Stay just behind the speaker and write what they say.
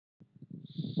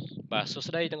បាទសួ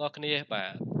ស្តីទាំងអស់គ្នាបា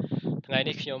ទថ្ងៃ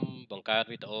នេះខ្ញុំបង្កើត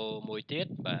វីដេអូមួយទៀត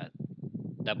បាទ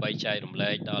ដើម្បីចែករំ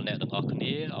លែកដល់អ្នកទាំងអស់គ្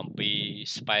នាអំពី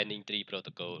Spanning Tree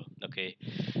Protocol អូខេ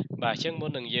បាទអញ្ចឹងមុ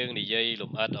ននឹងយើងនិយាយល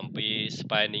ម្អិតអំពី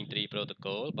Spanning Tree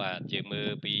Protocol បាទយើងមើល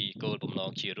ពីគោលបំណ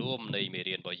ងជារួមនៃមេ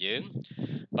រៀនរបស់យើង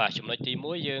បាទចំណុចទី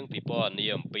1យើងពិពណ៌នា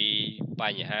អំពីប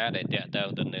ញ្ហាដែលទាក់ទង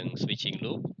ទៅនឹង switching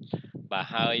loop បាទ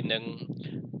ហើយនឹង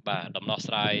បាទដំណោះ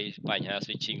ស្រាយបញ្ហា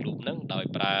switching loop ហ្នឹងដោយ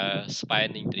ប្រើ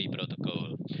Spanning Tree Protocol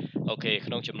អូខេ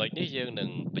ក្នុងចំណុចនេះយើងនឹង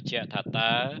បញ្ជាក់ថា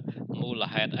តើមូល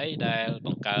ហេតុអីដែលប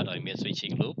ង្កើតឲ្យមាន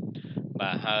switching loop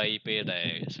បាទហើយពេលដែល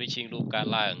switching loop កើត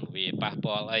ឡើងវាប៉ះ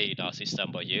ពាល់អីដល់ system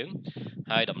របស់យើង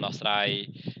ហើយដំណោះស្រាយ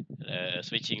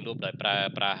switching loop ដោយប្រើ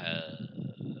ប្រាស់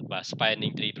បាទ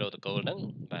Spanning Tree Protocol ហ្នឹង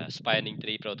បាទ Spanning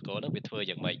Tree Protocol ហ្នឹងវាធ្វើ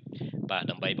យ៉ាងម៉េចបាទ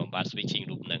ដើម្បីបំបត្តិ switching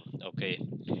loop ហ្នឹងអូខេ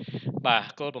បាទ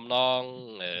គោលបំណង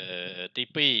ទី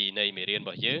2នៃមេរៀនរប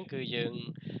ស់យើងគឺយើង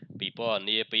ពិពណ៌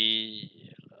នាពី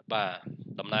បាទ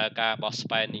ដំណើរការរបស់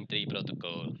Spanning Tree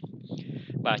Protocol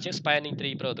បាទអញ្ចឹង Spanning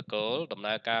Tree Protocol ដំ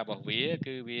ណើរការរបស់វា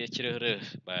គឺវាជ្រើសរើស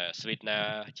បាទ switch ណា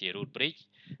ជា root bridge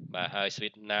បាទហើយ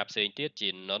switch ណាផ្សេងទៀតជា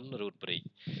non root bridge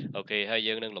អូខេហើយ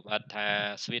យើងនឹងលម្អិតថា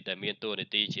switch ដែលមានតួនា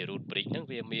ទីជា root bridge ហ្នឹង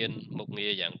វាមានមុខងា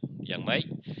រយ៉ាងម៉េច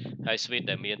ហើយ switch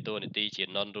ដែលមានតួនាទីជា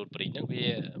non root bridge ហ្នឹងវា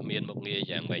មានមុខងារ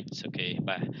យ៉ាងម៉េចអូខេ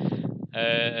បាទ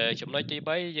ចំណុចទី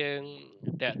3យើង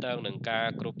តាក់ទងនឹងការ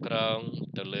គ្រប់គ្រង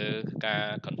ទៅលើការ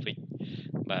config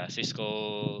បាទ Cisco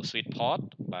Switch Port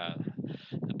បា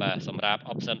ទសម្រាប់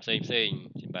option ផ្សេង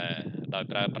បាទដោយ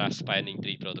ប្រើប្រាស់ Spanning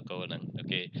Tree Protocol ហ្នឹងអូ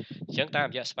ខេអញ្ចឹងតាម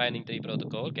រយៈ Spanning Tree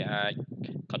Protocol គេអាច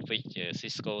config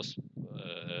Cisco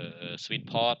Switch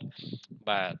Port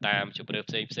បាទតាមជម្រើស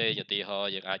ផ្សេងឧទាហរ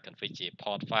ណ៍យើងអាច config ជា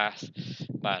port fast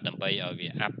បាទដើម្បីឲ្យវា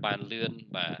up បានលឿន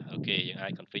បាទអូខេយើងអា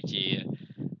ច config ជា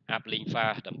up link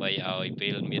fast ដើម្បីឲ្យពេ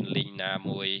លមាន link ណា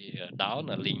មួយ down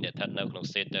link ដែលស្ថិតនៅក្នុង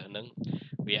status ហ្នឹង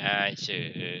វាអាច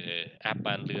up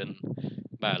បានលឿន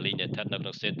បាទ link ដែលស្ថិតនៅក្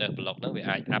នុង status block ហ្នឹងវា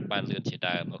អាច up បានលឿនជា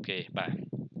ដើមអូខេបាទ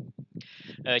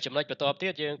ចំណុចបន្ទាប់ទៀ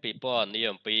តយើងពិពណ៌នា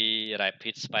អំពី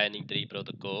Rapid Spanning Tree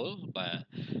Protocol បាទ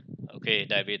អូខេ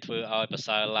ដែលវាធ្វើឲ្យប្រ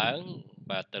សើរឡើង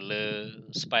បាទទៅលើ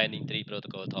Spanning Tree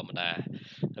Protocol ធម្មតា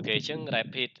អូខេអញ្ចឹង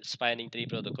Rapid Spanning Tree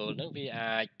Protocol ហ្នឹងវា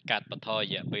អាចកាត់បន្ថយ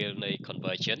រយៈពេលនៃ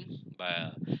conversion បាទ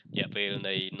រយៈពេល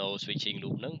នៃ no switching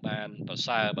loop ហ្នឹងបានប្រ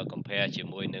សើរបើ compare ជា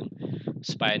មួយនឹង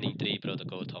Spanning Tree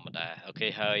Protocol ធម្មតាអូខេ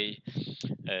ហើយ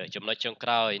ចំណុចចុងក្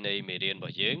រោយនៃមេរៀនរប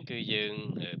ស់យើងគឺយើង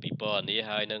ពិពណ៌នា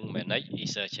ហើយនឹង manage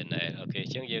ether channel អូខេអ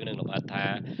ញ្ចឹងយើងនឹងលម្អិតថា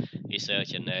ether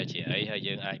channel ជាអីហើយ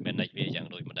យើងអាច manage វាយ៉ាង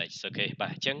ដូចម្ដេចអូខេបា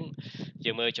ទអញ្ចឹង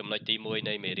យើងមើលចំណុចទី1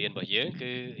នៃមេរៀនរបស់យើង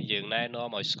គឺយើងណែនាំ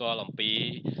ឲ្យស្គាល់អំពី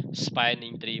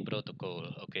Spanning Tree Protocol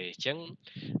អូខេអញ្ចឹង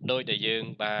ដោយដែលយើង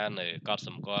បានកត់ស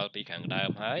ម្គាល់ពីខាងដើម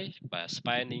ហើយបាទ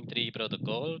Spanning Tree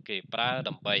Protocol គេប្រើ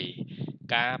ដើម្បី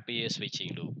ការពារ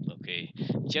switching loop អូខេ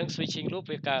អញ្ចឹង switching loop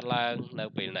វាកើតឡើងនៅ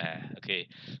ពេលណាអូខេ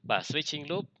បាទ switching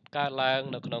loop កើតឡើង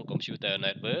នៅក្នុង computer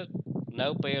network នៅ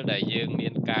ពេលដែលយើងមា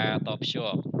នការតភ្ជា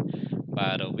ប់បា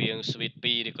ទរវាង switch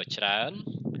 2ឬក៏ច្រើន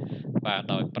បាទ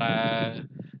ដោយប្រើ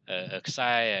ខ្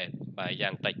សែបាទយ៉ា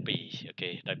ងតិច2អូខេ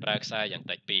ដោយប្រើខ្សែយ៉ាង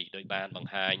តិច2ដោយបានប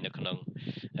ង្ហាញនៅក្នុង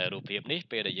រូបភាពនេះ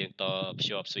ពេលដែលយើងតភ្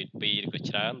ជាប់ switch 2ឬក៏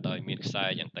ច្រើនដោយមានខ្សែ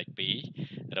យ៉ាងតិច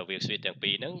2រវាង switch ទាំង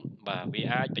ពីរហ្នឹងបាទវា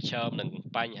អាចប្រឈមនឹង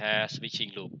បញ្ហា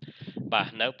switching loop បាទ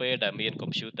នៅពេលដែលមានកុំ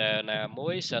ព្យូទ័រណាមួ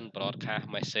យ send broadcast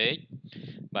message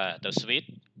បាទទៅ switch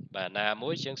បាទណាមួ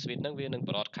យជាង switch ហ្នឹងវានឹង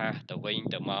broadcast ទៅវិញ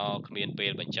ទៅមកគ្មានពេ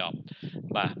លបញ្ចប់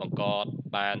បាទបង្កើត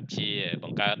បាន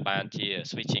ជា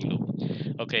switching loop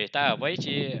អូខេតើអ្វី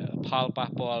ជាផលប៉ះ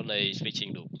ពាល់នៃ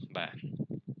switching loop បាទ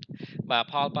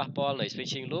ផលប៉ះពាល់នៃ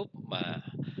switching loop បា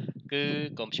ទគឺ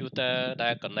កុំព្យូទ័រដែ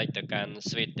ល connect ទៅកាន់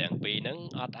switch ទាំងពីរហ្នឹង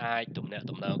អត់អាចទំនាក់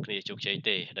ទំនងគ្នាជោគជ័យ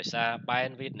ទេដោយសារ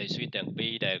bandwidth នៃ switch ទាំងពី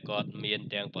រដែលគាត់មាន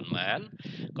ទាំងប៉ុន្មាន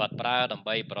គាត់ប្រើដើម្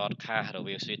បី broadcast រ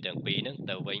វាង switch ទាំងពីរហ្នឹង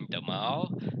ទៅវិញទៅមក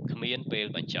គ្មានពេល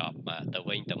បញ្ចប់បាទទៅ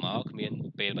វិញទៅមកគ្មាន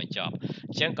ពេលបញ្ចប់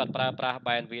អញ្ចឹងគាត់ប្រើប្រាស់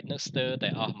bandwidth ហ្នឹងស្ទើរតែ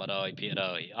អស់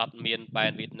100%អត់មាន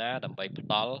bandwidth ណាដើម្បីផ្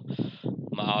ដល់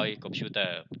មកឲ្យកុំព្យូទ័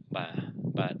របា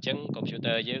ទអញ្ចឹងកុំព្យូ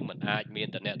ទ័រយើងមិនអាចមាន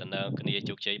តំណែងគ្នា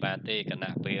ជោគជ័យបានទេខ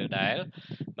ណៈពេលដែល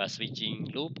បាទ switching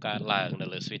loop កើតឡើងនៅ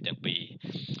លើ switch ទាំងពីរ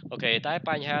អូខេតែ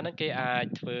បញ្ហាហ្នឹងគេអាច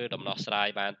ធ្វើដំណោះស្រាយ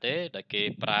បានទេដោយគេ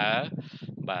ប្រើ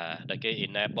បាទដោយគេ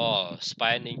enable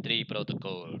Spanning Tree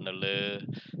Protocol នៅលើ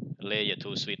layer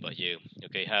 2 switch របស់យើងអូ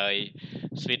ខេហើយ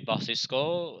switch របស់ Cisco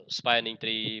Spanning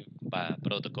Tree បាទ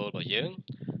protocol របស់យើង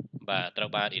បាទត្រូ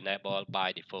វបាន enable by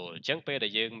default អញ្ចឹងពេលដែ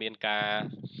លយើងមានការ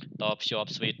តភ្ជាប់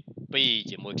switch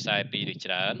 2ជាមួយខ្សែ2ឬ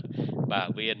ច្រើនបាទ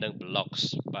វានឹង blocks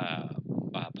បាទ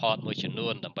port មួយចំនួ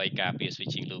នដើម្បីការពារ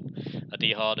switching loop ឧ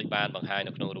ទាហរណ៍ដូចបានបង្ហាញ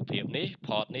នៅក្នុងរូបភាពនេះ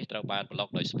port នេះត្រូវបាន block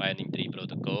ដោយ Spanning Tree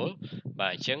Protocol បា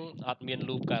ទអញ្ចឹងអត់មាន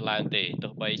loop កើតឡើងទេ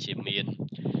ទោះបីជាមាន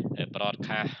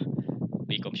broadcast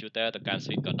ពី computer ទៅកាន់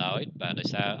switch ក៏ដោយបាទដោយ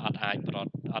សារអត់អា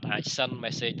ច send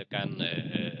message ទៅកាន់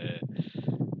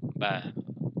បាទ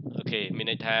អូខេមាន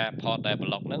ន័យថា port ដែល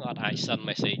block ហ្នឹងអត់អាច send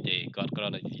message ទេគាត់គ្រា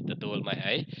ន់តែទទួល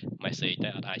message តែ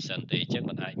អត់អាច send ទេអញ្ចឹង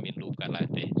มันអាចមាន loop កើតឡើង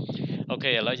ទេអូ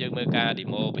ខេឥឡូវយើងមើលការ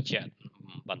demo បញ្ជាក់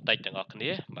បន្តិចទាំងអស់គ្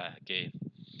នាបាទអូខេ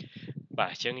បាទ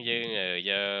អញ្ចឹងយើង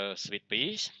យក switch 2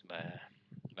បា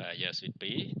ទយក switch 2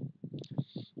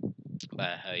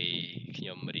បាទហើយខ្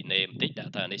ញុំ rename បន្តិចដា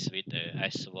ក់ថានេះ switch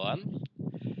S1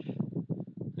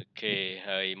 អូខេ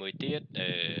ហើយមួយទៀត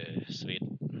switch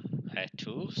S2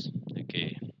 អូខេ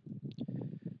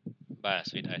បាទ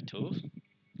switch S2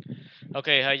 អូ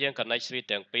ខេហើយយើង connect switch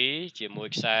ទាំងពីរជាមួយ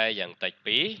ខ្សែយ៉ាងតិច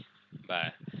2បា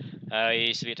ទហើយ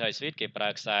switch គេប្រើ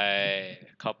ខ្សែ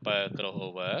copper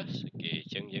crossover គេអ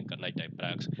ញ្ចឹងយើង connect ដោយប្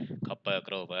រើ copper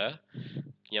crossover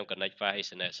ខ្ញុំ connect fast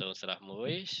ethernet 0/1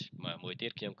បាទមួយទៀ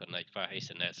តខ្ញុំ connect fast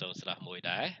ethernet 0/1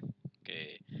ដែរគេ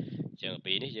អញ្ចឹង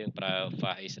ពីរនេះយើងប្រើ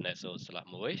fast ethernet 0/1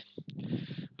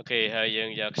អូខេហើយយើង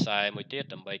យកខ្សែមួយទៀត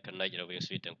ដើម្បី connect រវាង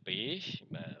switch ទាំងពីរ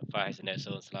បាទ fast ethernet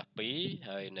 0/2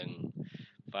ហើយនិង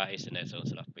fast ethernet 0/2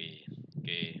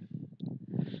គេ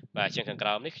បាទអញ្ចឹងខាងក្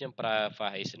រោមនេះខ្ញុំប្រើ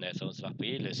fast ethernet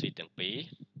 0/2លើ switch ទាំងពីរ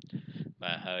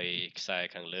បាទហើយខ្សែ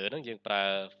ខាងលើហ្នឹងយើងប្រើ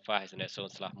fast ethernet 0/1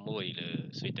លើ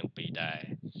switch ទាំងពីរដែរ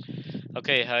អូ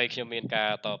ខេហើយខ្ញុំមានកា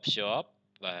រតភ្ជាប់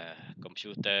បាទ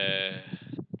computer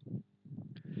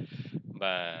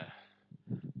បាទ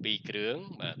ពីរគ្រឿង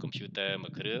បាទ computer មួ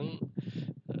យគ្រឿង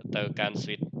ទៅកាន់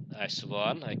switch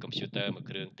S1 ហើយ computer មួយ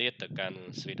គ្រឿងទៀតទៅកាន់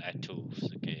switch S2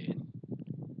 អូខេ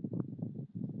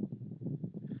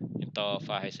ខ្ញុំត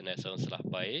fast ethernet 0/3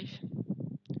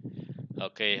អូ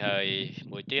ខេហើយ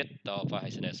មួយទៀតត fast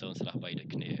ethernet 0/3ដូច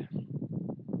គ្នា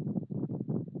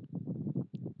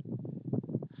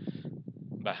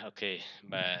បាទអូខេ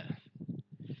បាទ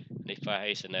នេះ fast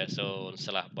ethernet 0/3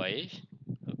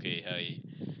អូខេហើយ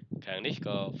ខាងនេះ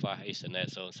ក៏ fast ethernet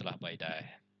 0/3ដែរ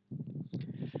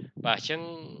បាទអញ្ចឹង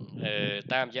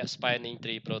តាមរយៈ Spanning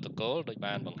Tree Protocol ដូច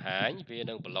បានបង្ហាញវា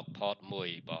នឹង block port មួយ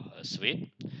របស់ switch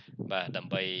បាទដើ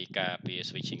ម្បីការពារ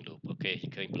switching loop អូខេ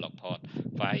ឃើញ block port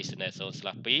fast ethernet 0/2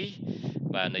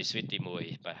បាទនៃ switch ទី1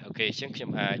បាទអូខេអញ្ចឹងខ្ញុំ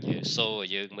អាចshowឲ្យ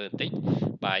យើងមើលបន្តិច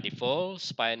by default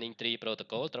Spanning Tree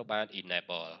Protocol ត្រូវបាន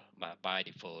enable បាទ by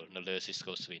default នៅលើ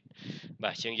Cisco switch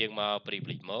បាទអញ្ចឹងយើងមក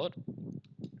privilege mode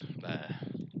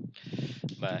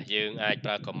បាទយើងអាចប្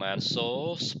រើ command show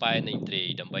spanning tree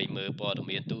ដើម្បីមើលព័ត៌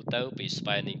មានទូទៅពី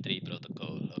spanning tree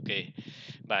protocol អូខេ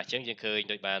បាទអញ្ចឹងយើងឃើញ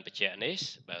ដូចបានបញ្ជាក់នេះ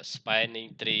បាទ spanning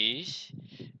tree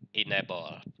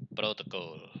enable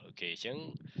protocol អូខេអញ្ចឹង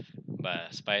បាទ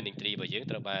spanning tree របស់យើង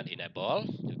ត្រូវបាន enable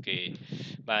អូខេ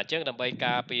បាទអញ្ចឹងដើម្បី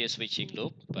ការពារ switching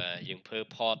loop បាទយើងធ្វើ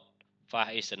port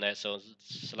fast ethernet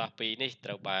 0/2នេះត្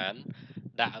រូវបាន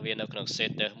ដាក់វានៅក្នុង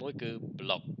setters មួយគឺ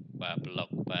block បាទ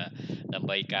block បាទដើម្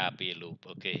បីការពារ loop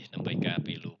អូខេដើម្បីការ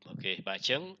ពារ loop អូខេបាទអញ្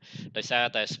ចឹងដោយសារ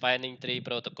តែ Spanning Tree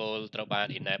Protocol ត្រូវបាន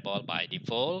enable by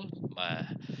default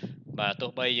បាទទោះ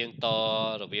បីយើងត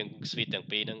រវាង switch ទាំង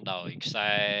ពីរនឹងដោយខ្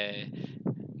សែ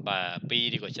បាទ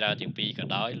2ឬក៏ច្រើនជាង2ក៏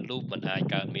ដោយ loop មិនអាច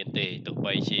កើតមានទេទោះ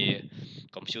បីជា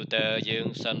computer យើង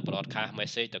send broadcast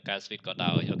message ទៅកាន់ switch ក៏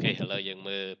ដោយអូខេឥឡូវយើង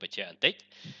មើលបញ្ជាក់បន្តិច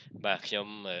បាទខ្ញុំ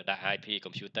ដាក់ IP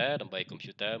computer ដើម្បី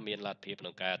computer មានលទ្ធភាពក្នុ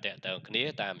ងការតាក់ទងគ្នា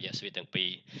តាមរយៈ switch ទាំងពីរ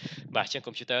បាទអញ្ចឹង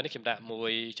computer នេះខ្ញុំដាក់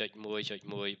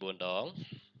 1.1.14 ដង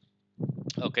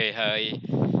អូខេហើយ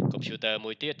computer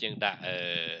មួយទៀតយើងដាក់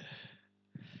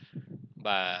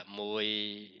បាទ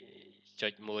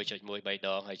1.1.13 ដ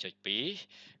ងហើយចុច2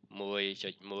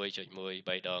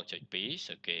 1.1.13 ដងចុច2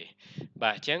អូខេ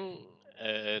បាទអញ្ចឹង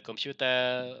computer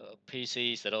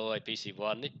PC0 ហើយ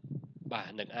PC1 នេះបាទ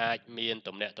នឹងអាចមាន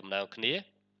ទំនាក់ទំនងគ្នា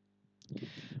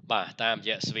បាទតាមរ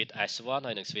យៈ switch S1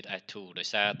 ហើយនិង switch S2 ដោយ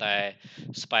សារតែ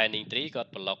Spanning Tree គា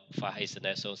ត់ block fast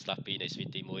ethernet 0/2នៃ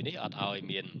switch ទី1នេះអត់ឲ្យ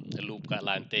មាន loop កើត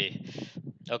ឡើងទេ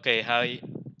អូខេហើយ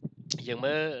យើង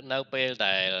មើលនៅពេល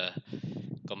ដែល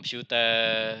computer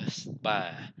បាទ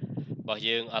របស់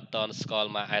យើងអត់តន់ស្គាល់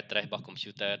MAC address របស់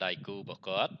computer ដៃគូរបស់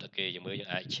គាត់អូខេយើងមើលយើង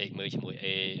អាច check មើលជាមួយ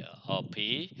ARP-A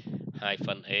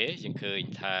យើងឃើញ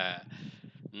ថា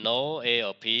no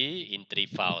ARP entry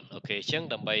found អូខេអញ្ចឹង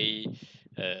ដើម្បី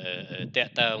តា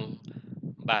ក់ទង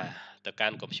បាទទៅកា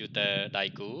ន់ computer ដៃ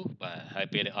គូបាទហើយ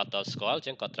ពេលអត់តស្គាល់អញ្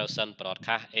ចឹងគាត់ត្រូវ send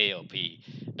broadcast ARP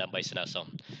ដើម្បីស្នើសុំ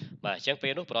បាទអញ្ចឹងពេ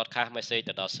លនោះ broadcast message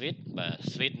ទៅដល់ switch បាទ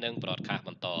switch នឹង broadcast ប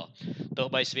ន្តទោះ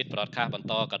បី switch broadcast បន្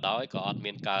តក៏ដោយក៏អត់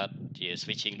មានកើតជា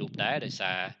switching loop ដែរដោយ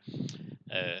សារ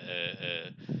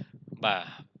បាទ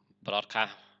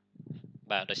broadcast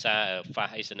បាទដោយសារ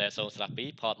fast ethernet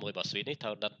 0/2 port 1របស់ switch នេះត្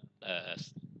រូវ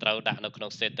ដាក់នៅក្នុង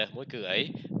status មួយគឺអី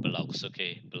block អូខេ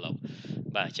block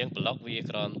បាទអញ្ចឹង block វា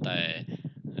គ្រាន់តែ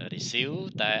receive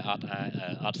តែ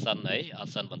អត់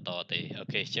សិនបន្តទេអូ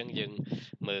ខេអញ្ចឹងយើង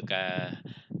មើលការ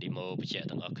demo បញ្ជាក់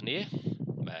ទាំងអស់គ្នា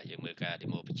បាទយើងមើលការ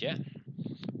demo បញ្ជាក់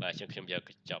បាទអញ្ចឹងខ្ញុំយក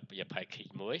ចប់យក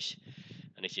package មួយ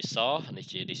នេះជា source នេះ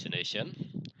ជា destination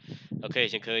អូខេ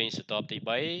យើងឃើញស្ទប់ទី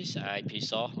3 IP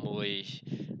source មួយ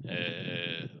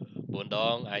4ដ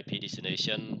ង IP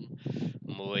destination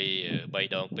មួយ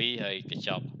3ដង2ហើយកញ្ច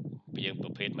ប់យើងប្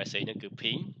រភេទ message ហ្នឹងគឺ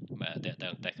ping បាទតើ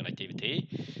តើ connectivity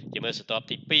យើងមើលស្ទប់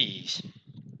ទី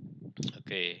2អូ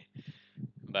ខេ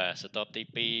បាទស្ទប់ទី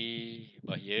2រប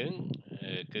ស់យើង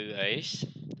គឺអី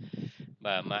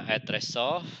បាទ MAC address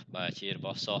source បាទជារប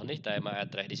ស់ source នេះតែ MAC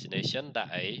address destination ដា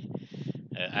ក់អី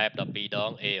app 12ដ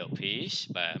ង AOP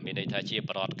បាទមានន័យថាជា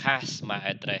broadcast MAC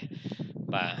address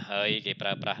បាទហើយគេប្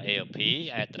រើប្រាស់ AOP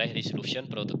address resolution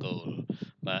protocol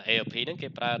បាទ AOP ហ្នឹងគេ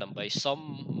ប្រើដើម្បីសុំ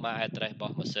MAC address រប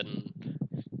ស់ម៉ាស៊ីន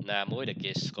ណាមួយដែល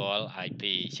គេស្គាល់ IP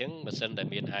អញ្ចឹងម៉ាស៊ីនដែល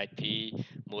មាន IP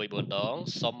មួយ4ដង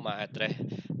សុំ MAC address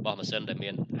របស់ម៉ាស៊ីនដែលមា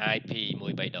ន IP មួ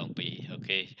យ3ដង2អូ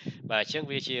ខេបាទអញ្ចឹង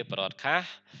វាជា broadcast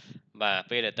បាទ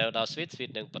ពេលដែលទៅដល់ switch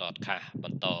នឹង broadcast ប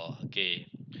ន្តអូខេ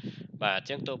បាទអញ្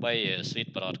ចឹងទោះបី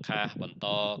switch broadcast បន្ត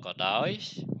ក៏ដោយ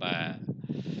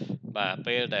បាទ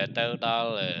ពេលដែលទៅដ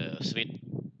ល់ switch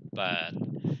បាទ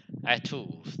S2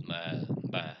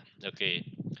 បាទអូខេ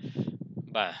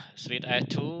បាទ switch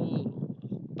S2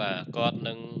 បាទគាត់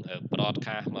នឹង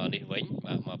broadcast មកនេះវិញ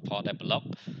បាទមក port ដែល block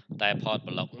តែ port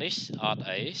block នេះអត់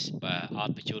អីបាទអ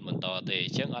ត់បញ្ជូនបន្តទេអ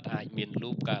ញ្ចឹងអត់អាចមាន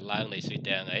loop កើតឡើងនៃ switch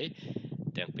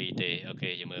ទាំងពីរទេអូខេ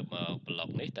យើងមើលមក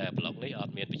block នេះតែ block នេះអ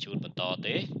ត់មានបញ្ជូនបន្ត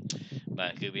ទេបា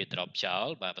ទគឺវា drop ចោល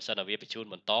បាទបើសិនតែវាបញ្ជូន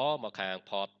បន្តមកខាង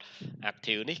port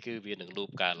active នេះគឺវានឹង loop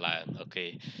កើតឡើងអូខេ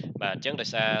បាទអញ្ចឹងដោយ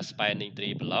សារ spanning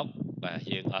tree block បាទ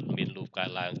យើងអត់មាន loop កើត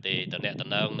ឡើងទេតំណែ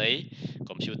ងនៃ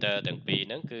computer ទាំងពីរ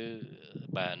ហ្នឹងគឺ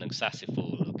បាទនឹង successful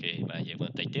អូខេបាទយើងមើ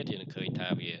លតិចទៀតយើងនឹងឃើញថា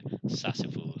វា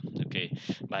successful អូខេ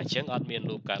បាទអញ្ចឹងអត់មាន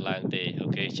loop កើតឡើងទេអូ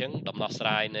ខេអញ្ចឹងដំណោះស្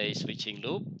រាយនៃ switching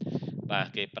loop បាទ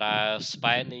គេប្រើ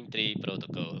Spanning Tree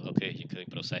Protocol អូខេយើងឃើញ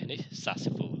process នេះ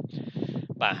successful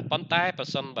បាទប៉ុន្តែប្រ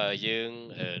សិនបើយើង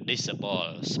disable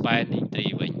Spanning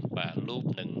Tree វិញបាទ loop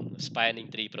និង Spanning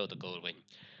Tree Protocol វិញ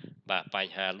បាទប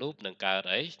ញ្ហា loop នឹងកើត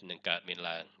អីនឹងកើតមាន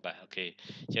ឡើងបាទអូខេ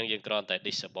អញ្ចឹងយើងគ្រាន់តែ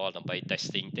disable ដើម្បី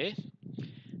testing ទេ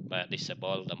បាទ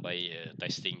disable ដើម្បី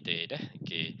testing ទេណា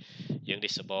គេយើង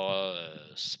disable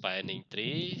spanning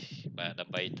tree បាទដើ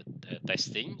ម្បី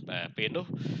testing បាទពេលនោះ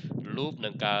loop នឹ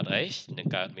ងកើតអីនឹង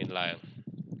កើតមានឡើង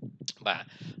បាទ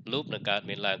loop នឹងកើត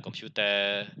មានឡើង computer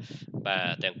បា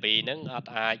ទទាំងពីរហ្នឹងអ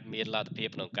ត់អាចមានលទ្ធភាព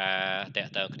ក្នុងការតា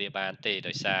ក់ទងគ្នាបានទេ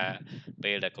ដោយសារ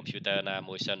ពេលដែល computer ណា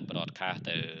មួយសិន broadcast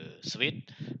ទៅ switch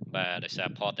បាទដោយសារ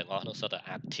port ទាំងអស់នោះសុទ្ធតែ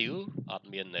active អត់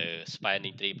មាន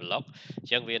spanning tree block អ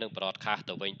ញ្ចឹងវានឹង broadcast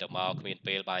ទៅវិញទៅមកគ្មាន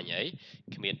ពេលបាញ់អី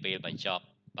គ្មានពេលបញ្ចប់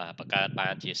បាទបង្កើតបា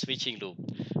នជា switching loop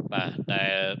បាទដែ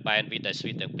ល bandwidth ដែល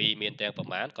switch ទាំងពីរមានទាំងប្រ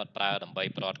មាណគាត់ប្រើដើម្បី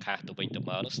broadcast ទៅវិញទៅ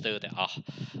មកនោះស្ទើរតែអស់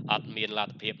អត់មានល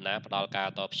ទ្ធភាពណាផ្ដល់ការ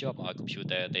តភ្ជាប់ឲ្យ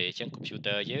computer ទេអញ្ចឹង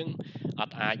computer យើងអ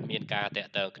ត់អាចមានការតា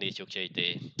ក់ទងគ្នាជោគជ័យទេ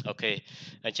អូខេ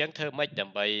អញ្ចឹងធ្វើម៉េចដើ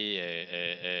ម្បី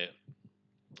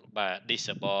បាទ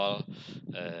disable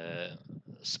អឺ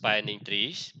spanning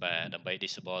trees បាទដើម្បី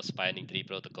disable spanning tree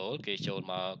protocol គេចូល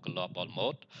មក global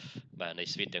mode បាទនៃ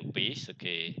switch ទាំងពីរអូ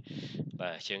ខេ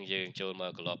បាទអញ្ចឹងយើងចូលម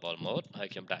ក global mode ហើយ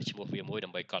ខ្ញុំដាក់ឈ្មោះវាមួយដើ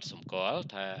ម្បីកត់សម្គាល់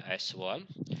ថា S1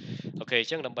 អូខេអ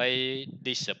ញ្ចឹងដើម្បី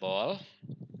disable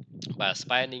បាទ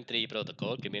spanning tree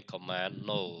protocol គេមាន command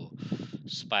no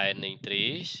spanning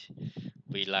trees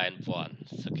VLAN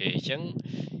 1អូខេអញ្ចឹង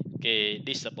គេ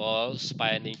disable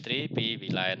spanning tree ពី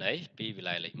VLAN អីពី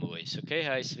VLAN លេខ1អូខេ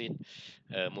ហើយ switch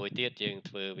មួយទៀតយើង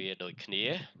ធ្វើវាដូចគ្នា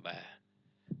បា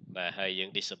ទហើយយើង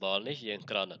disable នេះយើង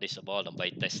គ្រាន់តែ disable ដើម្បី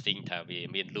testing ថាវា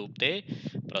មាន loop ទេ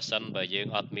ប្រសិនបើយើង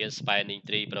អត់មាន spanning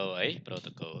tree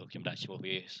protocol ខ្ញុំដាក់ឈ្មោះ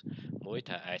វាមួយ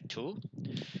ថា S2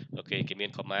 អូខេគេមា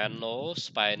ន command no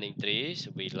spanning tree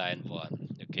VLAN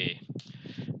 1អូខេ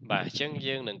បាទអញ្ចឹង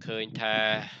យើងនឹងឃើញថា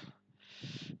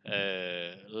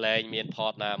លែងមាន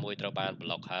port ណាមួយត្រូវបាន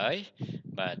block ហើយ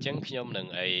បាទអញ្ចឹងខ្ញុំនឹង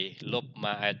លុប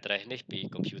MAC address នេះពី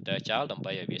computer ចោលដើម្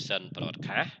បីឲ្យវាសិន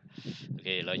broadcast អូ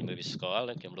ខេឥឡូវមើលវាស្គាល់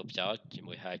ខ្ញុំលុបចោលជា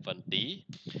មួយ -d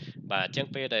បាទអញ្ចឹង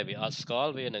ពេលដែលវាអត់ស្គា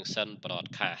ល់វានឹងសិន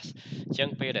broadcast អញ្ចឹង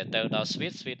ពេលដែលទៅដល់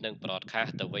switch នឹង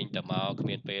broadcast ទៅវិញទៅមកគ្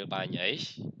មានពេលបាញ់អី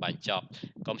បាញ់ចប់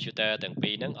computer ទាំង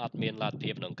ពីរហ្នឹងអត់មានលទ្ធ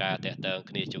ភាពក្នុងការតាក់ទង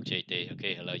គ្នាជោគជ័យទេអូ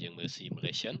ខេឥឡូវយើងមើល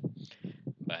simulation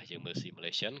បាទយើងមើល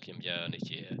simulation ខ្ញុំយកនេះ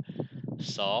ជា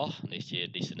source នេះជា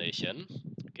destination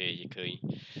គេយើងឃើញ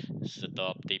ស្ទ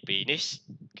ប់ទី2នេះ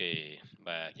គេ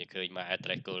បាទយើងឃើញមក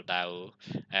address គោលដៅ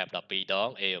app 12 ដង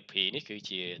AOP នេះគឺ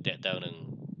ជាតកតទៅនឹង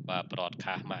បាទ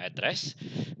broadcast មក address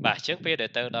បាទអញ្ចឹងពេលដែ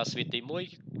លទៅដល់ switch ទី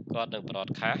1គាត់នឹង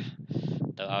broadcast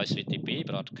ទៅឲ្យ switch ទី2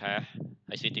 broadcast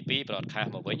ហើយ switch ទី2 broadcast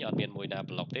មកវិញអត់មានមួយណា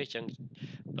block ទេអញ្ចឹង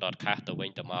broadcast ទៅវិញ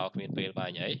ទៅមកគ្មានពេលបា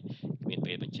ញ់អីគ្មាន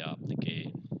ពេលបញ្ចប់ទេគេ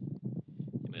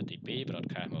មើលទី2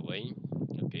 broadcast មកវិញ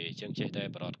អូខេអញ្ចឹងចេះតែ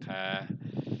broadcast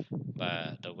បា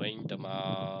ទទៅវិញទៅម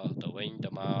កទៅវិញទៅ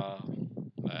មក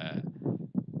បាទ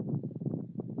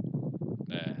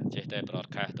ចេះតែ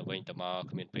broadcast ទៅវិញទៅមក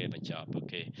គ្មានពេលបញ្ចប់អូ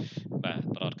ខេបាទ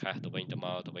broadcast ទៅវិញទៅម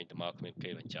កគ្មានពេ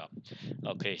លបញ្ចប់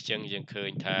អូខេអញ្ចឹងយើងឃើ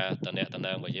ញថាតំណែង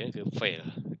របស់យើងគឺ fail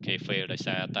គេ fail ដោយ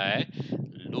សារតែ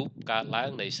loop កើតឡើង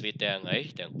នៃ switch ទាំង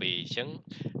ពីរអញ្ចឹង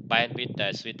bandwidth ដែ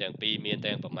ល switch ទាំងពីរមាន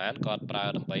ទាំងប្រមាណគាត់ប្រើ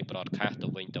ដើម្បី broadcast ទៅ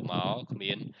វិញទៅមកគ្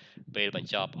មានពេលប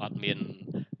ញ្ចប់អត់មាន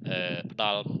ផ្ដ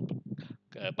ល់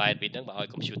bandwidth ហ្នឹងមកឲ្យ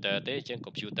computer ទេអញ្ចឹង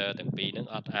computer ទាំងពីរហ្នឹង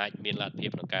អត់អាចមានលទ្ធភា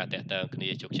ពក្នុងការតាក់ទងគ្នា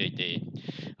ជោគជ័យទេ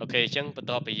អូខេអញ្ចឹងបន្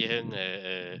ទាប់ពីយើង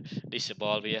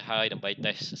disable វាហើយដើម្បី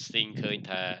testing ឃើញ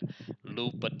ថា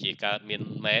loop ពិតជាកើតមាន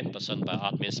មែនបើសិនបើអ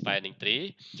ត់មាន spanning tree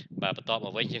បាទបន្ទាប់ម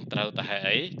កវិញយើងត្រូវតែ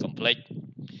អី complete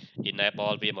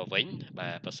enable វាមកវិញបា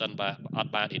ទបើសិនបើអ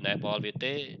ត់បាន enable វា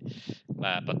ទេ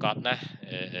បាទប្រកាសណាស់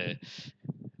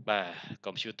បាទ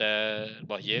computer រ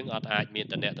បស់យើងអត់អាចមាន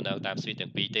តំណែងតាម switch ទាំ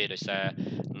ងពីរទេដោយសារ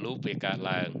loop វាកើត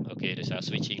ឡើងអូខេដោយសារ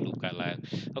switching loop កើតឡើង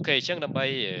អូខេអញ្ចឹងដើម្បី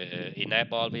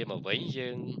enable វាមកវិញយើ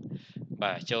ង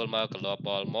បាទចូលមក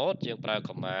global mode យើងប្រើ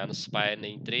command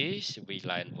spanning tree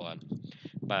vline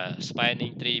 1បាទ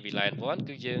spanning tree vline 1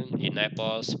គឺយើង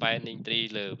enable spanning tree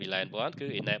លើ vline 1គឺ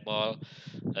enable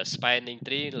spanning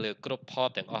tree លើគ្រប់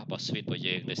port ទាំងអស់របស់ switch របស់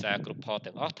យើងដោយសារគ្រប់ port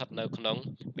ទាំងអស់ស្ថិតនៅក្នុង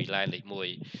vline លេខ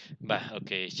1បាទអូ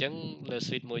ខេអញ្ចឹងលើ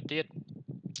switch មួយទៀត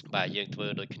បាទយើងធ្វើ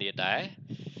ដូចគ្នាដែរ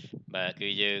បាទគឺ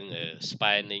យើង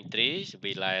spanning tree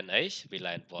vline H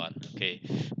vline 1អូខេ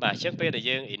បាទអញ្ចឹងពេលដែល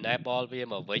យើង enable វា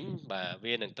មកវិញបាទ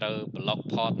វានឹងត្រូវ block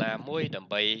port ណាមួយដើ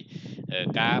ម្បី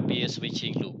ការពារ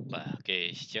switching loop បាទអូខេ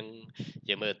អញ្ចឹង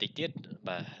យើងមើលបន្តិចទៀត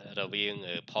បាទរវាង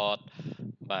port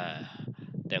បាទ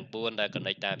ទាំង4ដែល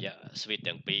connect តាមរយៈ switch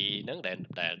ទាំងពីរហ្នឹងដែល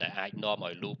អាចនាំ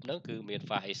ឲ្យ loop ហ្នឹងគឺមាន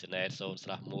fast Ethernet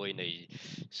 0/1 នៃ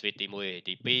switch ទី1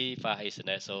ទី2 fast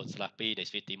Ethernet 0/2 នៃ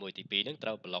switch ទី1ទី2ហ្នឹងត្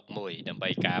រូវ block មួយដើម្បី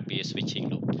ការពារ switching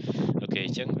loop អូខេអ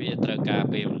ញ្ចឹងវាត្រូវការ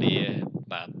ពេលវេលា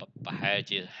បាទប្រហែល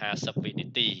ជា50វិនា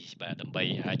ទីបាទដើម្បី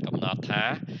អាចកំណត់ថា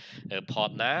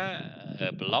port ណា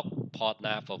block port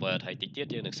ណា forward ហើយតិចទៀត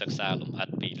យើងនឹងសិក្សាលម្អិត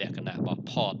ពីលក្ខណៈរបស់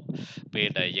port ពេល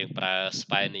ដែលយើងប្រើ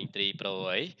Spanning Tree Pro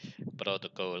អី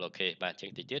protocol អូខេបាទអញ្ចឹ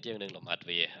ងតិចទៀតយើងនឹងលម្អិត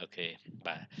វាអូខេ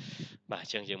បាទអ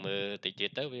ញ្ចឹងយើងមើលតិចទៀត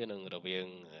ទៅវានឹងរវាង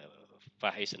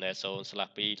fast Ethernet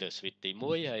 0/2 លើ switch ទី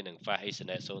1ហើយនិង fast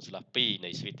Ethernet 0/2 នៃ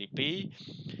switch ទី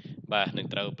2បាទនឹង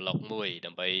ត្រូវ block មួយ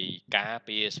ដើម្បីការ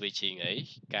ពារ switching អី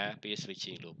ការពារ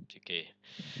switching loop គេ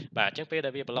បាទអញ្ចឹងពេលដែ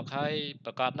លវា block ហើយ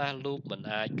ប្រកាសណាស់ loop មិន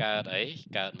អាចកើតអី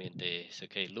កើតមានទេអូ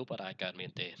ខេ loop អត់អាចកើតមា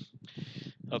នទេ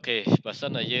អូខេបើសិ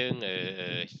នតែយើង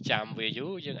ចាំវាយូ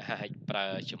រយើងអាចប្រើ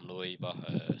ជំនួយរបស់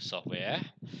software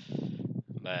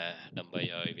បាទដើម្បី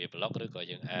ឲ្យវា block ឬក៏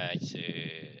យើងអាច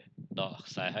ដក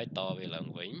ខ្សែឲ្យតវាឡើង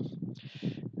វិញ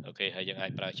អូខេហើយយើងអា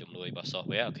ចប្រើជំនួយរបស់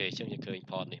software អូខេអញ្ចឹងយើងឃើញ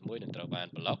port នេះមួយនឹងត្រូវបាន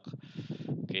block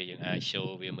អូខេយើងអាច show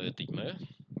វាមើលតិចមើល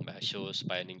បាទ show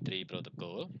spanning tree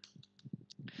protocol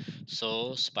show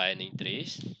spanning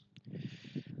trees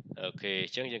អូខេអ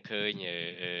ញ្ចឹងយើងឃើញ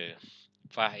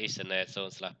fast Ethernet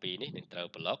 0/2 នេះនឹងត្រូវ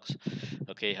block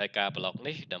អូខេហើយការ block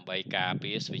នេះដើម្បីការ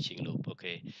ពារ switching loop អូ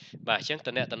ខេបាទអញ្ចឹង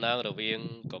តំណែងរវាង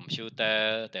computer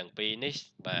ទាំងពីរនេះ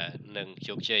បាទនឹង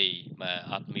ជោគជ័យបាទ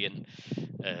អត់មាន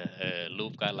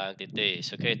loop កើតឡើងទៀតទេ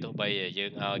អូខេទោះបីយើ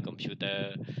ងឲ្យ computer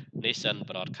នេះ send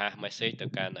broadcast message ទៅ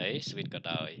កាន់អី switch ក៏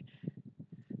ដោយ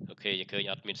អូខេយើងឃើញ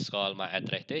អត់មានស្គាល់មក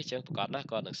address ទេអញ្ចឹងប្រកាសណាស់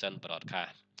គាត់នឹង send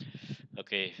broadcast អូ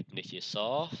ខេនេះជា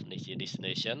source នេះជា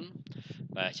destination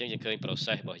បាទអញ្ចឹងយើងឃើញ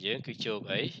process របស់យើងគឺ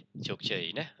ជោគជ័យ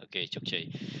ណាអូខេជោគជ័យ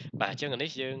បាទអញ្ចឹងនេះ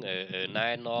យើងណែ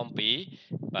នាំពី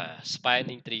បាទ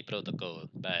Spanning Tree Protocol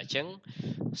បាទអញ្ចឹង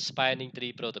Spanning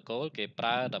Tree Protocol គេប្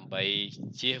រើដើម្បី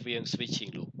ជៀសវាង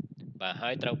switching loop បាទហើ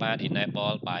យត្រូវបាន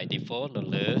enable by default នៅ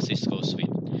លើ Cisco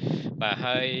switch បាទ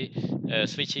ហើយ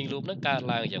switching loop ហ្នឹងកើត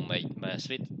ឡើងយ៉ាងម៉េចបាទ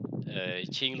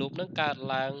switching loop ហ្នឹងកើត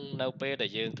ឡើងនៅពេលដែ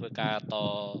លយើងធ្វើការត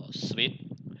switch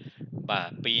បា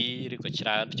ទ2ឬក៏ច្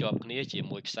រើនភ្ជាប់គ្នាជា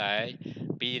មួយខ្សែ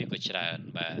2ឬក៏ច្រើន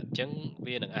បាទអញ្ចឹង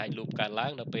វានឹងអាច loop កើតឡើ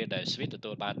ងនៅពេលដែល switch ទ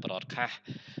ទួលបាន broadcast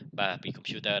បាទពី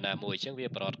computer ណាមួយអញ្ចឹងវា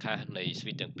broadcast នៃ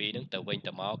switch ទាំងពីរហ្នឹងទៅវិញ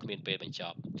ទៅមកគ្មានពេលបញ្ច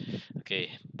ប់អូខេ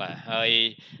បាទហើយ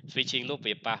switching loop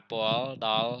វាប៉ះពាល់ដ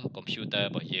ល់ computer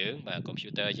របស់យើងបាទ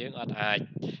computer យើងអត់អាច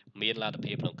មានលទ្ធ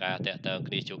ភាពក្នុងការតាក់ទង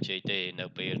គ្នាជោគជ័យទេនៅ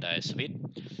ពេលដែល switch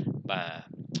បា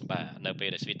ទ បាទនៅពេល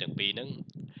ដែល switch ទាំងពីរហ្នឹង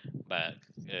បាទ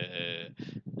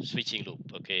switching loop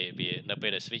អូខេវានៅពេ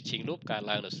លដែល switching loop កើត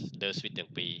ឡើងលើ switch ទាំ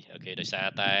ងពីរអូខេដោយសារ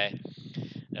តែ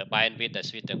bandwidth ដែល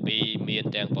switch ទាំងពីរមាន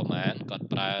ទាំងប្រមាណគាត់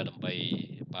ប្រើដើម្បី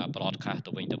បាទ broadcast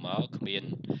ទៅវិញទៅមកគ្មាន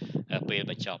ពេល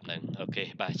បញ្ចប់ហ្នឹងអូខេ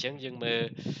បាទអញ្ចឹងយើងមើល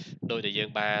ដោយដែលយើង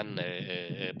បាន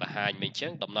បង្ហាញមិញអញ្ចឹ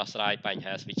ងដំណោះស្រាយបញ្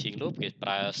ហា switching loop គេប្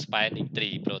រើ Spanning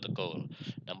Tree Protocol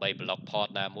ដើម្បី block port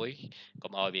ណាមួយ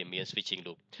កុំឲ្យវាមាន switching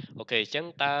loop អូខេអញ្ចឹង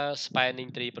តើ Spanning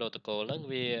Tree Protocol ហ្នឹង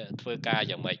វាធ្វើការ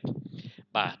យ៉ាងម៉េច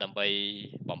បាទដើម្បី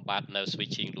បំបត្តិនៅ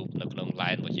switching loop នៅក្នុង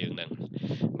line របស់យើងហ្នឹង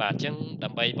បាទអញ្ចឹងដើ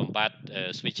ម្បីបំបត្តិ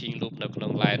switching loop នៅក្នុ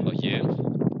ង line របស់យើង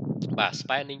បាទ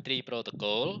Spanning Tree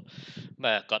Protocol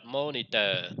បាទគាត់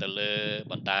monitor ទៅលើ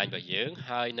បណ្ដាញរបស់យើង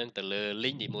ហើយនឹងទៅលើ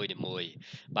link នីមួយៗ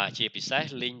បាទជាពិសេស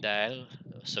link ដែល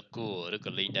secure ឬ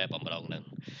ក៏ link ដែលបំរុងហ្នឹង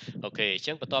អូខេអញ្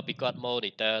ចឹងបន្ទាប់ពីគាត់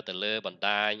monitor ទៅលើបណ្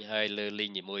ដាញហើយលើ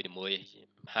link នីមួយៗ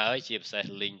ហើយជាពិសេស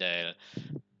link ដែល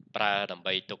ប្រើដើម្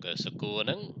បីទុក secure ហ្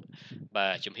នឹងបា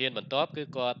ទជំហានបន្ទាប់គឺ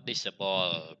គាត់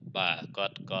disable បាទ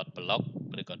គាត់ block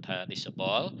ឬក៏ថា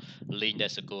disable link ដែ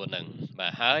ល secure ហ្នឹងបា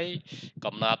ទហើយ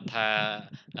កំណត់ថា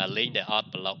link ដែលអត់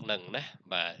block ហ្នឹងណា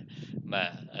បាទ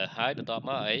ហើយបន្ទាប់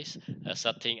មកអី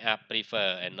setting up prefer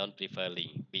and non prefer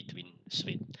link between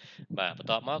switch បាទបន្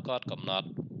ទាប់មកគាត់កំណត់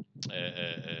អឺអឺ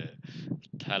អឺ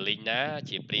ថា link ណា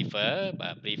ជា prefer បា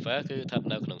ទ prefer គឺស្ថិត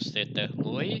នៅក្នុង status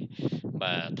មួយ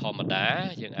បាទធម្មតា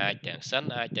យើងអាចទាំង send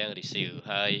អាចទាំង receive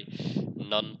ហើយ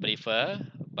non prefer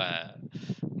បា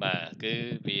ទគឺ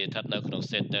វាស្ថិតនៅក្នុង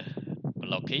status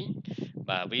blocking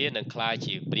បាទវានឹងคล้าย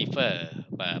ជា prefer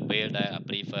បាទពេលដែល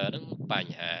prefer ហ្នឹងប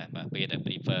ញ្ហាបាទពេលដែល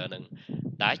prefer ហ្នឹង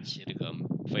ដាច់ឬក៏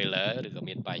failure ឬក៏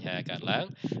មានបញ្ហាកើតឡើង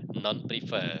non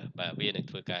prefer បាទវានឹង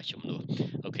ធ្វើការជំនួស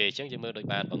អូខេអញ្ចឹងយើងមើលដូច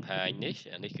បានបង្ហាញនេះ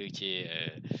អានេះគឺជា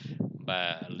បា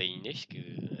ទ link នេះគឺ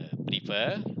prefer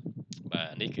បា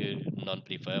ទនេះគឺ non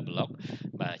prefer block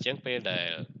បាទអញ្ចឹងពេលដែល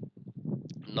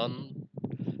non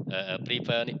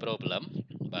prefer នេះ problem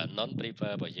បាទ non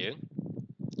prefer របស់យើង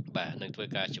បាទនឹងធ្វើ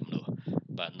ការជំនួស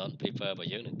បាទ non prefer របស់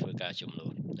យើងនឹងធ្វើការជំនួ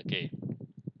សអូខេ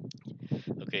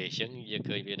អញ្ចឹងយើង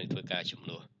ឃើញវានឹងធ្វើការជំ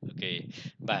នួសអូខេ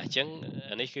បាទអញ្ចឹង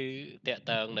អានេះគឺតក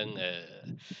តងនឹង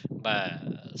បាទ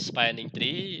spanning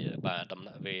tree បាទដំ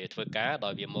ណាក់វាធ្វើការដោ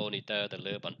យវា monitor ទៅ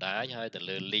លើបណ្ដាញហើយទៅ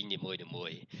លើ link នីមួយៗ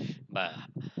បាទ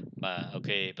អូ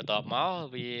ខេបន្ទាប់មក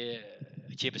វា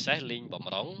ជាពិសេស link បំ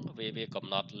រុងវាកំ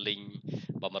ណត់ link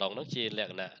បំរុងហ្នឹងជាល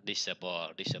ក្ខណៈ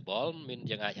disable មាន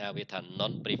យើងអាចហៅវាថា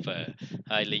non prefer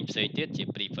ហើយ link ផ្សេងទៀតជា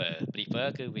prefer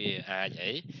គឺវាអាច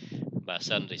អីបាទ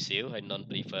send receive ហើយ non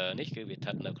prefer នេះគឺវាស្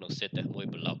ថិតនៅក្នុង status មួយ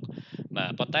block បា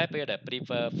ទប៉ុន្តែពេលដែល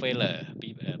prefer failure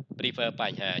prefer ប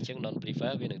ញ្ហាអញ្ចឹង non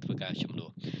prefer វានឹងធ្វើការជំនួស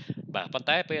បាទប៉ុន្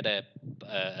តែពេលដែល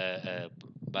អឺអឺអឺ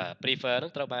បាទ prefer ហ្នឹ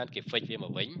ងត្រូវបានគេ fix វាម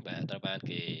កវិញបាទត្រូវបាន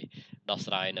គេដោះ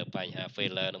ស្រាយនៅបញ្ហា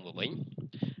failure ហ្នឹងមកវិញ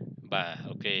បាទ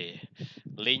អូខេ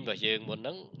link របស់យើងមុនហ្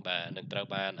នឹងបាទនឹងត្រូវ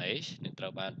បានអីនឹងត្រូ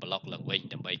វបាន block ឡើងវិញ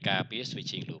ដើម្បីការពារ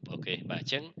switching loop អូខេបាទអ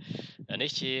ញ្ចឹង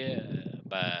នេះជា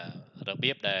បាទរ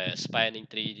បៀបដែល spanning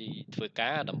tree ធ្វើ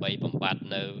ការដើម្បីបំបត្តិ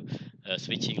នៅ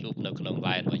switching loop នៅក្នុង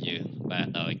line របស់យើងបាទ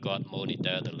ដោយគាត់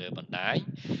monitor ទៅលើបណ្ដាញ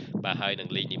បាទហើយនឹង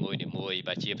link នីមួយៗ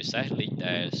បាទជាពិសេស link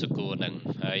ដែល secure ហ្នឹង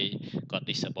ហើយគាត់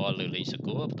disable លើ link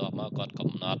secure បន្ទាប់មកគាត់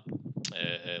កំណត់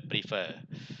prefer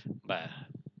បាទ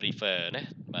prefer ណា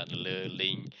បាទលើ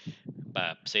link បា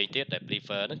ទផ្សេងទៀតដែល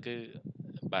prefer ហ្នឹងគឺ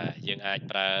បាទយើងអាច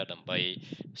ប្រើដើម្បី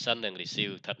send និង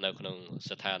receive ស្ថិតនៅក្នុង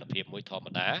ស្ថានភាពមួយធម្ម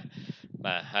តា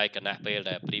បាទហើយគណៈពេល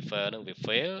ដែល prefer ហ្នឹងវា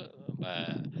fail បា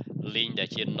ទ link ដែល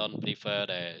ជា non prefer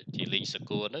ដែលជា link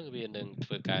secure ហ្នឹងវានឹងធ្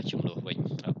វើការជំនួសវិញ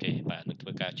អូខេបាទនឹងធ្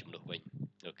វើការជំនួសវិញ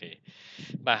អូខេ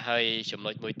បាទហើយចំ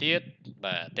ណុចមួយទៀត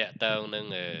បាទតកតងនឹង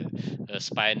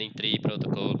spanning tree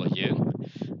protocol របស់យើង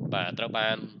បាទត្រូវ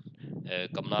បាន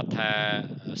កំណត់ថា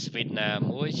switch ណា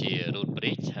មួយជា root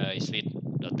bridge ហើយ switch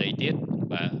ដទៃទៀត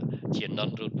បាទជា non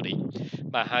root bridge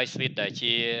បាទហើយ switch ដែល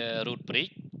ជា root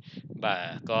bridge បាទ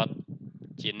គាត់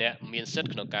ជាអ្នកមានសិទ្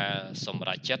ធិក្នុងការសម្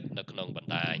រេចចិត្តនៅក្នុងប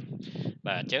ណ្ដាញ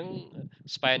បាទអញ្ចឹង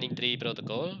Spanning Tree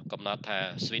Protocol កំណត់ថា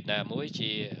switch ណាមួយ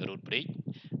ជា root bridge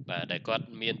បាទដែលគាត់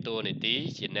មានតួនាទី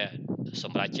ជាអ្នកស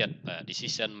ម្រេចចិត្តបាទ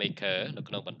decision maker នៅ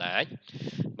ក្នុងបណ្ដាញ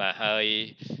បាទហើយ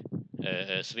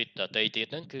switch ដទៃទៀត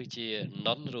ហ្នឹងគឺជា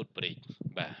non root bridge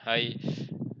បាទហើយ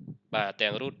បាទ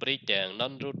ទាំង root bridge ទាំង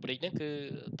non root bridge ហ្នឹងគឺ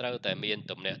ត្រូវតែមាន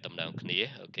ទំនាក់ទំនងគ្នា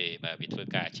អូខេបាទវាធ្វើ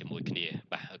ការជាមួយគ្នា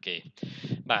បាទអូខេ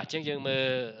បាទអញ្ចឹងយើងមើល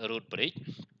root bridge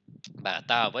បាទ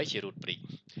តើអ្វីជា root bridge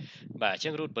បាទអញ្ចឹ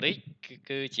ង root bridge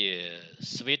គឺជា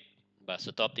switch បាទស្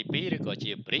រទាប់ទី2ឬក៏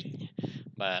ជា bridge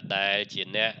បាទដែលជា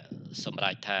អ្នកសម្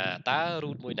រេចថាតើ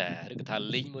root មួយណាឬក៏ថា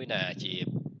link មួយណាជា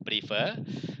prefer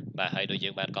បាទហើយដូចយើ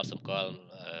ងបានកត់សម្គាល់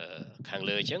ខាង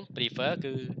លើអញ្ចឹង prefer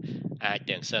គឺអាច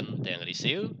ទាំង send ទាំង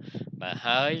receive បាទ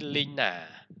ហើយ link ណា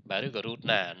បាទឬក៏ root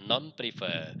ណា non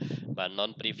prefer បាទ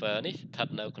non prefer នេះស្ថិត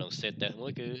នៅក្នុង status មួ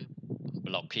យគឺ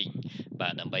blocking បា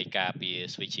ទដើម្បីការពារ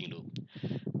switching loop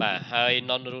បាទហើយ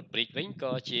non root bridge វិញ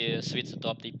ក៏ជា switch បន្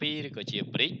ទាប់ទី2ឬក៏ជា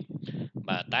bridge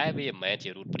បាទតែវាមិនមែនជា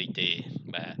root bridge ទេ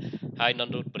បាទហើយ non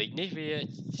root bridge នេះវា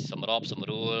សម្របសម្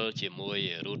រួលជាមួយ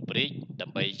root bridge ដើ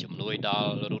ម្បីជំនួយដ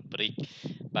ល់ root bridge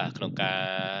បាទក្នុងការ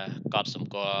កត់ស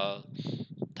ម្គាល់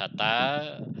ថាតើ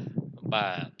បា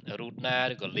ទ root ណា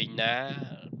ឬក៏ link ណា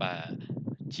បាទ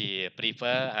ជា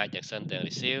prefer អាចទាំង send ទាំង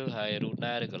receive ហើយ root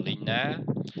ណាឬក៏ link ណា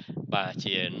បាទ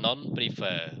ជា non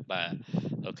prefer បាទ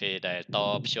អូខេដែលត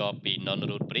ភ្ជាប់ពី non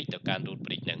root bridge ទៅកាន់ root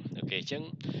bridge ហ្នឹងអូខេអញ្ចឹង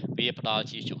វាផ្ដល់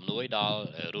ជាជំនួយដល់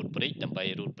root bridge ដើម្បី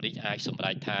root bridge អាចសម្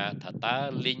រេចថាតើ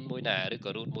link មួយណាឬក៏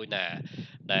root មួយណា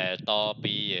ដែលត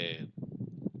ពី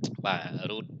បាទ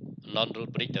root non root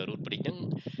bridge ទៅ root bridge ហ្នឹង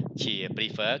ជា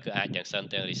prefer គឺអាចទាំង send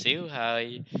ទាំង receive ហើយ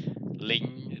link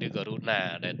ឬក៏ root ណា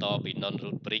ដែលតពី non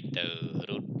root bridge ទៅ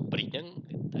root bridge ហ្នឹង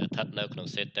ស្ថិតនៅក្នុង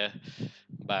status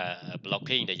បាទ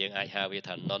blocking ដែលយើងអាចហៅវា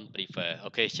ថា non prefer អូ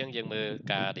ខេអញ្ចឹងយើងមើល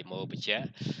ការ demo បញ្ជាក់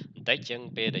បន្តិចអញ្ចឹង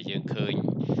ពេលដែលយើងឃើញ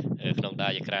ក្នុង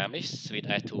diagram នេះ switch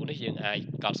S2 នេះយើងអាច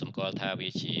កត់សម្គាល់ថាវា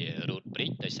ជា root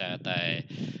bridge ដោយសារតែ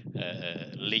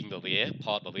link របស់វា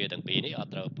port របស់វាទាំងពីរនេះអ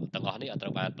ត់ត្រូវទាំងអស់នេះអត់ត្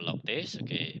រូវបាន block ទេអូ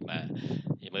ខេបាទ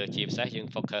យើងមើលជាពិសេសយើង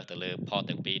focus ទៅលើ port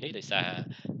ទាំងពីរនេះដោយសារ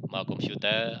មក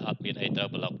computer អត់មានអីត្រូវ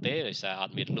block ទេដោយសារអ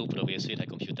ត់មាន loop រវាង switch ហើយ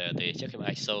computer ទេអញ្ចឹងខ្ញុំ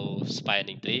អាច show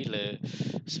spanning tree លើ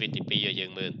switch ទី2ឲ្យយើ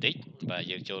ងមើលបន្តិចបាទ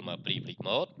យើងចូលមក privilege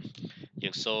mode យើ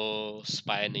ង show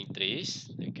spanning trees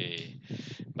អូខេ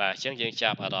បាទអញ្ចឹងយើង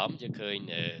ចាប់អារម្មណ៍យើងឃើញ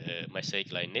message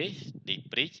កន្លែងនេះ the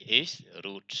bridge is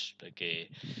root អូខេ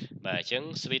បាទអញ្ចឹង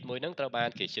switch មួយហ្នឹងត្រូវបាន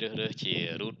គេជ្រើសរើសជា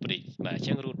root bridge បាទអញ្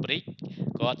ចឹង root bridge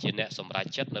គាត់ជាអ្នកសម្រេច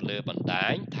ចិត្តនៅលើបណ្ដា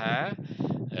ញថា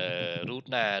root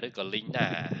ណាឬក៏ link ណា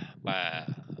បាទ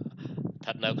ស្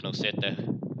ថិតនៅក្នុង status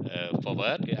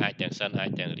forward គឺអាចទាំង send អាច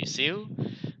ទាំង receive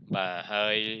បាទហើ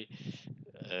យ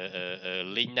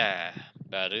link ណា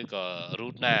បាទឬក៏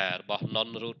root ណារបស់ non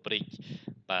root bridge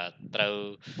បាទត្រូវ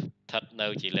ស្ថិតនៅ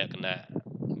ជាលក្ខណៈ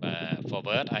បាទ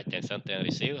forward អាចទាំង send ទាំង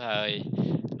receive ហើយ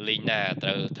link ណាត្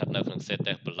រូវស្ថិតនៅក្នុង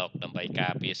status block ដើម្បីកា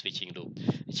រពារ switching loop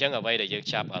អញ្ចឹងអ្វីដែលយើង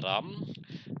ចាប់អារម្មណ៍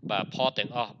បាទ port ទាំ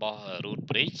ងអស់របស់ root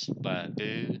bridge បាទ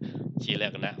គឺជាល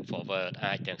ក្ខណៈ forward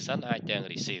អាចទាំង send អាចទាំង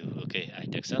receive អូខេអាច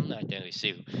ទាំង send អាចទាំង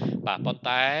receive បាទប៉ុន្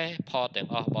តែ port ទាំង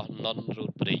អស់របស់ non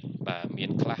root bridge បាទមា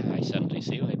នខ្លះអាច send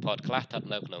receive ហើយ port ខ្លះស្ថិត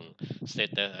នៅក្នុង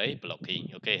status អី blocking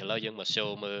អូខេឥឡូវយើងមក show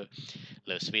មើល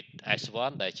លើ switch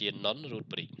S1 ដែលជា non root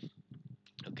bridge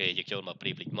អូខេយើងចូលមក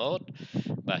privilege mode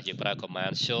បាទយើងប្រើ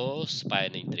command show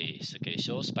spanning tree អូខេ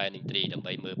show spanning tree ដើម្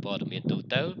បីមើលព័ត៌មានទូ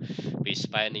ទៅពី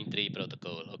spanning tree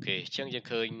protocol អូខេអញ្ចឹងយើង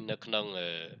ឃើញនៅក្នុង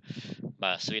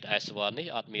បាទ switch S1 នេះ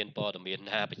អត់មានព័ត៌មាន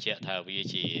ណាបញ្ជាក់ថាវា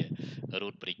ជា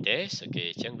root bridge ទេអូខេ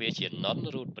អញ្ចឹងវាជា non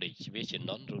root bridge វាជា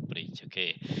non root bridge អូខេ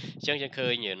អញ្ចឹងយើងឃើ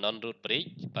ញ non root bridge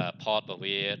បាទ port របស់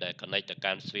វាដែល connect ទៅ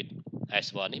កាន់ switch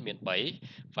S1 នេះមាន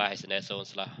3 file Ethernet 0/2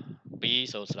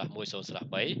 0/1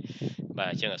 0/3 បាទ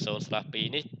អញ្ចឹង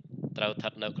0/2នេះត្រូវស្ថិ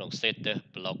តនៅក្នុង status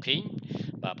blocking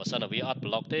បាទបើសិនជាវាអត់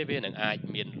block ទេវានឹងអាច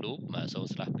មាន loop បាទ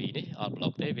0/2នេះអត់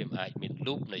block ទេវាមិនអាចមាន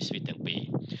loop នៃ switch ទាំងពីរ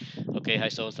អូខេហើ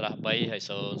យ0/3ហើយ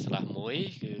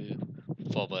0/1គឺ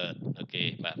forward អូខេ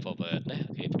បាទ forward ណា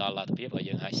អូខេផ្ដល់លទ្ធភាពឲ្យ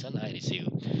យើងអាច send អាច receive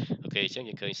អូខេអញ្ចឹង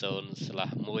យើងឃើញ0/1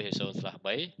ហើយ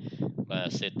0/3បាទ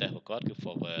status របស់គាត់គឺ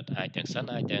forward អាចទាំង send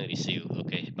អាចទាំង receive អូ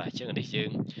ខេបាទអញ្ចឹងនេះយើង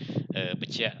ប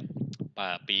ញ្ជាក់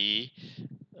បាទពី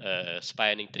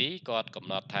spanning tree គាត់កំ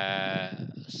ណត់ថា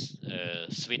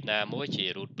switch ណាមួយជា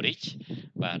root bridge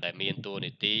បាទដែលមានតួ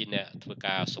នាទីអ្នកធ្វើ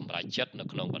ការសម្រេចចិត្តនៅ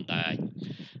ក្នុងបណ្ដាញ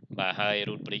បាទហើយ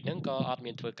root bridge ហ្នឹងក៏អត់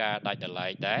មានធ្វើការដាច់ដោយឡែ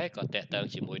កដែរក៏តាក់ទង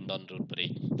ជាមួយ non root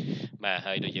bridge បាទ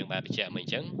ហើយដូចយើងបានបញ្ជាក់មកអ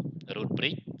ញ្ចឹង root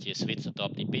bridge ជា switch បន្ទា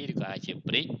ប់ទី2ឬក៏អាចជា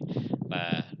bridge បា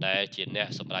ទដែលជាអ្នក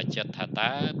សម្រេចចិត្តថា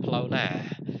តើផ្លូវណា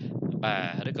បា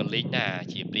ទឬក៏ link ណា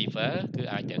ជា prefer គឺ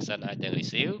អាចទាំង send អាចទាំង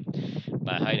receive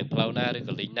បាទហើយនឹងផ្លូវណាឬ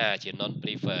ក៏ link ណាជា non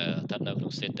prefer ស្ថិតនៅក្នុ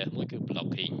ង status មួយគឺ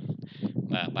blocking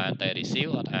បាទបានតែ receive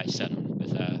អត់អាច send ដោយ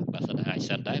សារបើសិនអាច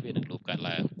send ដែរវានឹង loop កាត់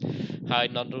ឡើងហើយ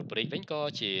non root bridge វិញក៏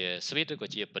ជា switch ឬក៏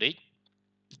ជា bridge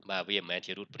បាទវាមិនមែន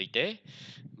ជា root bridge ទេ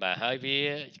បាទហើយវា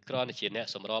គ្រាន់តែជាអ្នក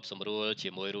សម្របសម្រួលជា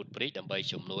មួយ root bridge ដើម្បី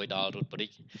ជំនួយដល់ root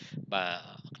bridge បាទ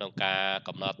ក្នុងការ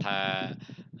កំណត់ថា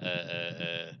អឺ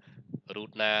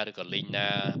root ណាឬក៏ link ណា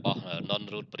របស់ non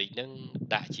root bridge ហ្នឹង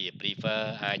ដាក់ជា prefer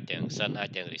អាចទាំង send អាច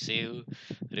ទាំង receive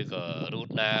ឬក៏ root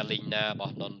ណា link ណារប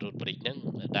ស់ non root bridge ហ្នឹង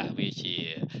ដាក់វាជា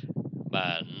បា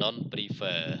ទ non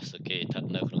prefer អូខេស្ថិត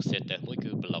នៅក្នុង status មួយ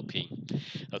គឺ blocking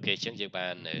អូខេអញ្ចឹងយើងបា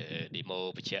ន demo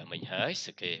បញ្ជាក់មិញហើយ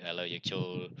អូខេឥឡូវយើងចូល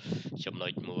ចំណុ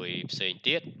ចមួយផ្សេង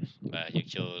ទៀតបាទយើង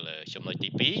ចូលចំណុចទី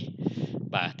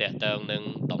2បាទតកតងនឹង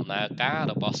ដំណើរការ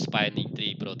របស់ Spanning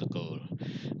Tree Protocol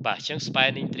បាទអញ្ចឹង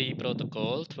Spanning Tree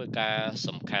Protocol ធ្វើការ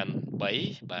សំខាន់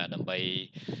3បាទដើម្បី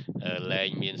លែង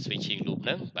មាន switching loop ហ្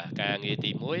នឹងបាទការងារ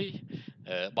ទី1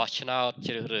បោះឆ្នោត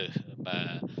ជ្រើសរើសបាទ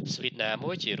switch ណា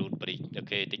មួយជា root bridge អូ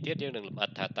ខេតិចទៀតយើងនឹងលម្អិត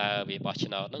ថាតើវាបោះឆ្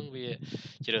នោតហ្នឹងវា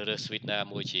ជ្រើសរើស switch ណា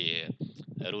មួយជា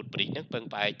root bridge ហ្នឹងពឹង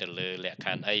ផ្អែកទៅលើលក្ខខ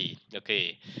ណ្ឌអីអូខេ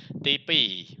ទី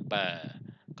2បាទ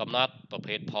កំណត់ប្រ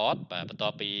ភេទ port បាទបន្ទា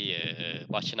ប់ពី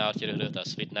បោះឆ្នោតជ្រើសរើសតើ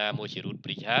switch ណាមួយជា root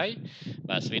bridge ហើយ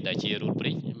បាទ switch ដែលជា root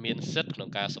bridge មានសិទ្ធិក្នុង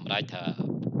ការសម្រេចថា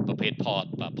ប្រភេទ port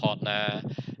បាទ port ណា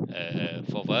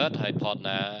forward ហើយ port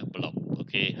ណា block អូ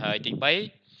ខេហើយទី3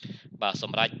បាទស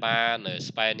ម្រាប់បាន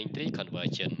spanning tree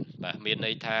conversion បាទមាន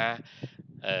ន័យថា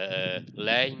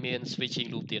លែងមាន switching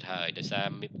loop ទៀតហើយដោយសារ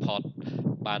port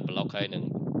បាន block ហើយនឹង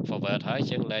forward ហើយ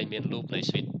ជាងលែងមាន loop នៃ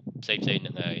switch ផ្សេង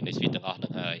នឹងហើយនៃ switch ទាំងអស់នឹ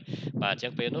ងហើយបាទអញ្ចឹ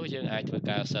ងពេលនោះយើងអាចធ្វើ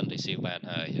ការ send receive បាន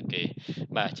ហើយអូខេ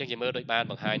បាទអញ្ចឹងយើងមើលដូចបាន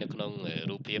បង្ហាញនៅក្នុង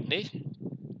រូបភាពនេះ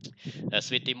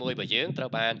switch ទី1របស់យើងត្រូ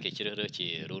វបានគេជ្រើសរើសជា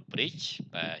root bridge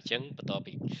បាទអញ្ចឹងបន្ទាប់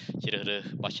ពីជ្រើសរើស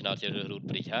បោះឆ្នោតជ្រើសរើស root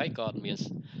bridge ហើយក៏មាន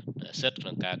សិទ្ធិក្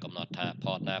នុងការកំណត់ថា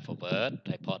port ណា forward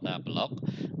ហើយ port ណា block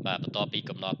បាទបន្ទាប់ពី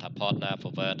កំណត់ថា port ណា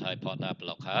forward ហើយ port ណា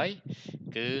block ហើយ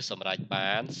គឺសម្រាប់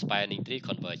បាន spanning tree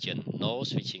conversion no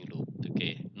switching loop អូខេ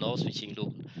no switching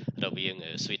loop រវាង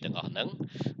switch ទាំងអស់ហ្នឹង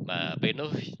បាទពេល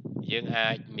នោះយើងអា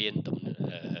ចមាន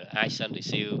អាច send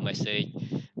receive message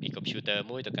ពី computer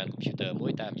មួយទៅកាន់ computer មួ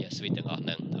យតាមរយៈ switch ទាំងអស់ហ្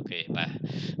នឹងអូខេបាទ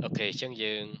អូខេអញ្ចឹង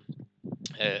យើង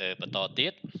បន្តទៀ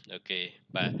តអូខេ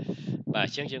បាទអ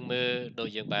ញ្ចឹងយើងមើលដូច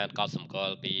យើងបានកត់សម្គា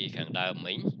ល់ពីខាងដើម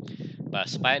មិញបាទ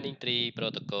Spanning Tree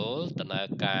Protocol ដំណើរ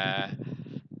ការ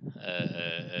អឺអឺ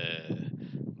អឺ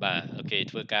បាទអូខេ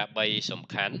ធ្វើការ3សំ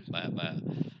ខាន់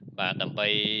បាទដើម្បី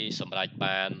សម្រេច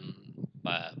បាន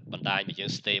បាទបណ្ដាញរបស់យើ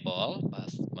ង stable បាទ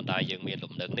បណ្ដាញយើងមាន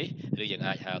លំនឹងនេះឬយើង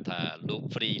អាចហៅថា loop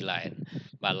free line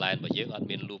បាទ line របស់យើងអត់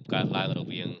មាន loop កើតឡើងរ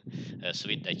វាង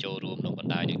switch ដែលចូលរួមក្នុងប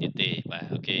ណ្ដាញនឹងទៀតទេបាទ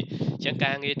អូខេអញ្ចឹង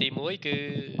ការងារទី1គឺ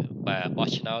បាទបោះ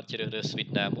ឆ្នោតជ្រើសរើស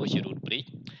switch ណាមួយជា root bridge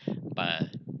បាទ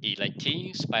electing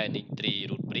spanning tree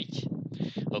root bridge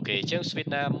អូខេអញ្ចឹង switch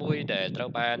ណាមួយដែលត្រូវ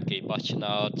បានគេបោះឆ្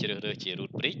នោតជ្រើសរើសជា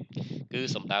root bridge គឺ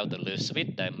សំដៅទៅលើ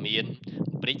switch ដែលមាន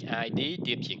bridge ID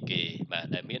ទាបជាងគេបាទ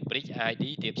ដែលមាន bridge ID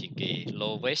ទាបជាងគេ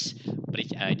lowest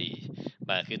bridge ID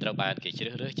បាទគឺត្រូវបានគេជ្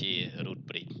រើសរើសជា root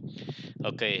bridge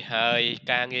អូខេហើយ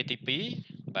ការងារទី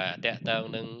2បាទតកតង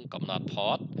នឹងកំណត់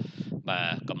port បា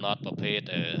ទកំណត់ប្រភេទ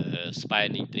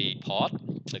spanning tree port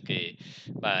អូខេ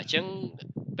បាទអញ្ចឹង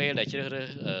ពេលដែលជ្រើសរើស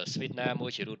switch ណាមួ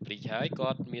យជា root bridge ហើយគា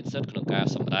ត់មានសិទ្ធិក្នុងការ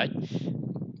សម្រេច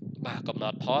បាទកំណ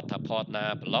ត់ port ថា port ណា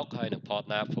block ហើយនិង port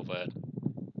ណា forward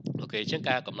អូខេអញ្ចឹង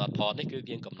ការកំណត់ port នេះគឺ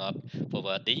យើងកំណត់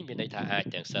forwarding មានន័យថាអាច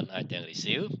ទាំង send អាចទាំង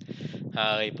receive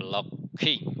ហើយ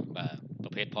blocking បាទប្រ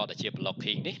ភេទ port ដែលជា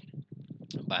blocking នេះ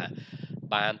បាទ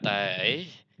បានតែអី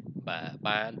បាទ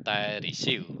បានតែ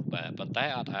receive បាទប៉ុន្តែ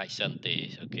អត់អាច send ទេ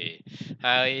អូខេ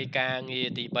ហើយការងារ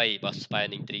ទី3របស់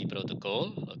Spanning Tree Protocol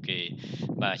អូខេ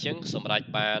បាទអញ្ចឹងសម្រាប់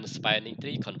បាន Spanning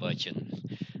Tree Conversion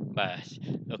បាទ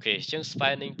អូខេអញ្ចឹង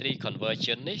Spanning Tree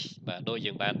Conversion នេះបាទដូច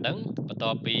យើងបានដឹងបន្ទា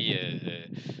ប់ពី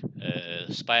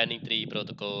Spanning Tree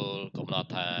Protocol កំណត់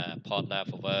ថា port ណា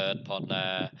forward port ណា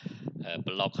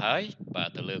block ហើយបាទ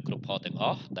ទៅលើគ្រប់ port ទាំងអ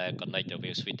ស់ដែល connect រវា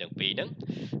ង switch ទាំងពីរហ្នឹង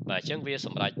បាទអញ្ចឹងវាស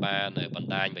ម្រេចបានបណ្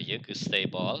ដាញរបស់យើងគឺ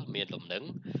stable មានលំនឹង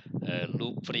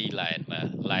loop free line បាទ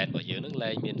line របស់យើងហ្នឹង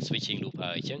លែងមាន switching loop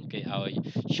ហើយអញ្ចឹងគេឲ្យ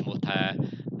ឈ្មោះថា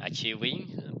achieving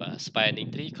បាទ spanning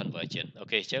tree conversion អូ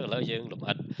ខេអញ្ចឹងឥឡូវយើងលម្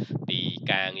អិតពី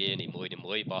ការងារនីមួយៗ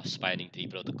របស់ spanning tree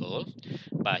protocol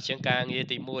បាទអញ្ចឹងការងារ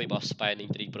ទី1របស់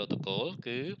spanning tree protocol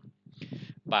គឺ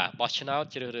បាទបោះឆ្នោត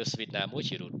ជ្រើសរើស switch ណាមួយ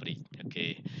ជា root bridge អូខេ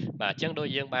បាទអញ្ចឹងដូច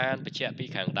យើងបានបញ្ជាក់ពី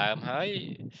ខាងដើមហើយ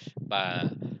បាទ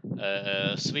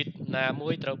switch ណាមួ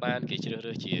យត្រូវបានគេជ្រើស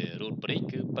រើសជា root bridge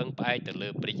គឺពឹងផ្អែកទៅលើ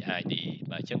bridge ID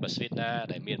បាទអញ្ចឹងបើ switch ណា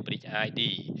ដែលមាន bridge ID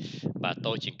បាទ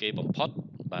តូចជាងគេបំផុត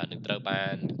បាទនឹងត្រូវបា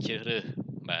នជ្រើសរើស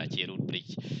បាទជា root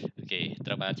bridge អូខេត្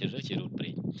រូវបានជ្រើសរើសជា root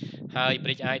bridge ហើយ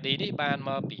bridge ID នេះបាន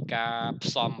មកពីការ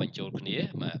ផ្សំបញ្ចូលគ្នា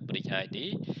បាទ bridge ID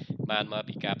បានមក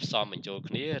ពីការផ្សំបញ្ចូល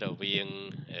គ្នារវាង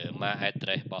MAC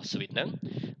address របស់ switch ហ្នឹង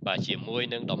បាទជាមួយ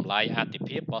នឹងតម្លៃអាទិ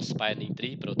ភាពរបស់ Spanning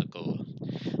Tree Protocol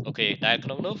អូខេដែលក្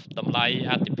នុងនោះតម្លៃ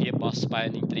អាទិភាពរបស់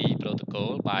Spanning Tree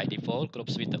Protocol by default គ្រ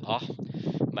ប់ switch ទាំងអស់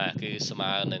បាទគឺស្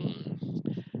មើនឹង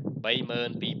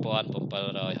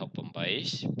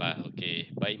32768បាទអូខេ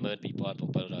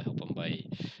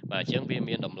32768បាទអញ្ចឹងវា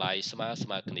មានតម្លៃស្មើ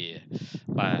គ្នា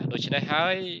បាទដូច្នេះហើ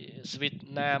យ switch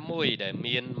ណាមួយដែល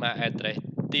មាន MAC address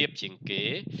ទៀបជាងគេ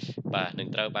បាទនឹង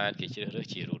ត្រូវបានគេជ្រើសរើស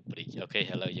ជា root bridge អូខេឥ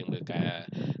ឡូវយើងមើលការ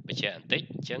បញ្ជាក់បន្តិច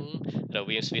អញ្ចឹងរ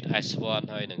វាង switch S1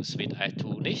 ហើយនិង switch S2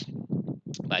 នេះ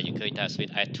បាទយើងឃើញថា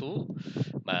switch S2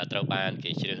 បាទត្រូវបាន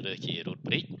គេជ្រើសរើសជា root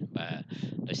bridge បាទ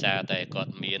ដោយសារតែគា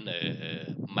ត់មាន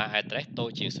MAC address តូច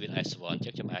ជាង switch S1 អញ្ចឹ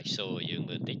ងខ្ញុំអាចshowឲ្យយើង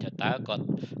មើលបន្តិចថាតើគាត់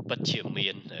ពិតជាមា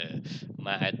ន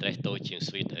MAC address តូចជាង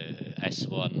switch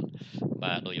S1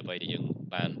 បាទដោយអ្វីដែលយើង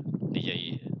បាននិយាយ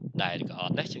ដែរឬក៏អ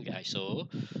ត់ណាអញ្ចឹងគេអាច show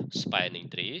spanning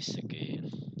trees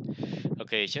អូ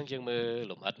ខេអញ្ចឹងយើងមើល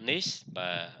លម្អិតនេះបា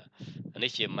ទ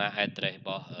នេះជា MAC address រប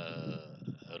ស់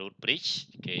root bridge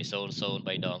គេ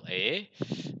003ដង A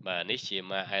បាទនេះជា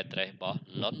MAC address របស់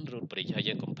non root bridge ហើយ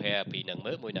យើង compare ពីនឹង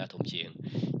មើលមួយណាធំជាង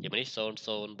យើងនេះ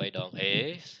003ដង A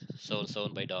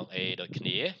 003ដង A ដូចគ្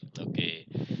នាអូខេ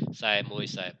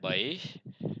41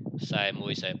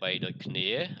 43ដូចគ្នា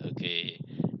អូខេ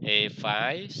A5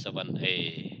 7A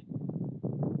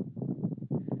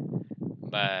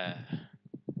បាទ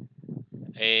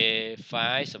A5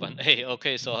 7A អូ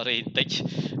ខេ sorry បន្តិច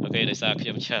អូខេដោយសារខ្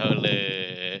ញុំឈើលើ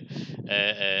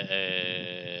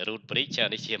root bridge ចា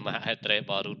នេះជា MAC address រ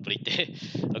បស់ root bridge ទេ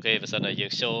អូខេបើសិនតែយើ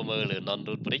ង show មើលលើ non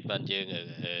root bridge បានយើង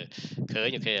ឃើញ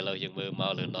អូខេឥឡូវយើងមើលម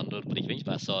កលើ non root bridge វិញ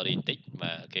បាទ sorry បន្តិច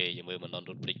បាទអូខេយើងមើលមក non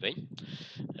root bridge វិញ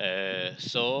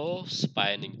so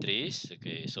spanning trees អូ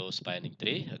ខេ so spanning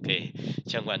tree អូខេអ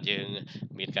ញ្ចឹងបានយើង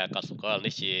មានការកត់សម្គាល់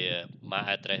នេះជា MAC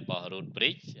address របស់ root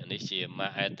bridge នេះជា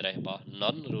MAC address របស់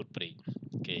non root bridge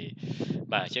អូខេ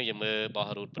បាទអញ្ចឹងយើងមើលរប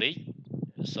ស់ root bridge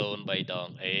 03ដង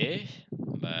A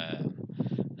បា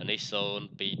ទនេះ02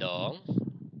ដង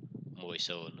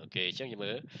10អូខេអញ្ចឹងយើង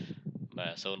មើលបា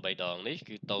ទ03ដងនេះ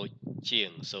គឺតូចជាង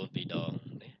02ដង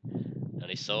នេះ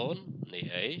នេះ0នេះ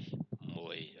អី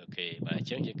1អូខេបាទអញ្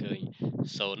ចឹងយើងឃើញ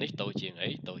0នេះតូចជាងអី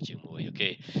តូចជាង1អូខេ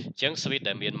អញ្ចឹង switch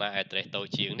ដែលមាន MAC address តូច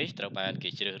ជាងនេះត្រូវបានគេ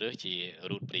ជ្រើសរើសជា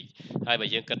root bridge ហើយបើ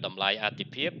យើងគិតតម្លៃអាទិ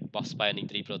ភាពរបស់ Spanning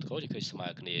Tree Protocol យើងឃើញស្មើ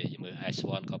គ្នាយើងមើល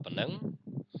S1 ក៏ប៉ុណ្ណឹង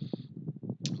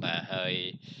បាទហើយ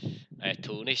S2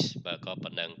 នេះបាទក៏ប៉ុ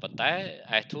ណ្ណឹងប៉ុន្តែ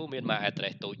S2 មាន MAC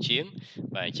address តូចជាង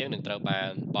បាទអញ្ចឹងនឹងត្រូវបាន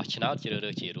បោះឆ្នោតជ្រើស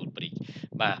រើសជា root bridge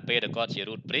បាទពេលដែលគាត់ជា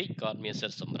root bridge គាត់មានសិ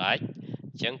ទ្ធិសម្រេច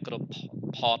អញ្ចឹងគ្រប់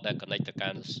port ដែល connect ទៅកា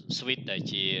ន់ switch ដែល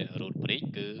ជា root bridge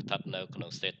គឺស្ថិតនៅក្នុង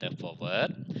status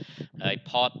forward ហើយ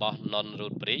port របស់ non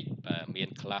root bridge បាទមាន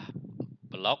ខ្លះ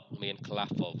block មានខ្លះ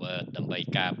forward ដើម្បី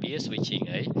ការពារ switching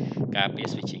អីការពារ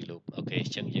switching loop អូខេអ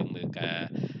ញ្ចឹងយើងមើលការ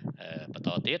បន្ត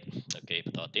ទៀតអូខេប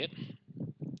ន្តទៀត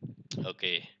អូ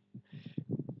ខេ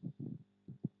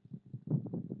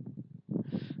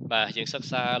បាទយើងសិក្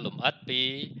សាលម្អិតពី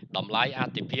តម្លៃអា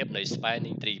ទិភាពនៃ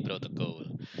Spanning Tree Protocol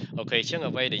អូខេអញ្ចឹង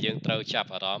អ្វីដែលយើងត្រូវចាប់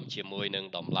អារម្មណ៍ជាមួយនឹង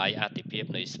តម្លៃអាទិភាព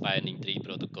នៃ Spanning Tree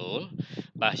Protocol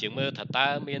បាទយើងមើលថាតើ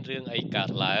មានរឿងអីកើត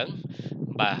ឡើង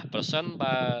បាទប្រសិន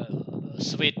បើ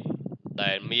switch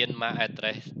ដែលមាន MAC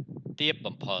address ទាប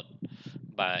បំផុត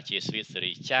បាទជា switch ស៊េ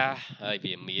រីចាស់ហើយ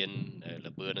វាមាន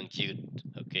ល្បឿននឹងយឺត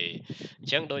អូខេអ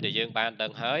ញ្ចឹងដោយដែលយើងបានដឹ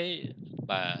ងហើយ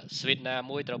បាទ switch ណា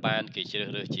មួយត្រូវបានគេជ្រើស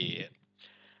រើសជា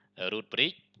root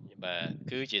bridge បាទ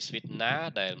គឺជា switch ណា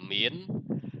ដែលមាន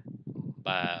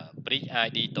បាទ bridge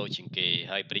ID តូចជាងគេ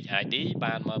ហើយ bridge ID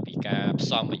បានមកពីការផ្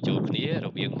សំបញ្ចូលគ្នារ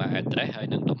វាង MAC address ហើយ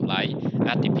និងតម្លៃ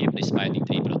អាទិភាពនៃ Spanning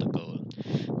Tree Protocol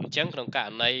អញ្ចឹងក្នុងករ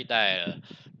ណីដែល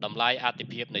តម្លៃអាទិ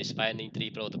ភាពនៃ Spanning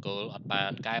Tree Protocol អត់បា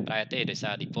នកែប្រែទេដោយ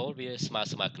សារ default វាស្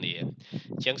មើគ្នាអ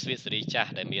ញ្ចឹង switch ស៊េរីចា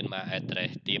ស់ដែលមាន MAC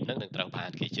address ទាបនឹងត្រូវបាន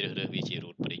គេជ្រើសរើសវាជា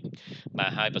root bridge បា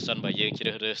ទហើយបើសិនបើយើងជ្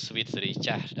រើសរើស switch ស៊េរី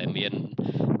ចាស់ដែលមាន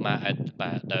MAC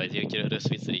បាទដែលយើងជ្រើសរើស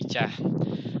switch ស៊េរីចាស់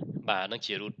បាទនឹង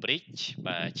ជា root bridge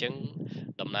បាទអញ្ចឹង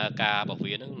ដំណើរការរបស់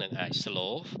វានឹងអាច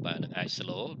slow បាទនឹងអាច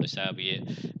slow ដោយសារវា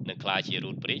នឹងក្លាយជា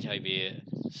root bridge ហើយវា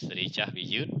ស៊េរីចាស់វា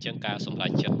យឺតអញ្ចឹងការសម្រេច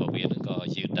ចិត្តរបស់វានឹងក៏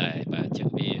យឺតដែរបាទអញ្ចឹង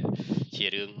វាជា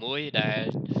រឿងមួយដែល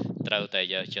ត្រូវតែ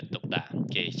យកចិត្តទុកដាក់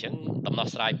គេអញ្ចឹងដំណោះ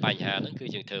ស្រាយបញ្ហាហ្នឹងគឺ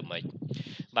យើងធ្វើម៉េច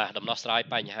បាទដំណោះស្រាយ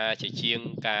បញ្ហាជាជាង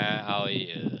ការឲ្យ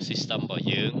system របស់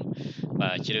យើង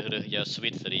បាទជ្រើសរើសយក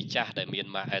switch ស៊េរីចាស់ដែលមាន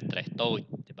MAC address តូច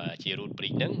បាទជា root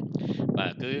bridge ហ្នឹងបា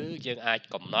ទគឺយើងអាច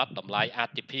កំណត់តម្លៃអា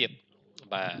ទិភាព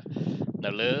បាទ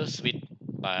នៅលើ switch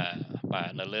បាទ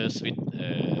នៅលើ switch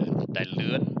ដែល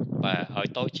លឿនបាទឲ្យ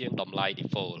តូចជាងតម្លៃ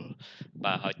default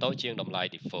បាទឲ្យតូចជាងតម្លៃ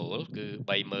default គឺ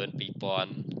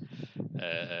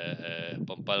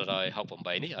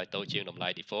32,768នេះឲ្យតូចជាងតម្លៃ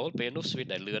default ពេលនោះ switch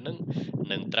ដែលលឿនហ្នឹង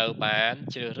នឹងត្រូវបាន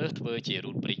ជ្រើសរើសធ្វើជា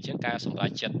root bridge អញ្ចឹងការសម្រេ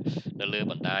ចចិត្តនៅលើ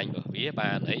បណ្ដាញរបស់វា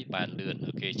បានអីបានលឿន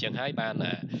អូខេអញ្ចឹងហើយបាន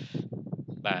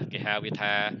បាទគេហៅវា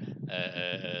ថា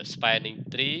spanning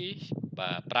tree បា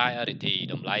ទ priority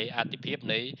តម្លៃអាទិភាព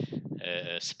នៃ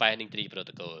spanning tree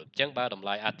protocol អញ្ចឹងបើតម្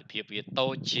លៃអាទិភាពវាតូ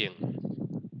ចជាង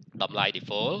តម្លៃ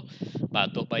default បាទ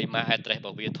ទោះបី MAC address រប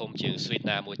ស់វាធំជាង switch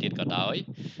ណាមួយទៀតក៏ដោយ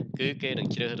គឺគេនឹង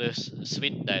ជ្រើសរើស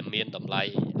switch ដែលមានតម្លៃ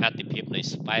អាទិភាពនៃ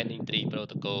Spanning Tree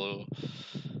Protocol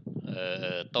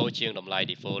តូចជាងតម្លៃ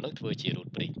default នឹងធ្វើជា root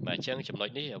bridge បាទអញ្ចឹងចំណុច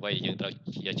នេះអ្វីដែលយើងត្រូវ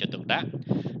យកចិត្តទុកដាក់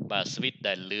បាទ switch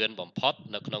ដែលលឿនបំផុត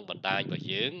នៅក្នុងបណ្ដាញរបស់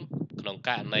យើងក្នុងក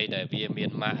រណីដែលវាមាន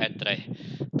MAC address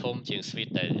ធំជាង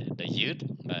switch ដែលយឺត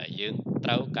បាទយើងត្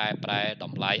រូវកែប្រែត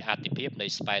ម្លៃអាទិភាពនៃ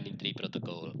Spanning Tree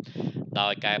Protocol ដោ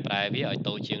យកែប្រែវាឲ្យ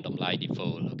តូចជាងតម្លៃ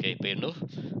default អូខេពេលនោះ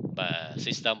បាទ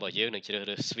system របស់យើងនឹងជ្រើស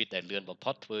រើស switch ដែលលឿនបំ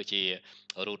ផុតធ្វើជា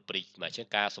root bridge បាទអញ្ចឹង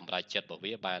ការសម្រេចចិត្តរបស់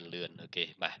វាបានលឿនអូខេ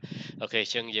បាទអូខេអ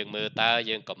ញ្ចឹងយើងមើលតើ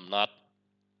យើងកំណត់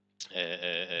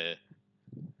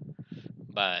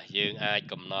បាទយើងអាច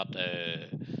កំណត់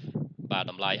បាទ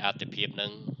តម្លៃអាទិភាពនឹ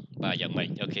ងបាទយ៉ាងម៉េច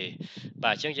អូខេ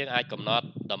បាទអញ្ចឹងយើងអាចកំណត់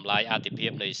តម្លៃអាទិភា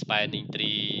ពនៃ Spanning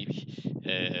Tree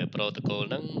Protocol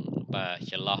នឹងបាទ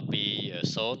ចន្លោះពី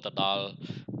0ទៅដល់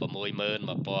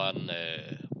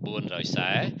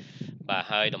61440បាទ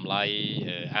ហើយតម្លៃ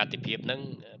អាទិភាពនឹង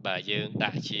បាទយើង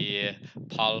ដាក់ជា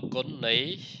ផលគុណនៃ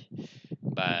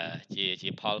បាទជា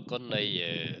ផលគុណនៃ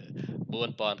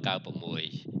4096អ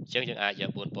ញ្ចឹងយើងអាចយក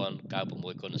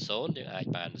4096គុណ0យើងអាច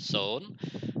បាន0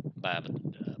បាទ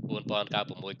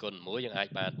4096គុណ1យើងអាច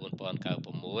បាន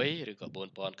4096ឬក៏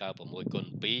4096គុណ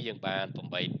2យើងបាន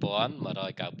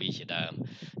8192ជាដើម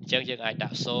អញ្ចឹងយើងអាចដា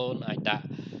ក់0អាចដាក់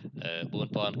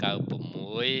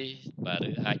4096បាទ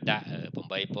ឬអាចដាក់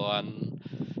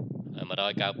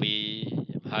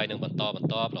8192ហើយនឹងបន្ត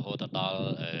រហូតដល់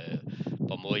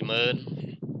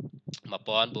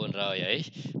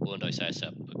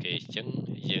61440អូខេអញ្ចឹង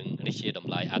យើងនេះជាត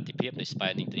ម្លៃអាទិភាពនៃ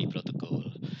Spanning Tree Protocol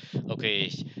អូខេ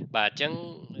បាទអញ្ចឹង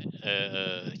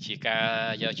ជាការ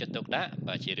យកចិត្តទុកដាក់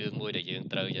បាទជារឿងមួយដែលយើង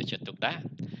ត្រូវយកចិត្តទុកដាក់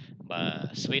បាទ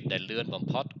switch ដែលលឿនបំ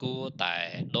ផុតគួរតែ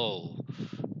ដូរ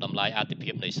តម្លៃអាទិភា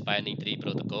ពនៃ Spanning Tree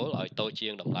Protocol ឲ្យតូចជា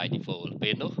ងតម្លៃ default ពេ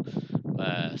លនោះ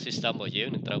បាទ system របស់យើង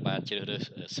នឹងត្រូវបានជ្រើសរើស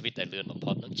switch ដែលលឿនបំ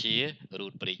ផុតនឹងជា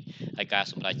root bridge ហើយការ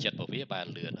សម្រេចចិត្តរបស់វាបាន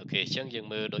លឿនអូខេអញ្ចឹងយើង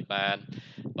មើលដូចបាន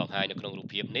បង្ហាញនៅក្នុងរូប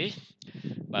ភាពនេះ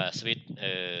បាទ switch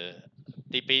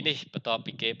ទី2នេះបន្ទាប់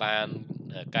ពីគេបាន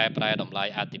កែប្រែតម្លៃ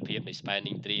អាទិភាពនៃ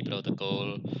Spanning Tree Protocol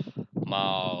ម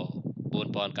ក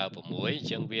4096អញ្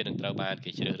ចឹងវានឹងត្រូវបាន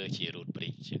គេជ្រើសរើសជា root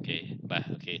bridge អូខេបាទ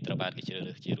អូខេត្រូវបានគេជ្រើស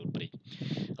រើសជា root bridge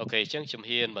អូខេអញ្ចឹងជំ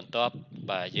ហានបន្ទាប់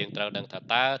បាទយើងត្រូវដឹងថា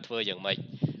តើធ្វើយ៉ាងម៉េច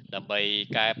ដើម្បី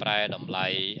កែប្រែតម្លៃ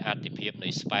អាទិភាពនៃ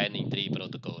Spanning Tree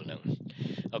Protocol ហ្នឹង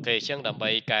អូខេអញ្ចឹងដើម្បី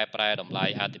កែប្រែតម្លៃ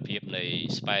អាទិភាពនៃ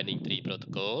Spanning Tree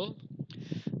Protocol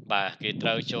បាទគេត្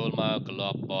រូវចូលមក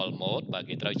global mode បាទ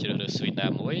គេត្រូវជ្រើសរើស switch ណា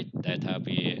មួយដែលថា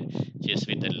វាជា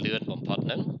switch ដែលលឿនបំផុតហ្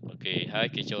នឹងអូខេហើយ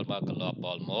គេចូលមក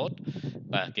global mode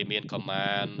បាទគេមាន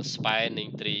command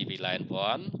spanning tree VLAN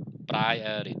 1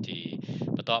 priority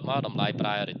បន្ទាប់មកតម្លៃ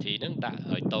priority ហ្នឹងដាក់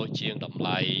ឲ្យតូចជាងតម្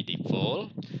លៃ default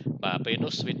បាទពេល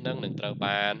នោះ switch ហ្នឹងនឹងត្រូវ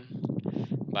បាន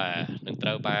បាទនឹងត្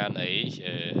រូវបាន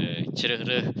ជ្រើស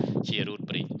រើសជា root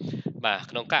bridge បាទ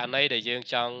ក្នុងករណីដែលយើង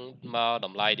ចង់មកត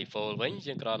ម្លៃ default វិញ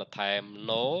យើងគ្រាន់តែថែម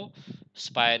no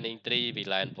spanning tree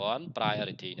VLAN 1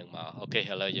 priority នឹងមកអូខេឥ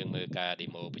ឡូវយើងមើលការ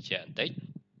demo បញ្ជាក់បន្តិច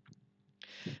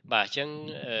បាទអញ្ចឹង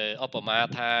ឧបមា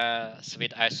ថា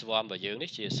switch S1 របស់យើងនេះ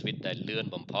ជា switch ដែលលឿន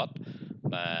បំផុត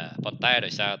បាទប៉ុន្តែដោ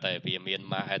យសារតែវាមាន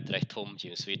MAC address ធំជា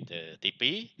ង switch ទី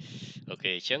2អូ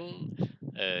ខេអញ្ចឹង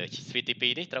switch ទី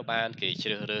2នេះត្រូវបានគេជ្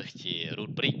រើសរើសជា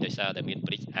root bridge ដោយសារតែមាន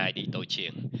bridge ID តូចជា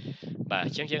ងបាទអ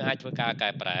ញ្ចឹងយើងអាចធ្វើការកែ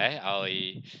ប្រែឲ្យ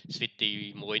switch ទី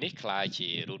1នេះក្លាយជា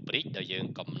root bridge ដែលយើង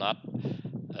កំណត់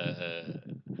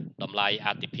តម្លៃ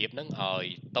អាទិភាពនឹងឲ្យ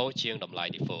តូចជាងតម្លៃ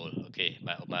default អូខេ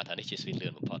បាទឧបមាថានេះជា switch លឿ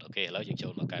នបំផុតអូខេឥឡូវយើងចូ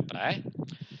លមកកែប្រែ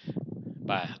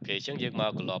បាទអូខេអញ្ចឹងយើងម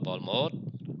ក global mode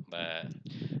បាទ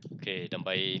អូខេដើម្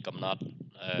បីកំណត់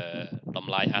ត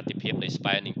ម្លៃអាទិភាពនៃ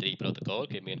Spanning Tree Protocol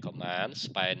គេមាន command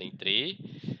Spanning Tree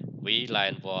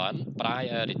VLAN 1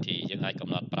 priority យើងអាចកំ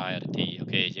ណត់ priority អូ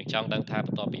ខេយើងចង់ដឹងថាប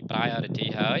ន្ទាប់ពី priority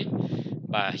ហើយ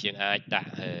បាទយើងអាចដា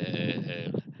ក់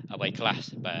អ្វីខ្លះ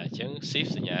បាទអញ្ចឹង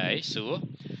shift សញ្ញាអីសួរ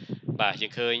បាទយើ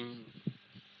ងឃើញ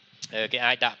គេ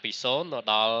អាចដាក់ពី0មក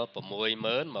ដល់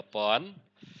61000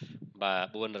បាទ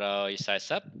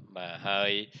440បាទហើ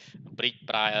យ bridge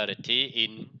priority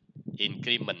in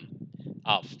increment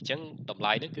of អញ្ចឹងតម្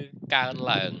លៃនេះគឺកើន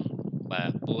ឡើងបា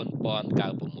ទ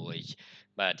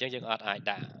4096បាទអញ្ចឹងយើងអត់អាច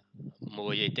ដាក់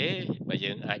1អីទេបើ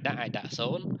យើងអាចដាក់0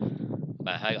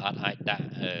បាទហើយអត់អាចដាក់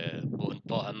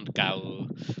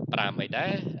4095អីដែ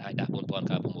រអាចដាក់4096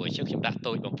អញ្ចឹងខ្ញុំដាក់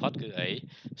តូចបំផុតគឺអី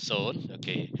0អូ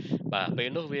ខេបាទពេល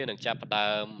នោះវានឹងចាប់ផ្ដើ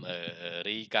ម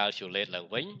recalculate ឡើង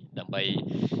វិញដើម្បី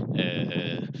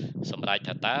សម្រេច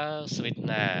ថាតើ switch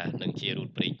ណានឹងជា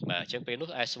root bridge បាទអញ្ចឹងពេលនោះ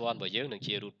S1 របស់យើងនឹង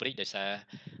ជា root bridge ដោយសារ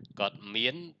គាត់មា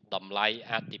នតម្លៃ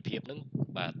អាទិភាពហ្នឹង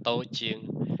បាទតូចជាង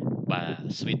បាទ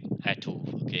switch I2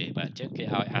 អូខេបាទអញ្ចឹងគេ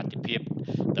ឲ្យអាទិភាព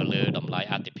ទៅលើតម្លៃ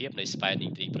អាទិភាពនៃ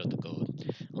Spanning Tree Protocol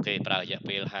អូខេប្រើរយៈ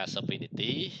ពេល50វិនា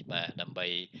ទីបាទដើម្បី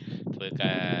ធ្វើ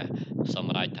ការស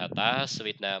ម្រេចថាតើ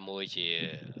switch ណាមួយជា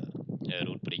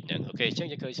root bridge ហ្នឹងអូខេអញ្ចឹង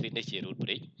យើងឃើញ switch នេះជា root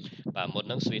bridge បាទមុន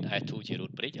ហ្នឹង switch S2 ជា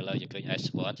root bridge ឥឡូវយើងឃើញ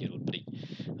S1 ជា root bridge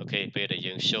អូខេពេលដែល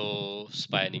យើង show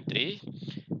spanning tree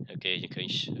អូខេយើងឃើញ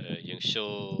យើង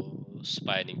show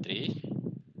spanning tree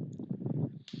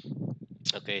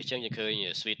អូខេអញ្ចឹងយើងឃើញ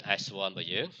switch S1 របស់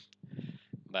យើង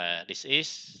បាទ this is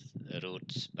root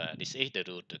បាទ this is the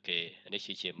root អូខេនេះ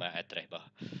គឺជា MAC address របស់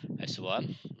S1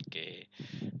 អូខេ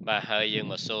បាទហើយយើង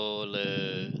មកសូលើ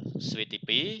switch ទី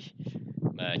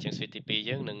2បាទអញ្ចឹង switch ទី2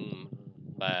យើងនឹង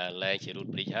បាទលែងជា root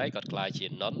bridge ហើយគាត់ក្លាយជា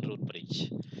non root bridge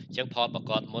អញ្ចឹង port របស់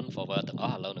គាត់មុន forward ទាំងអ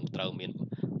ស់ឥឡូវនឹងត្រូវមាន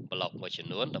block មួយចំ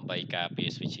នួនដើម្បីការពារ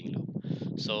switching loop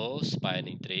so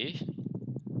spanning tree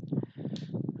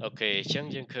អូខេអញ្ចឹង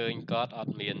យើងឃើញគាត់អ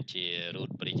ត់មានជា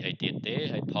root bridge អីទៀតទេ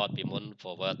ហើយ port ពីមុន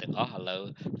forward ទាំងអស់ឥឡូវ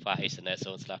fast ethernet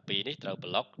 0/2 នេះត្រូវ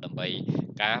block ដើម្បី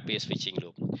ការពារ switching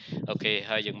loop អូខេ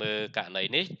ហើយយើងមើលករណី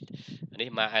នេះ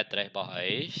MAC address របស់អី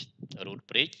root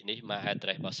bridge នេះ MAC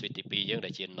address របស់ switch ទី2យើងដែ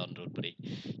លជា non root bridge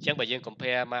អញ្ចឹងបើយើង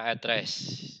compare MAC address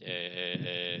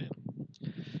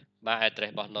MAC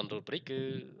address របស់ non root bridge គឺ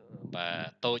បាទ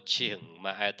តូចជាង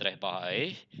MAC address របស់អី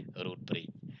root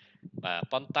bridge បាទ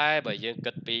ប៉ុន្តែបើយើង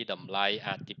គិតពីតម្លៃ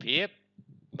អាទិភាព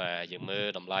បាទយើងមើល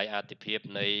តម្លៃអាទិភាព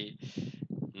នៃ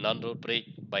non root bridge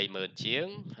 30000ជាង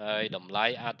ហើយតម្លៃ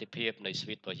អាទិភាពនៃ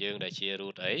switch របស់យើងដែលជា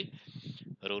root អី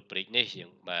root bridge នេះយើង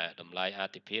បាទតម្លៃអា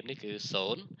ទិភាពនេះគឺ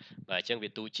0បាទអញ្ចឹងវា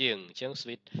ទូជាងអញ្ចឹង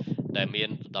switch ដែលមាន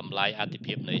តម្លៃអាទិ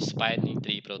ភាពនៃ Spanning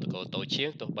Tree Protocol តូចជាង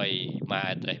ទោះបី MAC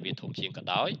address វាធំជាងក៏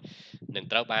ដោយនឹង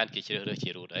ត្រូវបានគេជ្រើសរើសជា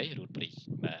root អី root bridge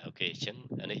បាទអូខេអញ្ចឹង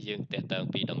អានេះយើងតេតើ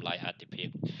ពីតម្លៃអាទិភាព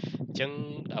អញ្ចឹង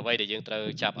អ្វីដែលយើងត្រូវ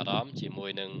ចាប់អារម្មណ៍ជាមួយ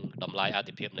នឹងតម្លៃអា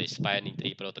ទិភាពនៃ Spanning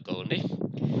Tree Protocol នេះ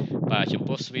បាទចំ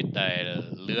ពោះ switch ដែល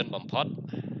លឿនបំផុត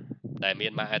ដែលមា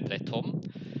ន MAC address ធំ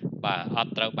បាទអ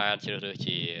ត់ត្រូវបានជ្រើសរើស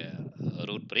ជា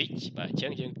root bridge បាទអញ្ចឹ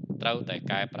ងយើងត្រូវតែ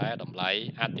កែប្រែតម្លៃ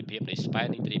អាទិភាពនៃ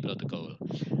Spanning Tree Protocol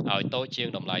ឲ្យតូចជាង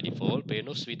តម្លៃ default ពេល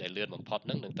នោះ switch ដែលលឿនបំផុត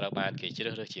នឹងត្រូវបានគេជ្រើ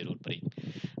សរើសជា root bridge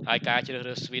ហើយការជ្រើស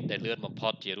រើស switch ដែលលឿនបំផុ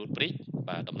តជា root bridge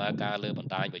បាទដំណើរការលើប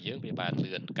ណ្ដាញរបស់យើងវាបាន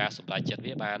លឿនការសម្រេចចិត្ត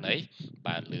វាបានអី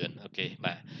បានលឿនអូខេ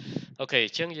បាទអូខេអ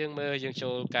ញ្ចឹងយើងមើលយើង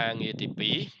ចូលការងារទី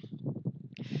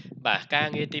2បាទការ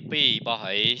ងារទី2របស់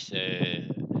អី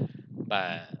បា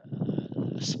ទ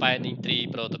Spanning Tree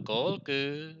Protocol គឺ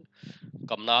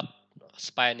កំណត់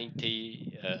Spanning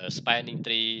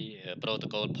Tree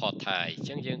Protocol port type អញ្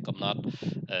ចឹងយើងកំណត់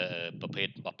ប្រភេទ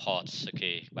របស់ port អូ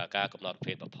ខេបាទការកំណត់ប្រ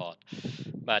ភេទរបស់ port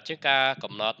បាទអញ្ចឹងការ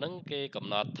កំណត់ហ្នឹងគេកំ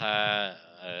ណត់ថា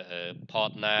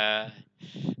port ណា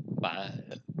បាទ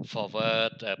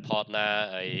forward port ណា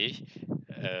អី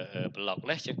block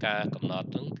នេះជាការកំណត់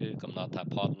ហ្នឹងគឺកំណត់ថា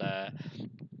port ណា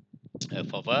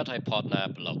forward ហើយ port ណា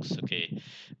blocks អូខេ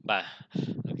បាទ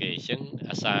អូខេអញ្ចឹង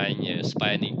assign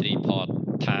spanning tree port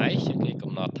type អញ្ចឹងគេ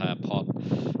កំណត់ថា port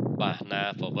បាទណា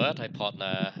forward ហើយ port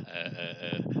ណា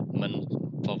មិន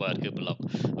forward គឺ block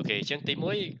អូខេអញ្ចឹងទី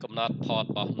1កំណត់ port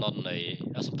របស់ non នៃ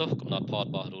សំទោសកំណត់ port រ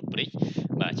បស់ root bridge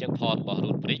បាទអញ្ចឹង port របស់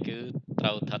root bridge គឺត្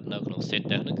រូវស្ថិតនៅក្នុង set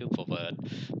ហ្នឹងគឺ forward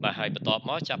បាទហើយបន្ទាប់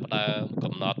មកចាប់ផ្ដើម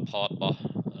កំណត់ port របស់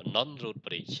non root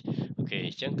bridge អូខេអ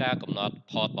ញ្ចឹងការកំណត់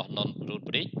port របស់ non root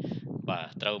bridge បាទ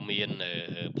ត្រូវមាន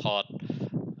port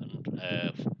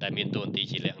ដែលមានតួនាទី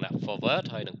ជាលក្ខណៈ forward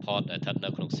ហើយនឹង port ដែលស្ថិតនៅ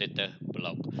ក្នុង center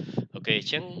block អូខេអ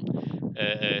ញ្ចឹង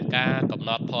ការកំ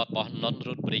ណត់ port របស់ non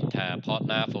root bridge ថា port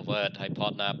ណា forward ហើយ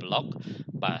port ណា block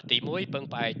បាទទី1ពឹង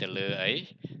ផ្អែកទៅលើអី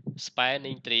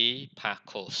spanning tree path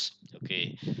course អូខេ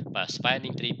បាទ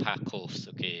spanning tree path course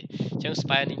អូខេអញ្ចឹង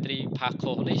spanning tree path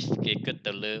course នេះគេគិត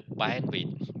ទៅលើ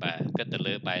bandwidth បាទគិតទៅ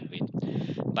លើ bandwidth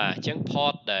បាទអញ្ចឹង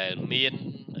port ដែលមាន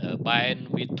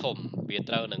bandwidth ធំវា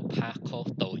ត្រូវនឹង path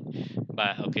course តូចបា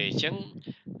ទអូខេអញ្ចឹង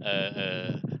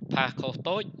path course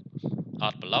តូចអ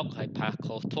ត់ block ហើយ path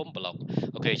course ធំ block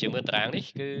អូខេយើងមើលតារាងនេះ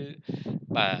គឺ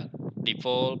បាទ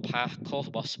default path course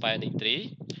របស់ spanning tree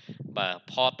បាទ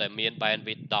port ដែលមាន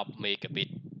bandwidth 10 megabit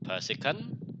per second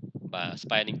បាទ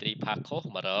spanning tree path course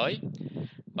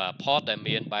 100បាទ port ដែល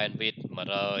មាន bandwidth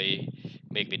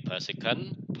 100 megabit per second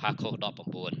path course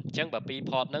 19អញ្ចឹងបើពី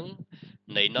port ហ្នឹង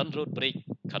នៃ non root bridge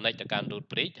connect ទៅកាន់ root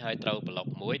bridge ហើយត្រូវ block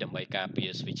មួយដើម្បីការពារ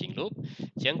switching loop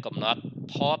អញ្ចឹងកំណត់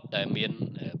port ដែលមាន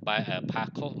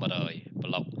path course 100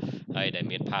 block ហើយដែល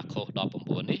មាន path course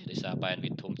 19នេះដោយសារ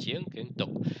bandwidth ធំជាងគឺទុ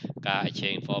កការ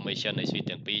exchange information នៃ switch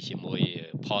ទាំងពីរជាមួយ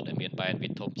port ដែលមាន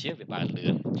bandwidth ធំជាងវាបានលឿ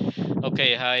នអូខេ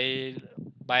ហើយ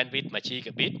bandwidth 1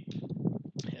 gigabit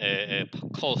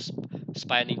course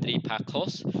Spanning Tree Protocol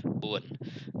 4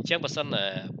 អញ្ចឹងបើសិន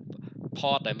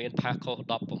port ដែលមាន Protocol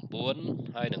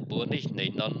 19 ហើយនឹង4នេះនៃ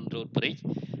non root bridge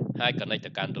ហើយ connect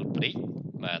ទៅកាន់ root bridge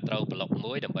បាទត្រូវ block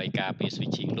មួយដើម្បីការពារ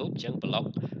switching loop អញ្ចឹង block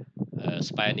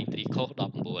Spanning Tree Code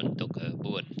 19ទុក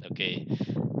4 អូខេ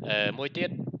មួយទៀត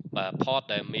បាទ port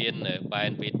ដែលមាន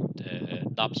bandwidth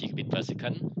 10 gigabit per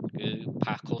second គឺ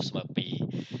Protocol ស្មើ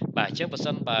2បាទអញ្ចឹងបើ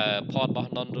សិនបើ port រប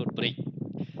ស់ non root bridge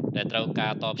ដែលត្រូវកា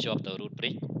រតភ្ជាប់ទៅ root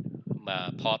bridge បាទ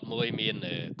port មួយមាន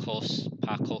course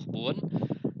Protocol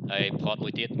 4ហើយ port មួ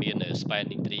យទៀតមាន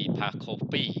Spanning Tree Protocol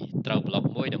 2ត្រូវ block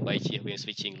មួយដើម្បីជៀសវាង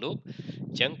switching loop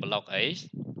អញ្ចឹង block អី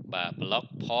បាទ block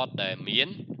port ដែលមាន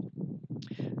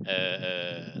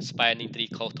Spanning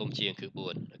Tree Code ធំជាងគឺ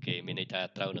4អូខេមានន័យថា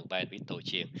ត្រូវនឹង bandwidth តូច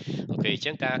ជាងអូខេអញ្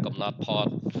ចឹងការកំណត់ port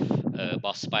រប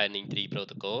ស់ Spanning Tree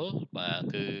Protocol បាទ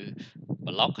គឺ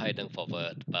block ហើយនឹង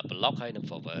forward បាទ block ហើយនឹង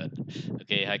forward អូ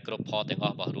ខេហើយគ្រប់ port ទាំងអ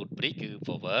ស់របស់ root bridge គឺ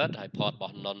forward ហើយ port រប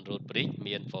ស់ non root bridge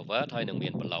មាន forward ហើយនឹងមា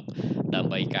ន block ដើ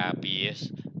ម្បីការពារ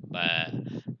បាទ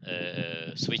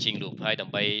switching loop ហើយដើ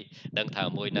ម្បីដឹងថា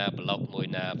មួយណា block មួយ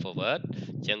ណា forward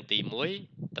អញ្ចឹងទី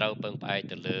1ត្រូវពឹងផ្អែក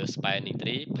ទៅលើ Spanning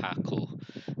Tree Protocol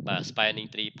បាទ Spanning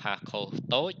Tree Protocol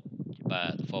តូចបា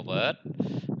ទ forward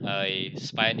ហើយ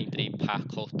Spanning Tree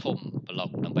Protocol ធំ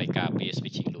block ដើម្បីការពារ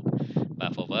switching loop បា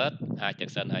ទ forward អាចទាំ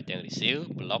ងសិនអាចទាំង receive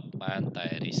block បានតែ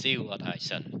receive អត់អាច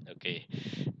សិនអូខេ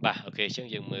បាទអូខេអញ្ចឹង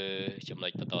យើងមើលចំណុ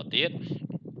ចបន្តទៀត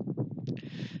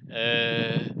អឺ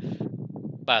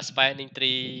បាទ Spanning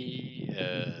Tree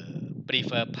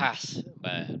prefer pass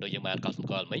បាទដូចយើងបានកត់សម្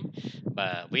គាល់មិញ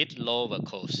បាទ with lower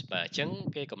cost បាទអញ្ចឹង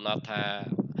គេកំណត់ថា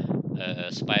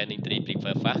Spanning Tree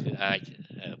prefer pass គឺអាច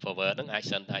forward ហ្នឹងអាច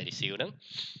send អាច receive ហ្នឹង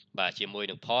បាទជាមួយ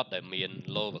នឹង port ដែលមាន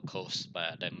lower cost បា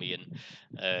ទដែលមាន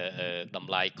ត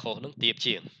ម្លៃ cost ហ្នឹងទាប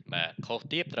ជាងបាទ cost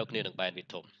ទាបត្រូវគ្នានឹង bandwidth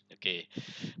ធំអូខេ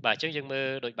បាទអញ្ចឹងយើងមើល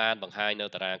ដូចបានបង្ហាញនៅ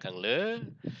តារាងខាងលើ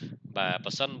បាទ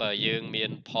បើសិនបើយើងមា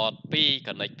ន port 2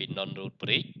 connect ពី non root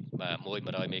bridge បាទមួយ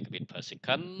100 megabit per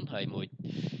second ហើយមួយ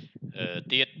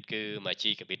ទៀតគឺ1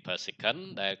 gigabit per second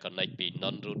ដែល connect ពី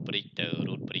non root bridge ទៅ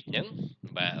root bridge ហ្នឹង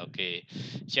បាទអូខេ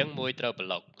អញ្ចឹងមួយត្រូវ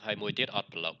block ហើយមួយទៀតអ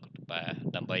ត់ block បាទ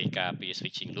ដើម្បីការពារ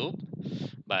switching loop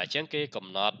បាទអញ្ចឹងគេកំ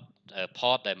ណត់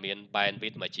port ដែលមាន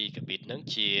bandwidth 1 gigabit ហ្នឹង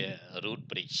ជា root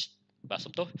bridge បាទ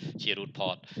សំទោសជា root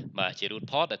port បាទជា root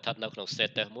port ដែលស្ថិតនៅក្នុង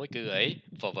status មួយគឺអី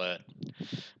forward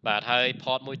បាទហើយ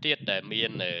port មួយទៀតដែលមា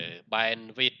ន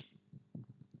bandwidth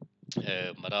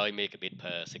 100 megabit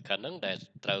per second ហ្នឹងដែល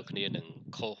ត្រូវគ្នានឹង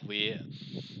cost វា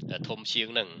ធំជាង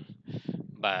ហ្នឹង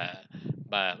បា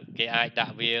ទគេអាចដា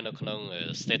ក់វានៅក្នុង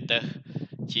status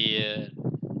ជា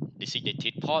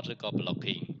designated port ឬក៏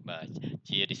blocking បាទ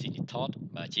ជា designated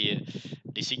បាទជា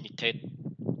designated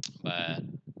បាទ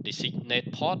designate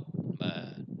port បា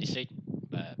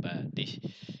ទ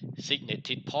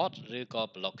designated port ឬក៏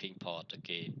blocking port អូ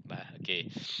ខេបាទអូខេ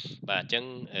បាទអញ្ចឹង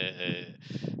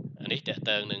អានេះតើ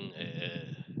តើនឹង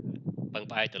ពឹង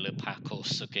ផ្អែកទៅលើ path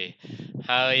cost អូខេ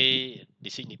ហើយ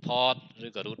designated port ឬ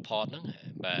ក៏ root port ហ្នឹង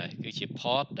បាទគឺជា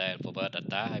port ដែល forward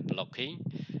data ហើយ blocking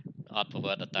អត់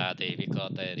forward data ទេវាក៏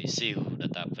តែ receive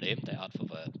data frame តែអត់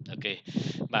forward អូខេ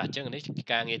បាទអញ្ចឹងនេះ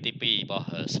ការងារទី2របស់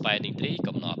Spanning Tree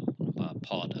កំណត់បាទ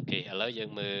port អូខេឥឡូវយើ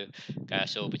ងមើលការ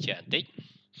showបញ្ជាក់បន្តិច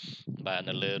បាទ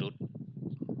នៅលើ root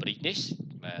bridge នេះ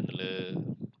បាទនៅលើ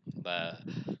បាទ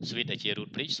switch ដែលជា root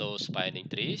bridge so Spanning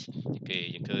Tree គេ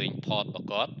យើងឃើញ port របស់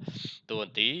គាត់តួ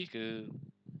នាទីគឺ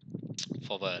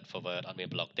forward អត់មាន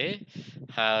block ទេ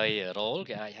ហើយ role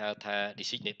គេអាចហៅថា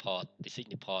designate port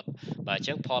បាទអញ្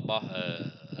ចឹង port របស់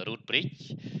root bridge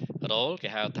role គេ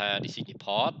ហៅថា designate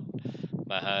port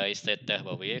បាទហើយ status រប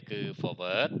ស់វាគឺ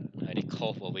forward ហើយនេះ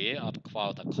cost របស់វាអត់ខ្វ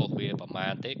ល់ថា cost វាប្រមា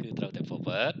ណទេគឺត្រូវតែ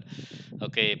forward អូ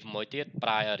ខេមួយទៀត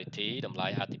priority តម្លៃ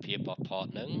អាទិភាពរបស់ port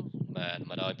ហ្នឹងបាទ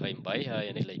128ហើយ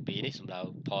នេះលេខ2នេះសម្រាប់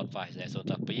port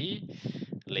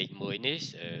 5/0/2លេខ1នេះ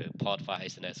port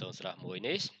 5/0/1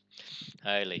នេះ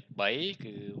ហើយលេខ3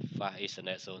គឺ fast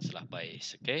ethernet 0/3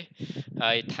 អូខេ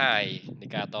ហើយ type នៃ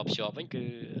ការតភ្ជាប់វិញគឺ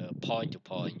point to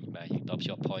point បាទយើងតភ្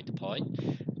ជាប់ point to point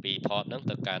ពី port ហ្នឹង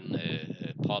ទៅកាន់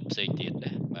port ផ្សេងទៀត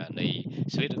ណាបាទនៃ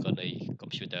switch ឬក៏នៃ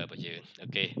computer របស់យើងអូ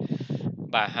ខេ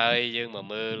បាទហើយយើងមក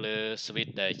មើលលើ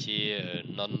switch ដែលជា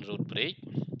non root bridge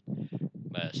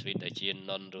បាទ switch ដែលជា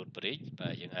non root bridge បា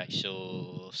ទយើងអាច show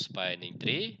Spanning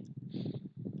Tree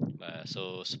បាទ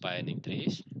show Spanning Tree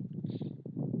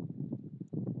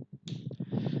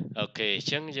អូខេអញ្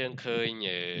ចឹងយើងឃើញ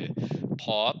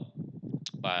port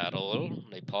បាទ role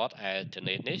នៃ port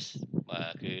alternate នេះបា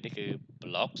ទគឺនេះគឺ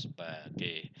blocks បាទ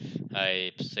គេហើយ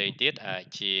ផ្សេងទៀតអាច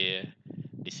ជា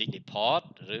designated port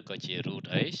ឬក៏ជា root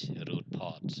root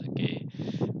port អូខេ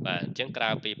បាទអញ្ចឹងក្រៅ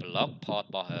ពី block port រ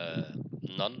បស់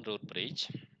non root bridge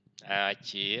អាច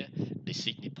ជា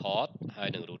designate port ហើយ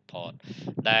និង root port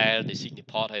ដែល designate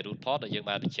port ហើយ root port ដែលយើង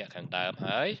បានបញ្ជាក់ខាងដើម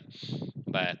ហើយ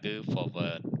បាទគឺ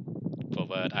forward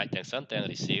អាចទាំងសិនទាំង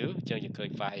receive អញ្ចឹងយើងឃើញ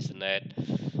file Ethernet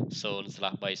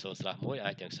 0/3/1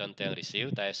 អាចទាំងសិនទាំង receive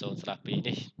តែ 0/2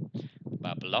 នេះ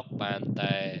បាទ block បាន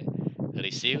តែ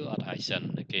receive អត់អាចសិន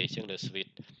គេអញ្ចឹងលើ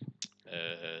switch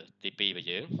ទី2របស់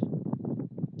យើង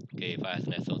គេ file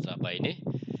Ethernet 0/3 នេះ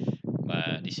បា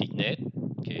ទ designate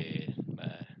គេបា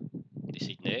ទ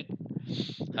designate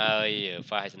ហើយ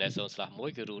file Ethernet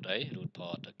 0/1 គឺ root អី root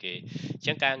port អូខេអញ្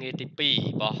ចឹងការងារទី2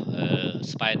របស់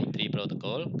Spanning Tree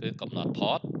Protocol គឺកំណត់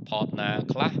port ណា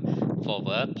ខ្លះ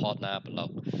forward port ណា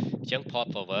block អញ្ចឹង port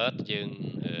forward យើង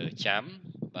ចាំ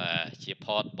បាទជា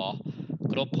port របស់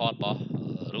គ្រប់ port របស់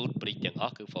root bridge ទាំងអ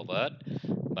ស់គឺ forward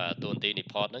បាទតួនាទីនៃ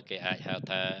port ហ្នឹងគេអាចហៅ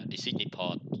ថា designate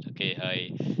port គេហើយ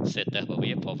status របស់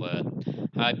វា forward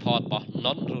ហើយ port របស់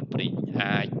non root bridge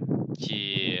អាចជា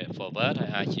forward ហើ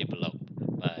យអាចជា block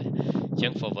បាទអញ្ចឹ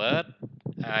ង forward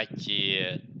អាចជា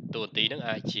តួនាទីហ្នឹង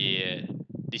អាចជា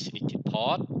designate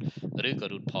port ឬក៏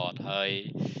root port ហើយ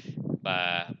បា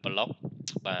ទ block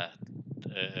បាទ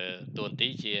តួនាទី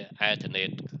ជា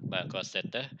alternate បាទក៏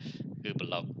status គឺ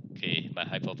block គេបាទ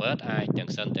ហើយ forward អាចទាំង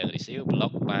សិនទាំង receive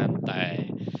block បានតែ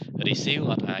receive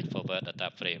អត់អាច forward data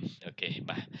frame អូខេ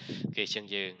បាទគេអញ្ចឹង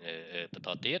យើងបន្ត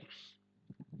ទៀត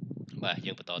បាទ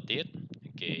យើងបន្តទៀត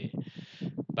គេ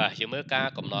បាទយើងមើលការ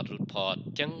កំណត់ root port អ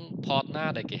ញ្ចឹង port ណា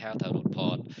ដែលគេហៅថា root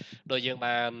port ដូចយើង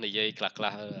បាននិយាយខ្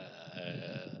លះ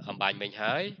អំបញ្ញមិញ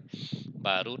ហើយ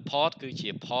បាទ root port គឺជា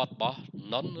port របស់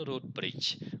non root bridge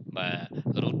បា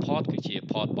ទ root port គឺជា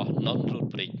port របស់ non root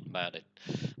bridge បាទ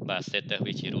status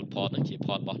វាជា root port ហ្នឹងជា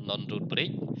port របស់ non root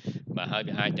bridge បាទហើយ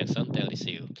វាអាចទាំង send ទាំង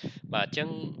receive បាទអញ្ចឹង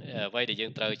អ្វីដែលយើ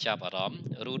ងត្រូវចាប់អារម្មណ៍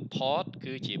root port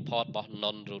គឺជា port របស់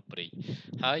non root bridge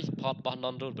ហើយ port របស់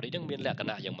non root bridge ហ្នឹងមានលក្ខ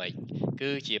ណៈយ៉ាងម៉េច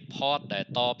គឺជា port ដែល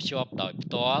តភ្ជាប់ដោយផ្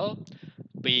ទាល់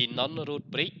ពី non root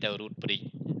bridge ទៅ root bridge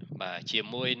បាទជា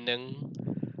មួយនឹង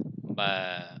បា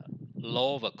ទ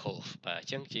lower coast បាទអ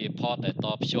ញ្ចឹងជា port ដែលត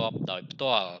ភ្ជាប់ដោយផ្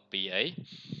ទាល់ពីអី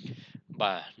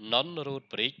បាទ non root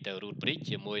bridge ទៅ root bridge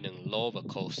ជាមួយនឹង lower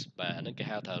coast បាទហ្នឹងគេ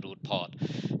ហៅថា root port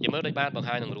យើងមើលដូចបានបង្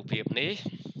ហាញក្នុងរូបភាពនេះ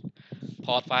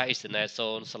port file Ethernet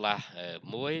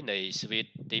 0/1 នៃ switch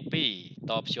ទី2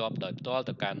តភ្ជាប់ដោយផ្ទាល់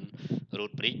ទៅកាន់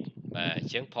root bridge បាទអ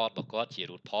ញ្ចឹង port របស់គាត់ជា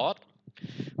root port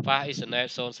file Ethernet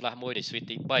 0/1 នៃ switch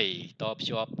ទី3តភ្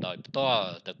ជាប់ដោយផ្ទាល់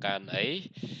ទៅកាន់អី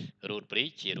root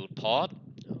bridge ជា root port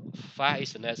file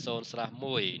Ethernet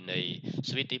 0/1 នៃ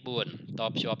switch ទី4ត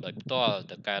ភ្ជាប់ដោយផ្ទាល់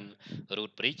ទៅកាន់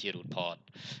root bridge ជា root port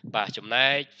បាទចំណែ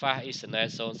ក file Ethernet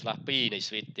 0/2 នៃ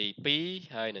switch ទី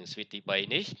2ហើយនិង switch ទី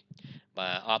3នេះ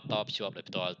បាទអត់តភ្ជាប់ដោយ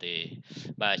ផ្ទាល់ទេ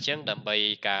បាទអញ្ចឹងដើម្បី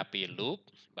ការពារ loop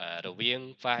បាទរវាង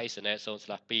file Ethernet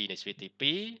 0/2 នៃ switch ទី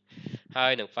2ហើ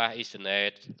យនិង file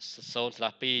Ethernet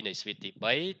 0/2 នៃ switch ទី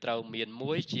3ត្រូវមាន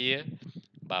មួយជា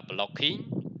បាទ blocking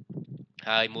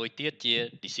ហើយមួយទៀតជា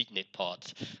designate port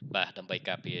បាទដើម្បី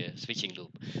ការពារ switching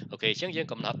loop អូខេអញ្ចឹងយើង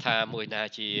កំណត់ថាមួយណា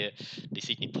ជា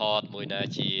designate port មួយណា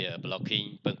ជា blocking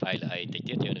ពឹងផ្អែកលើអីតិច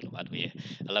ទៀតយើងនឹងលម្អិតវាឥ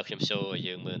ឡូវខ្ញុំ show ឲ្យ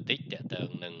យើងមើលបន្តិចតកតើ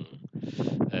នឹង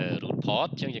root port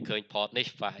អញ្ចឹងយើងឃើញ port នេះ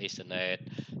file Ethernet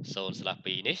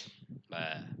 0/2 នេះបា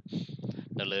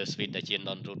ទនៅលើ switch ដែលជា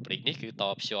non root bridge នេះគឺត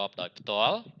ភ្ជាប់ដោយផ្ទា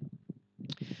ល់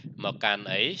មកកាន់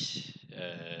អី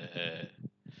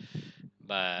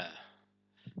បាទ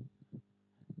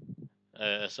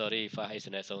sorry file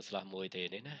Ethernet 0/1 ទេ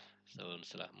នេះណា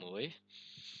0/1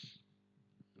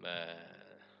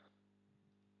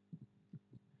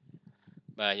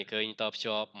បាទយើងឃើញតភ្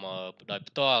ជាប់មកដោយ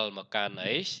ផ្ទាល់មកកាន់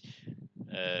អី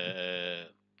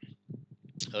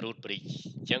root bridge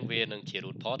អញ្ចឹងវានឹងជា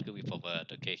root port គឺវា forward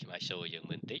អូខេខ្ញុំអាច show ឲ្យយើង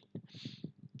មើលបន្តិច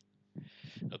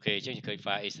អូខេអញ្ចឹងយើងឃើញ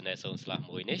file Ethernet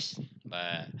 0/1 នេះបា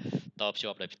ទតភ្ជា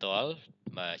ប់ដោយផ្ទាល់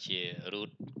បាទជា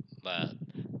root បាទ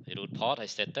root port ហើយ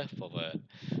status forward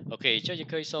អូខេអញ្ចឹងយើង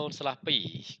ឃើញ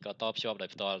 0/2 ក៏តភ្ជាប់ដោយ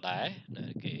ផ្ទាល់ដែរ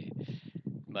អូខេ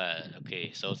បាទអូខេ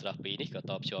 0/2 នេះក៏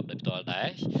តភ្ជាប់ដោយផ្ទាល់ដែរ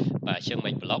បាទអញ្ចឹង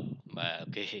មិន block បាទអូ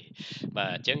ខេបាទ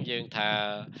អញ្ចឹងយើងថា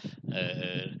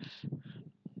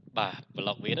បាទ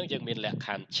block វានឹងយើងមានលក្ខខ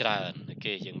ណ្ឌច្រើនអូ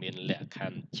ខេយើងមានលក្ខខ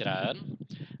ណ្ឌច្រើន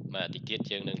បាទតិចទៀត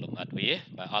យើងនឹងលម្អិតវា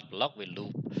បាទអត់ block វា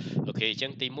loop អូខេអញ្ចឹ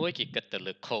ងទី1គេគិតទៅ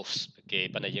លើ cost អូខេ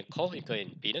ប៉ុន្តែយើង cost យើងឃើញ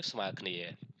ពីរនឹងស្មើគ្នា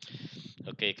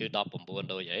អូខេគឺ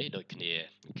19ដូចអីដូចគ្នា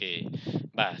អូខេ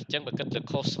បាទអញ្ចឹងបើគិតទៅ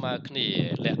cost ស្មើគ្នា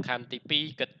លក្ខខណ្ឌទី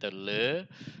2គិតទៅលើ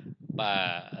បា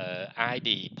ទ ID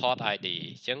port ID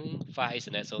អញ្ចឹង file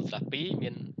Ethernet 0/2 មា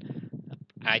ន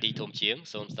ID ធំជាង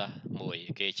0/1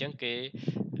អូខេអញ្ចឹងគេ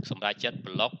សម្រាប់ចិត្ត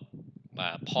block បា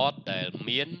ទ port ដែល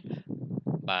មាន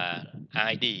បាទ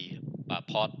ID បាទ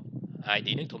port ID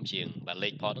នឹងធំជាងបាទលេ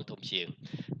ខ port នឹងធំជាង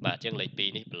បាទអញ្ចឹងលេខ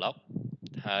2នេះ block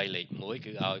ហើយលេខ1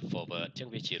គឺឲ្យ forward អញ្ចឹង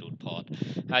វាជា root port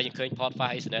ហើយយើងឃើញ port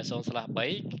file Ethernet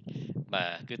 0/3 បា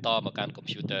ទគឺតមកកាន់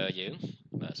computer យើង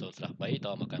បាទ 0/3 ត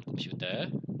មកកាន់ computer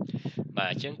បាទ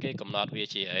អញ្ចឹងគេកំណត់វា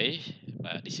ជាអី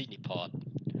បាទ design port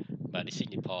បាទ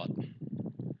design port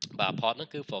បាទ port ហ្នឹង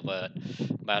គឺ forward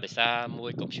បាទដោយសារមួ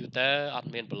យ computer អត់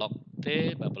មាន block ទេ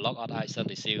បាទ block អត់អាច send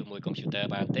receive មួយ computer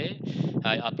បានទេ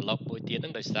ហើយអត់ block មួយទៀតហ្នឹ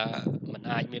ងដោយសារมัน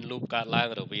អាចមាន loop កើតឡើង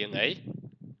រវាងអី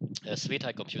switch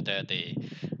ហើយ computer ទេ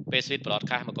ពេល switch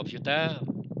broadcast មក computer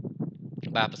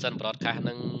បាទបើសិន broadcast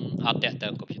នឹងអត់តាក់ទ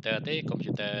ង computer ទេ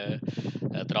computer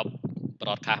drop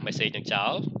broadcast message នឹងចោ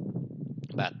ល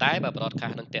បាទតែបើ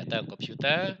broadcast នឹងតាក់ទង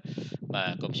computer បា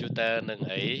ទ computer នឹង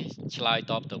អីឆ្លើយ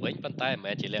តបទៅវិញប៉ុន្តែមិន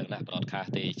មែនជាលក្ខណៈ broadcast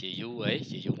ទេជា U អី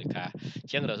ជា unicast អ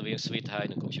ញ្ចឹងរវាង switch ហើយ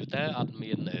នឹង computer អត់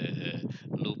មាន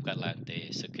loop កើតឡើងទេ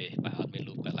អូខេបាទអត់មាន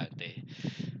loop កើតឡើងទេ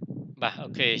បាទអូ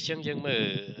ខេអញ្ចឹងយើងមើល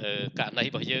ករណីរ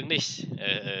បស់យើងនេះ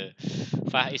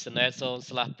fast ethernet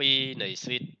 0/2នៃ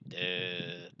switch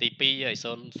ទី2ហើយ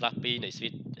0/2នៃ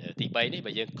switch ទី3នេះ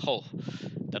បើយើងខុស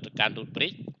ទៅកាន់ root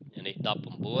bridge នេះ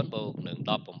19បូកនឹង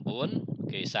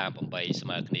19គេ38ស្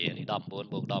មើគ្នានេះ19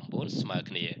បូក19ស្មើ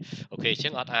គ្នាអូខេអញ្ចឹ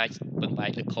ងអត់អាចពឹងផ្អែ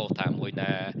កលើខុសថាមួយ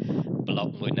ណា block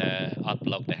មួយណាអត់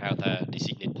block ដែលហៅថា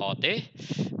designated port ទេ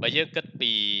បើយើងគិត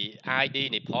ពី ID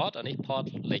នៃ port អានេះ port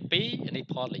លេខ2អានេះ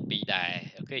port លេខ2ដែរ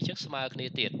អូខេអញ្ចឹងស្មើគ្នា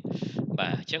ទៀតបា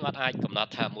ទអញ្ចឹងអត់អាចកំណ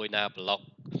ត់ថាមួយណា block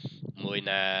មួយ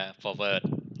ណា forward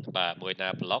បាទមួយណា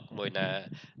block មួយណា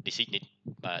designated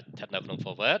បាទស្ថិតនៅក្នុង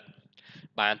forward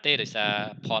បានទេដោយសារ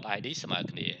port ID ស្មើ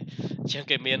គ្នាអញ្ចឹង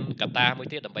គេមានកត្តាមួយ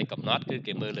ទៀតដើម្បីកំណត់គឺ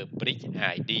គេមើលលើ bridge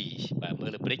ID បាទមើ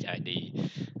លលើ bridge ID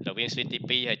រវាង switch ទី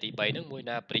2ហើយទី3ហ្នឹងមួយ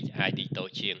ណា bridge ID តូច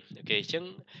ជាងអូខេអញ្ចឹង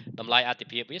តម្លៃអាទិ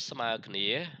ភាពវាស្មើគ្នា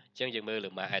អញ្ចឹងយើងមើលលើ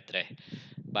MAC address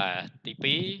បាទទី2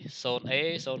 0A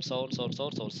 00 00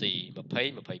 0C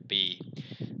 20 22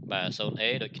បាទ 0A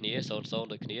ដូចគ្នា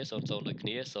00ដូចគ្នា00ដូចគ្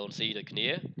នា 0C ដូចគ្នា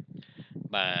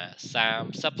បាទ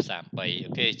30 33អូ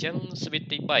ខេអញ្ចឹង switch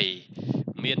ទី3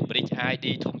មាន bridge ID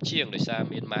ធំជាងដោយសារ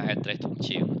មាន MAC address ធំ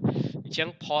ជាងអញ្ចឹង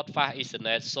port fast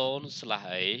ethernet 0/2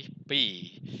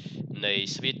នៃ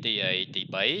switch ទី3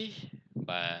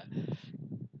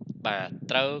បាទ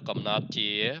ត្រូវកំណត់ជា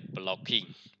blocking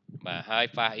បាទហើយ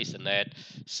fast ethernet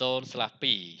 0/2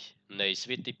នៃ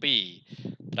switch ទី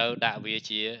2ត្រូវដាក់វា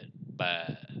ជាបា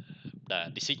ទ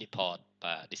designated port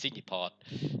បាទ designated port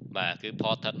បាទគឺ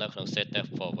port ស្ថិតនៅក្នុង setup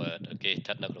forward អូខេស្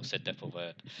ថិតនៅក្នុង setup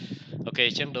forward អូខេ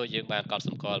អញ្ចឹងដូចយើងបានកត់ស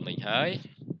ម្គាល់មិញហើយ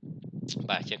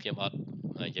បាទអញ្ចឹងខ្ញុំអត់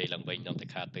និយាយឡើងវិញខ្ញុំតែ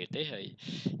ខាតពេលទេហើយ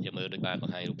យើងមើលដូចបានប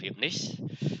ង្ហាញរូបភាពនេះ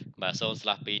បាទ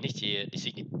0/2នេះជា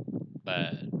designated បា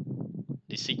ទ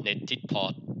designated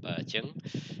port បាទអញ្ចឹង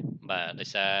បាទដោយ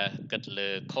សារគិតលើ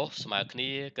cost ស្មើគ្នា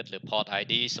គិតលើ port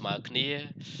ID ស្មើគ្នា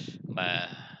បាទ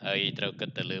ហើយត្រូវគិត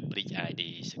ទៅលើ bridge ID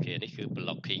អូខេនេះគឺ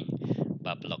blocking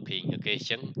បាទ blocking អូខេអញ្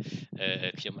ចឹង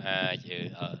ខ្ញុំអាច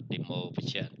demo ប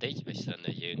ញ្ជាក់បន្តិចបើសិន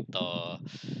ជាយើងត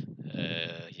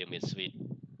យើងមាន switch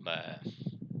បា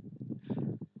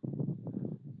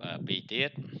ទពីរទៀ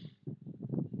ត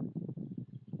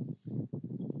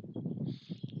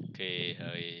អូខេ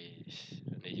ហើយ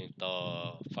នេះយើងត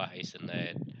fast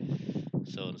ethernet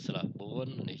 0/4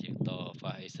នេះយើងត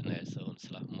fast ethernet 0/1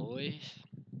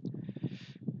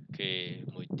គេ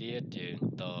មួយទៀតយើង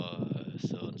ត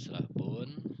0/4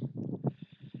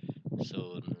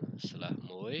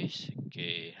 0/1គេ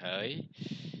ហើយ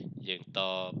យើងត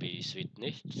ពី switch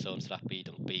នេះ0/2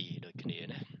ទាំងពីរដូចគ្នា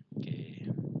ណាគេ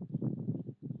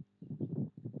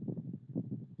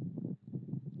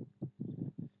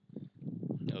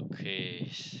អូខេ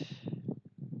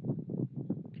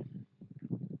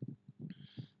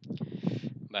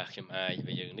បាទខ្ញុំអាច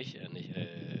បើយើងនេះ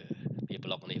វាប្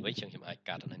លុកនេះវិញចឹងខ្ញុំអាច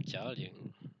កាត់អានឹងចោលយើង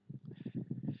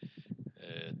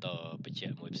តបញ្ជា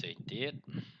ក់មួយផ្សេងទៀត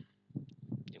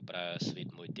យើងប្រើ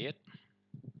switch មួយទៀត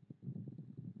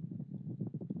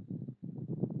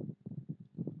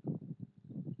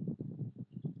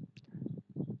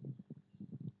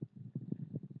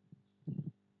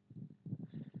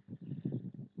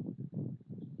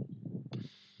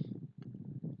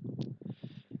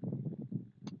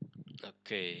អូ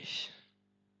ខេត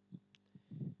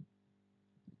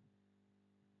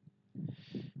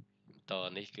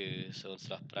នេះគឺ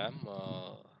 0/5 មក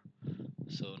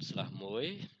0/1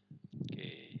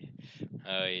គេ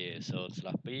ហើយ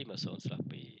0/2មក0/2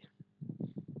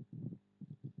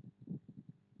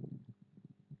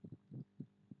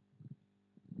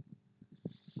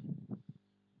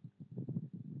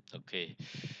អូខេ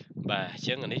បាទអញ្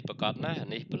ចឹងអានេះប្រកបណាស់អា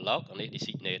នេះ block អានេះ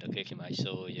designate អូខេខ្ញុំអាច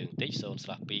សូយើងបន្តិច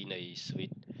 0/2នៃ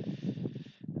switch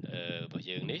របស់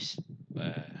យើងនេះបា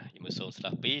ទយើងមើល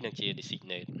 0/2 នឹងជា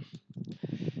designate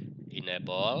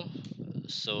enable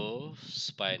so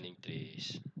spanning trees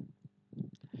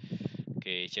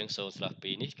គេអញ្ចឹង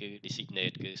0/2នេះគឺ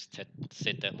designate គឺ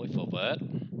set តែមួយ forward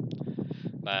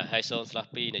បាទហើយ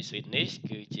0/2នៃ switch នេះ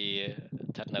គឺជា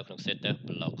ស្ថិតនៅក្នុង setter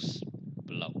blocks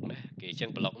block ណាគេអញ្ចឹ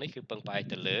ង block នេះគឺពឹងផ្អែក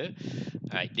ទៅលើ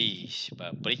IDs បា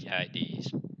ទ bridge IDs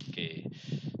គេ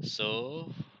so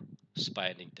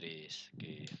spanning trees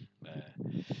គេបាទ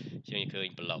អញ្ចឹងឃើញ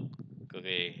block គេ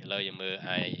ឥឡូវយើងមើល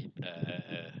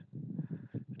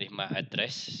នេះ MAC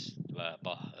address បាទរប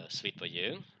ស់ switch របស់យើ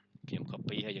ងខ្ញុំ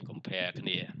copy ហើយយើង compare គ្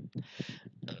នា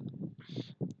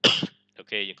អូ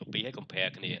ខេយើង copy ហើយ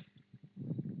compare គ្នា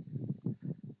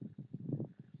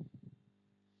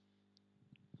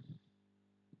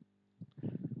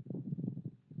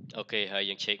អូខេហើយ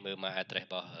យើង check មើល MAC address រ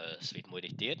បស់ switch មួយ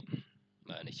នេះទៀត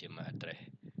បាទនេះជា MAC address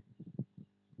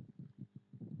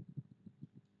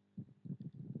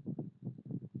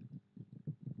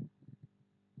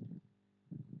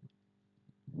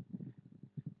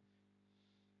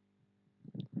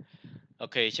អូ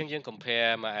ខេអញ្ចឹងយើង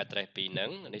compare MAC address ពីរហ្នឹ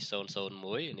ងនេះ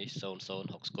001នេះ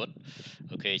006ស្គត់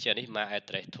អូខេអញ្ចឹងនេះ MAC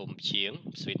address ធំជាង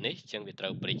switch នេះអញ្ចឹងវាត្រូ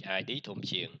វ bridge ID ធំ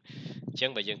ជាងអញ្ចឹង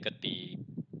បើយើងគិតពី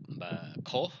បាទ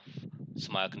ខុស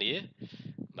ស្មើគ្នា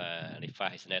បាទនេះ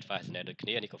fast ethernet ដូចគ្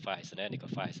នានេះក៏ fast ethernet នេះក៏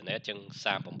fast ethernet អញ្ចឹង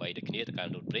38ដូចគ្នាទៅកា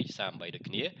ន់ root bridge 38ដូច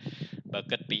គ្នាបើ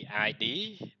គិតពី ID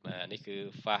បាទនេះគឺ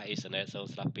fast ethernet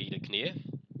 0/2ដូចគ្នា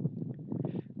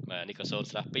បាទនេះក៏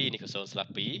0/2នេះក៏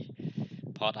0/2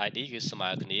 port ID គឺស្មើ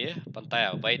គ្នាប៉ុន្តែ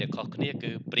អ្វីដែលខុសគ្នា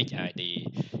គឺ bridge ID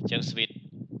អញ្ចឹង switch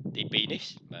ទី2នេះ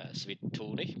បាទ switch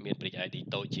 2នេះមាន bridge ID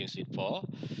តូចជាង switch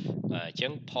 4បាទអញ្ចឹ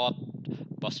ង port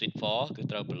របស់ switch 4គឺ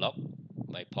ត្រូវ block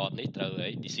ហើយ port នេះត្រូវឲ្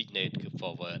យ designate គឺ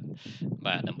forward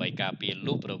បាទដើម្បីការពារ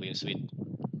loop រវាង switch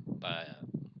បា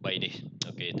ទ3នេះ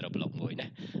អូខេត្រូវ block មួយណា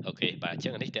អូខេបាទអញ្ចឹ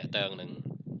ងនេះតកតើងនឹង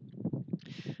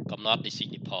កំណត់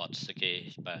designate port អូខេ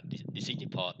បាទ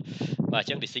designate port បាទអញ្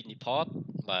ចឹង designate port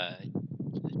បាទ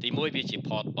ទី1វាជា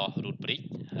port របស់ root bridge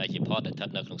ហើយជា port ដែលស្ថិត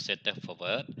នៅក្នុង setter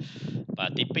forward បា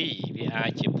ទទី2វាអា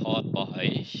ចជា port របស់អី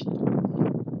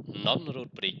non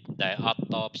root bridge ដែលអត់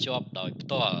តភ្ជាប់ដោយផ្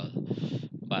ទាល់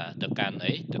បាទទៅកាន់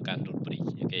អីទៅកាន់ root bridge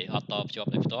គេអត់តភ្ជាប់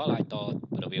ដោយផ្ទាល់អាចត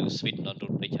រវាង switch non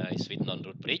root bridge ហើយ switch non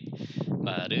root bridge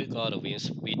បាទឬក៏រវាង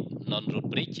switch non root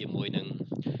bridge ជាមួយនឹង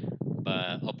បា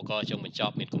ទឧបករណ៍ចុងបញ្ច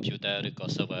ប់មានកុំព្យូទ័រឬក៏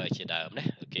server ជាដើមណា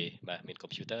អូខេបាទមានកុំ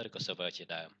ព្យូទ័រឬក៏ server ជា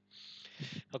ដើម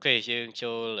អូខេយើង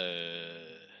ចូល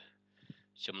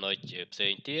ចំណុចផ្សេ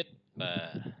ងទៀតបា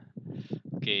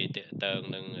ទគេតកតើង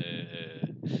នឹង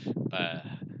បាទ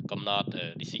កំណត់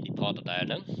designate port ដដែល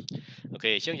ហ្នឹងអូ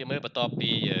ខេអញ្ចឹងយើងមើលបន្ទាប់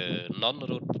ពី non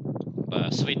root បា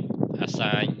ទ switch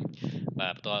assign បា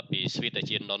ទបន្ទាប់ពី switch ដែល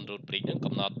ជា non root bridge ហ្នឹង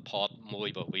កំណត់ port មួយ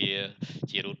របស់វា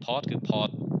ជា root port គឺ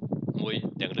port មួយ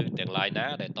ទាំងឬទាំង line ណា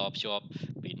ដែលតភ្ជាប់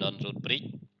ពី non root bridge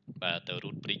បាទទៅ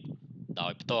root bridge ដោ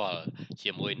យផ្ទាល់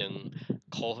ជាមួយនឹង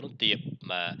ខុសនឹងទៀត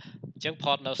បាទអញ្ចឹង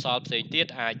port នៅសល់ផ្សេងទៀត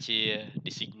អាចជា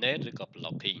designate ឬក៏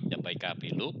blocking ដើម្បីការពា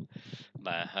រ loop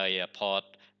បាទហើយ port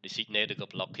designate ឬក៏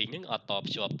blocking ហ្នឹងអត់ត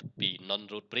ភ្ជាប់ពី non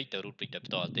root bridge ទៅ root bridge ដោយ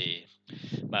ផ្ទាល់ទេ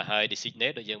បាទហើយ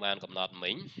designate ដូចយើងបានកំណត់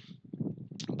មិញ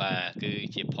បាទគឺ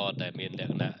ជា port ដែលមានល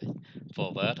ក្ខណៈ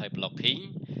forward ហើយ blocking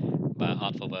បាទអ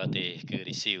ត់ forward ទេគឺ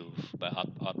receive បាទ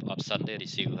អត់ send ទេ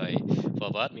receive ហើយ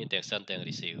forward មានទាំង send ទាំង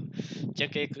receive អញ្ចឹង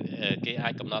គេអា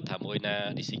ចកំណត់ថាមួយណា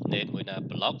designate មួយណា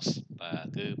blocks បាទ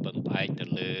គឺពឹងផ្អែកទៅ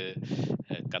លើ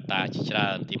កត្តាជាច្រើ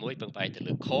នទី1ពឹងផ្អែកទៅ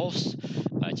លើ cost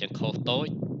បាទអញ្ចឹង cost តូច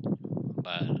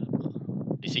បាទ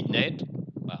designate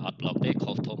បាទអត់ block ទេ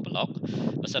cost ធំ block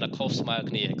បើសិនតែ cost ស្មើ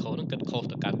គ្នាហើយ cost ហ្នឹងគិត cost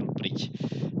ទៅកាន់ root bridge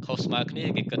cost ស្មើគ្នា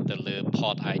គេគិតទៅលើ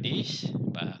port ID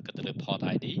បាទគិតទៅលើ port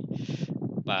ID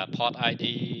បាទ port ID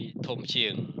ធំជា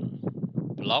ង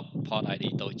block port ID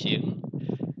តូចជាង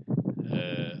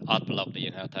អត់ block ដែល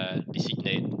យើងហៅថា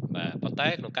designate បាទប៉ុន្តែ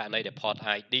ក្នុងករណីដែល port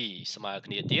ID ស្មើ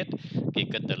គ្នាទៀតគេ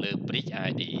គិតទៅលើ bridge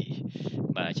ID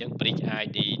បាទអញ្ចឹង bridge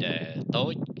ID ដែលតូ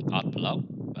ចអត់ block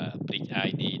បាទ bridge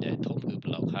ID ដែលធំគឺ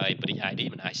block ហើយ bridge ID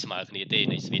មិនអាចស្មើគ្នាទេ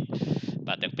នៃ switch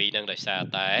បាទទាំងពីរហ្នឹងដោយសារ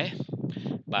តែ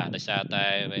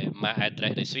MAC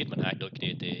address នៃ switch មិនអាចដូចគ្នា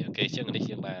ទេអូខេអញ្ចឹងនេះ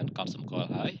យើងបានកត់សម្គាល់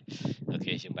ហើយអូ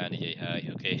ខេយើងបាននិយាយហើយ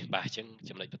អូខេបាទអញ្ចឹង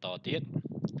ចំណុចបន្តទៀត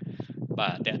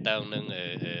បាទតកតើងនឹង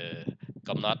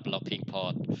កំណត់ blocking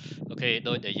port អូខេ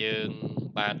ដូចដែលយើង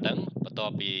បានដឹងបន្ទា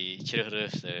ប់ពីជ្រើសរើ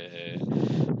ស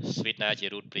switch ណាជា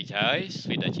root bridge ហើយ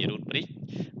switch ដែលជា root bridge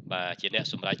បាទជាអ្នក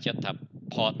សម្រេចចិត្តថា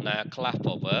port ណាខ្លះ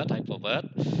forward ហើយ forward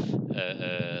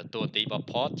តួនាទីរបស់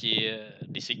port ជា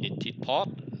designated port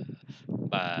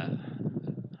បា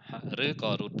ទឬ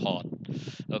ក៏ root port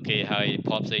អូខេហើយ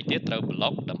port ផ្សេងទៀតត្រូវ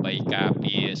block ដើម្បីការ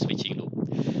ពារ switching loop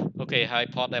អូខេហើយ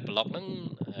port ដែល block ហ្នឹង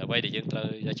អ្វីដែលយើងត្រូវ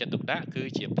យកចិត្តទុកដាក់គឺ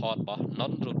ជា port របស់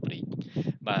non root bridge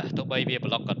បាទទោះបីវា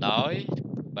block ក៏ដោយ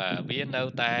បាទវានៅ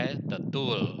តែទទួ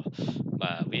ល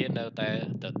បាទវានៅតែ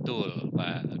ទទួល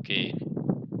បាទអូខេ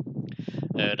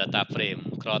data frame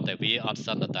គ្រាន់តែវាអត់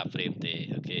សិន data frame ទេ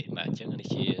អូខេបាទអញ្ចឹងនេះ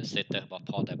ជា status របស់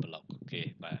port ដែល block អូខេ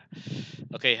បាទ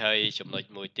អូខេហើយចំណុច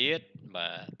មួយទៀតបា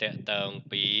ទតកតង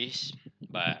ពី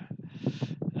បាទ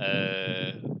អឺ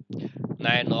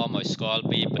ណែនាំឲ្យស្គាល់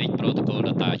ពី bridge protocol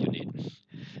data unit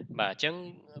បាទអញ្ចឹង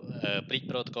bridge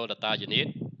protocol data unit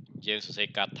យើងសរសេរ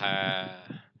កាត់ថា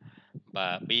បា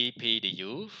ទ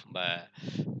BPDU បាទ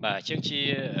អញ្ចឹងជា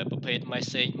ប្រភេទ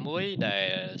message មួយដែល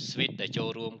switch ដែលចូល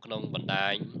រួមក្នុងបណ្ដា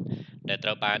ញដែលត្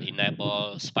រូវបាន enable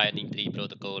Spanning Tree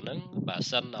Protocol ហ្នឹងបាទ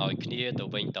សិនឲ្យគ្នាទៅ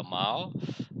វិញទៅមក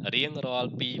រៀងរាល់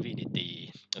2វិនាទី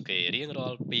អូខេរៀងរា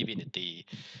ល់2វិនាទី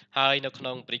ហើយនៅក្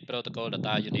នុង Bridge Protocol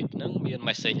Data Unit ហ្នឹងមាន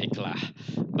message អីខ្លះ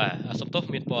បាទសំទោស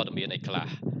មានព័ត៌មានអីខ្លះ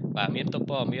បាទមាន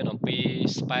ព័ត៌មានអំពី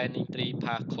Spanning Tree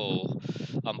Protocol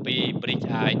អំពី Bridge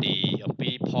ID អំពី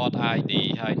Port ID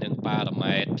ហើយនិង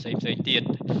parameter ផ្សេងៗទៀត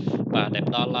បាទដែល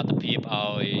ផ្ដល់លទ្ធភាព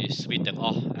ឲ្យ switch ទាំងអ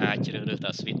ស់អាចជ្រើសរើស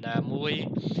ថា switch ណាមួយ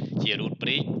ជា root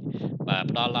bridge បាទ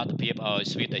ផ្ដល់លទ្ធភាពឲ្យ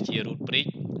switch ដែលជា root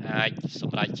bridge អាចស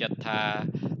ម្រេចចិត្តថា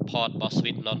port របស់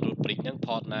switch non root bridge ហ្នឹង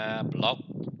port ណា block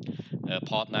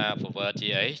port ណា forward ជា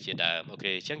អីជាដើមអូ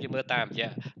ខេអញ្ចឹងយើងមើលតាមរយៈ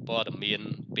ព័ត៌មាន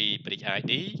ពី bridge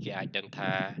ID គេអាចដឹង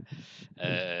ថា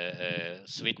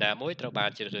switch ណាមួយត្រូវបាន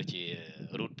ជ្រើសរើសជា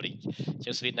root bridge អញ្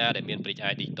ចឹង switch ណាដែលមាន bridge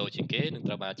ID តូចជាងគេនឹង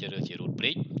ត្រូវបានជ្រើសរើសជា root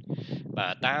bridge បា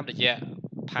ទតាមរយៈ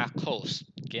path codes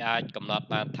គេអាចកំណត់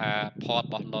បានថា port រ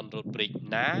បស់ non root bridge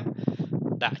ណា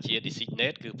ដាក់ជា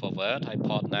designate គឺ forward ហើយ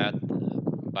port ណា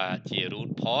បាទជា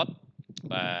root port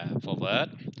បាទ forward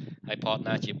ហើយ port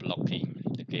ណាជា blocking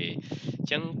អូខេអញ្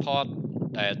ចឹង port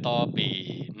ដែលតពី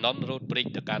non root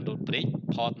bridge ទៅកាន់ root bridge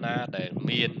port ណាដែល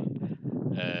មាន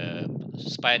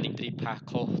spanning tree path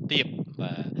code ទៀត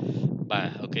បាទ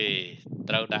អូខេ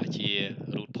ត្រូវដាក់ជា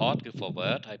root port គឺ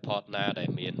forward ហើយ port ណាដែល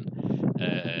មាន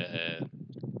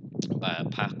បាទ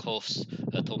path course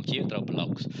ធំជាងត្រូវ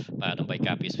block បាទដើម្បី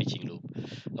ការពារ switching loop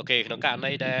អូខេក្នុងករ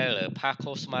ណីដែល path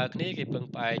course ស្មើគ្នាគេពឹង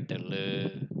ផ្អែកទៅលើ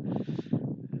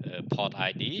port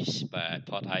ID បាទ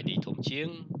port ID ធំជាង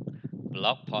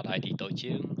block port ID តូច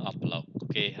ជាងអត់ block អូ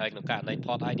ខេហើយក្នុងករណី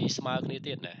port ID ស្មើគ្នា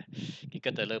ទៀតណាគេគិ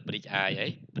តទៅលើ bridge I អី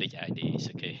bridge ID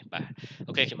អូខេបាទ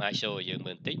អូខេខ្ញុំអាច show ឲ្យយើង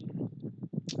មើលបន្តិច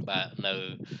បាទនៅ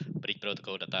bridge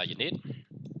protocol data unit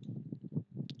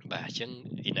បាទអញ្ចឹង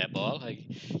enable ហើយ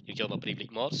យើងចូលមក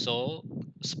privilege mode show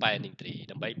spanning tree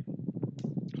ដើម្បី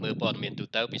មើលព័ត៌មានទូ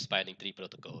ទៅពី spanning tree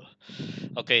protocol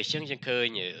អូខេអញ្ចឹងយើងឃើញ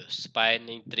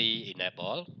spanning tree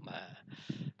enable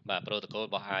បាទ protocol រ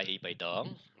បស់ IE 3ដង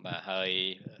បាទហើយ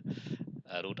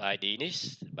root ID នេះ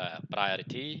បាទ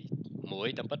priority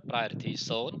 1តាមពិត priority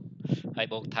 0ហើយ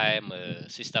បូកថែម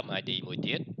system ID មួយ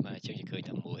ទៀតបាទអញ្ចឹងយើងឃើញ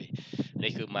ថា1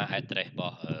នេះគឺ MAC address រប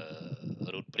ស់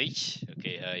root bridge អូ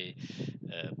ខេហើយ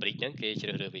bridge ហ្នឹងគេជ្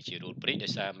រើសរើសវាជា root bridge ដោ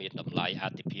យសារមានតម្លៃអា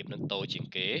ទិភាពនឹងតូចជាង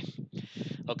គេ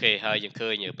អូខេហើយយើងឃើ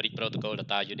ញ bridge protocol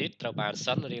data unit ត្រូវបាន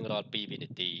សិនរៀងរាល់2វិនា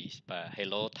ទីបាទ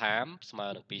hello time ស្មើ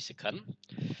នឹង2 second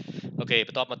អូខេប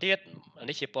ន្តមកទៀត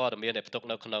នេះជាព័ត៌មានដែលផ្ទុក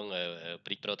នៅក្នុង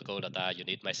bridge protocol data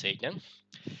unit message ហ្នឹង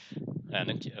អាហ្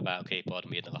នឹងបាទអូខេព័ត៌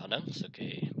មានទាំងអស់ហ្នឹងអូខេ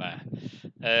បាទ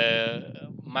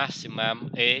maximum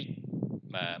age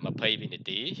បាទ20វិនា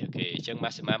ទីអូខេអញ្ចឹង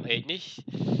maximum age នេះ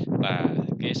បាទ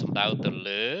គេសំដៅទៅ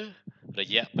លើរ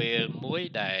យៈពេលមួយ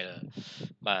ដែល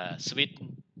បាទ switch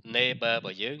neighbor រប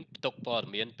ស់យើងផ្ទុកព័ត៌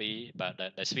មានពីបាទ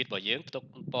ដែល switch របស់យើងផ្ទុក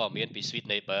ព័ត៌មានពី switch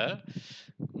neighbor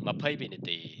 20វិនា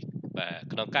ទីបាទ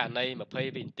ក្នុងករណី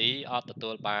20វិនាទីអត់ទទួ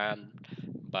លបាន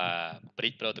បាទ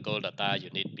bridge protocol data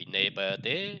unit ពី neighbor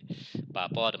ទេបាទ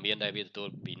ព័ត៌មានដែលវាទទួល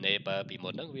ពី neighbor ពីមុ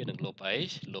នហ្នឹងវានឹងលុបអី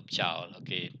លុបចោលអូ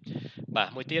ខេបាទ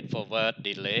មួយទៀត forward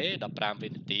delay 15វិ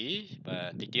នាទីបា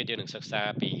ទតិចទៀតយើងនឹងសិក្សា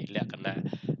ពីលក្ខណៈ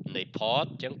នៃ port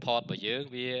អញ្ចឹង port របស់យើង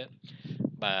វា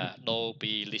បាទដូរ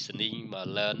ពី listening មក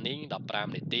learning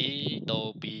 15នាទីដូរ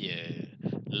ពី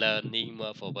learning ម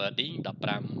ក forwarding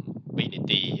 15វិនា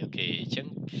ទីអូខេអញ្ចឹង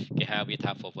គេហៅវា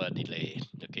ថា forward delay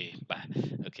អូខេបាទ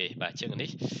អូខេបាទអញ្ចឹងនេះ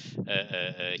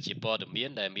ជាព័ត៌មាន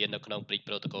ដែលមាននៅក្នុង bridge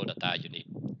protocol data unit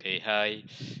អូខេហើយ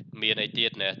មានអីទៀ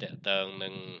តណាតកតងនឹ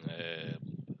ង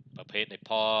ប្រភេទនៃ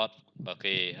port អូ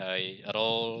ខេហើយ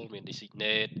role មាន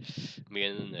designate មា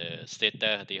ន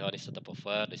status ឧទាហរណ៍នេះ setup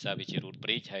preferred ដោយសារវាជា root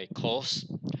bridge ហើយ cost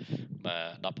បា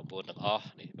ទ19ទាំងអស់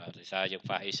នេះបាទដោយសារយើង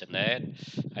fast ethernet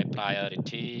ហើយ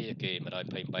priority គេ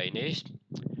123នេះ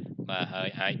បាទហើយ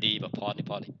ID របស់ port នេះ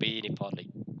port លេខ2នេះ port លេខ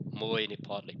 1 នេះ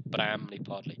port លេខ 5 នេះ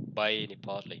port លេខ 3 នេះ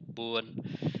port លេខ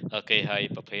 4 អូខេហើយ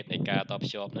ប្រភេទនៃការតភ្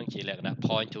ជាប់ហ្នឹងជាលក្ខណៈ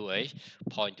point to អី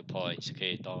point to point អូខេ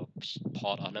ត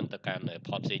port អស់ហ្នឹងទៅកាន់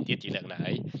port ផ្សេងទៀតជាលក្ខណៈ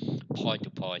អី point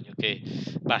to point អូខេ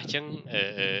បាទអញ្ចឹង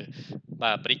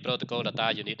បាទ bridge protocol data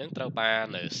unit ហ្នឹងត្រូវបាន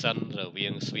សិនរវា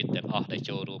ង switch ទាំងអស់ដែល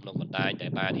ចូលរួមក្នុងបណ្ដាញដែ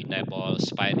លបាន enable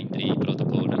spanning tree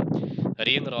protocol ហ្នឹង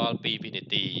រៀងរាល់2វិនា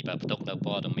ទីបាទផ្ទុកនៅ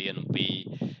ព័ត៌មានអំពី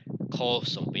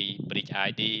course អំពី bridge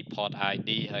ID port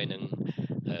ID ហើយនឹង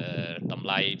តម្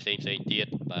លៃផ្សេងទៀត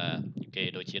បាទគេ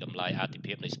ដូចជាតម្លៃអាទិ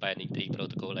ភាពនៃ Spanning Tree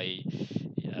Protocol អី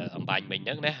អំបញ្ញមិញហ្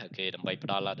នឹងណាគេដើម្បីផ្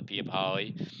ដល់លទ្ធភាពឲ្យ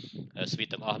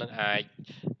switch ទាំងអស់ហ្នឹងអាច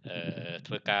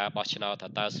ធ្វើការបោះឆ្នោតថា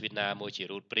តើ switch ណាមួយជា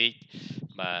root bridge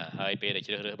បាទហើយពេលដែល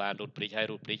ជ្រើសរើសបាន root bridge ហើយ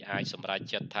root bridge អាចសម្រេច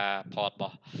ចិត្តថា port រប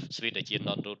ស់ switch ដែលជា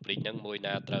non root bridge ហ្នឹងមួយ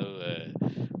ណាត្រូវ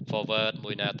forward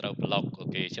មួយណាត្រូវ block អូ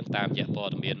ខេអញ្ចឹងតាមរយៈព័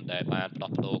ត៌មានដែលបានផ្ដោះ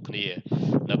ប្ដូរគ្នា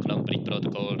នៅក្នុង bridge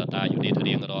protocol data unit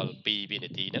រៀងរាល់2វិនា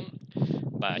ទីហ្នឹង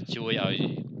បាទជួយឲ្យ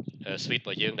switch រប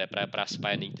ស់យើងដែលប្រើប្រាស់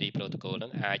spanning tree protocol ហ្នឹ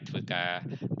ងអាចធ្វើការ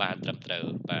បានត្រឹមត្រូវ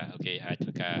បាទអូខេអាចធ្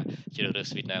វើការជ្រើសរើស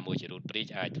switch ណាមួយជា root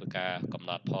bridge អាចធ្វើការកំ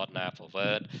ណត់ port ណា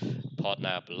forward port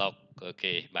ណា block អូ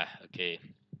ខេបាទអូខេ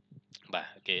បាទ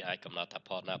គេអាចកំណត់ថា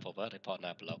port ណា forward ហើយ port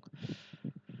ណា block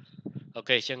អូ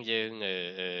ខេអញ្ចឹងយើង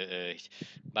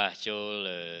បាទចូល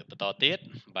បន្តទៀត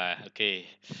បាទអូខេ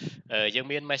យើង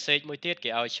មាន message មួយទៀតគេ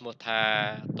ឲ្យឈ្មោះថា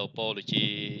topology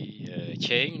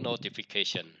change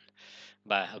notification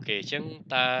បាទអូខេអញ្ចឹង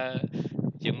តើ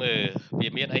យើងមើលវា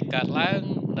មានអីកើតឡើង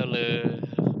នៅលើ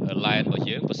line របស់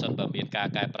យើងបើសិនបើមានការ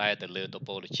កែប្រែទៅលើ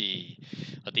topology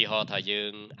ឧទាហរណ៍ថាយើ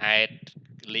ង add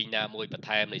link ណាមួយបន្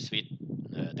ថែមនៃ switch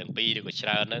ទាំងពីរឬក៏ច្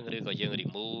រើនហ្នឹងឬក៏យើង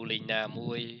remove link ណា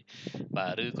មួយបា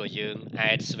ទឬក៏យើង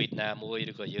add switch ណាមួយ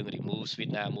ឬក៏យើង remove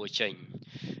switch ណាមួយចេញ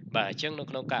បាទអញ្ចឹងនៅ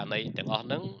ក្នុងករណីទាំងអស់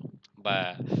ហ្នឹងបា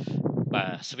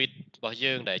ទ switch របស់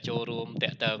យើងដែលចូលរួមតា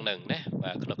ក់ទងនឹងណា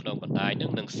បាទក្នុងបណ្ដាញហ្នឹ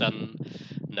ងនឹងសិន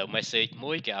នៅ message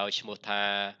មួយគេឲ្យឈ្មោះថា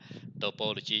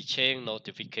topology change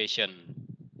notification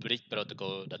bridge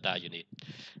protocol data unit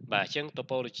បាទអញ្ចឹង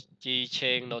topology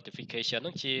change notification ហ្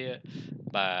នឹងជា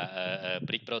បាទ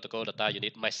bridge protocol data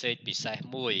unit message ពិសេស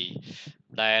មួយ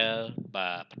ដែលបា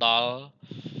ទផ្ដល់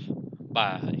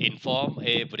បាទ inform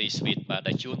every switch បាទ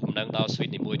ដែលជួនដំណឹងដល់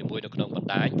switch នីមួយៗនៅក្នុងបណ្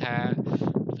ដាញថា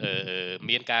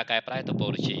មានការកែប្រែ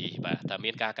topology បាទថា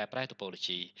មានការកែប្រែ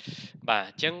topology បាទ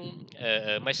អញ្ចឹង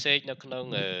message នៅក្នុង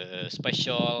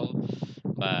special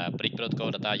បាទ bridge protocol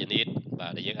data unit បា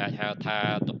ទដែលយើងអាចហៅថា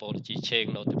topology change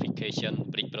notification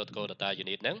bridge protocol data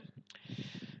unit ហ្នឹង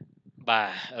បា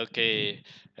ទអូខេ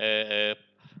អឺ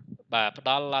បាទផ្ដ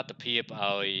ល់លទ្ធភាព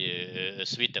ឲ្យ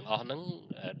switch ទាំងអស់ហ្នឹង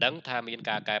ដឹងថាមាន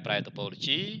ការកែប្រែ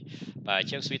topology បាទអ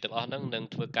ញ្ចឹង switch ទាំងអស់ហ្នឹងនឹង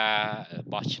ធ្វើការ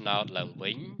បោះឆ្នោតឡើង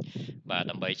វិញបាទ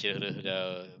ដើម្បីជ្រើសរើ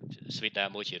ស switch ណា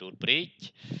មួយជា root bridge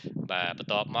បាទបន្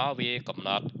ទាប់មកវាកំណ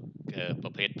ត់ប្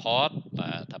រភេទ port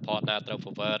បាទថា port ណាត្រូវ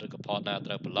forward ឬក៏ port ណា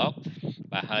ត្រូវ block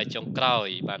បាទហើយចុងក្រោយ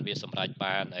បានវាសម្រេច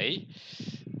បានអី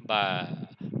បាទ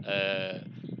អឺ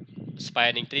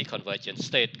Spanning Tree Convergent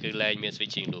State គឺលែងមាន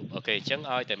switching loop អូខេអញ្ចឹង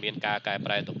ឲ្យតែមានការកែ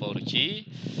ប្រែ topology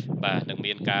បាទនឹង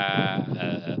មានការ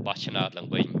បោះឆ្នោតឡើង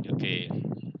វិញអូខេ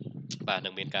បាទនឹ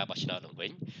ងមានការបោះឆ្នោតឡើងវិ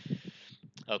ញ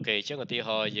អូខេអញ្ចឹងឧទាហ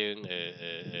រណ៍យើង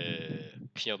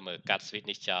ខ្ញុំកាត់ switch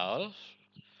នេះចោល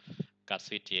កាត់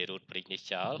switch ជា root bridge នេះ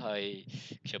ចោលហើយ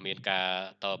ខ្ញុំមានការ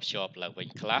តភ្ជាប់ឡើងវិញ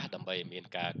ខ្លះដើម្បីឲ្យមាន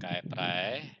ការកែប្រែ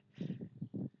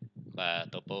បាទ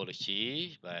topology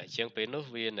បាទអញ្ចឹងពេលនោះ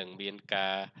វានឹងមានកា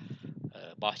រ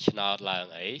បោះឆ្នោតឡើ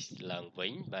ងវិ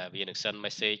ញបាទវានឹង send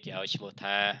message គេឲ្យឈ្មោះ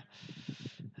ថា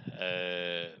អឺ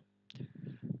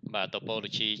បាទ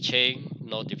topology change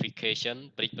notification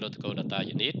bridge protocol data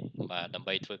unit បាទដើម្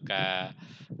បីធ្វើការ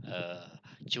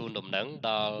ជូនដំណឹង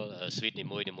ដល់ switch នី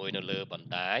មួយៗនៅលើបណ្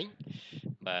ដាញ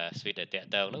បាទ switch ដែលតាក់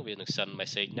ទងហ្នឹងវានឹង send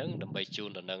message ហ្នឹងដើម្បីជូន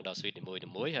ដំណឹងដល់ switch នី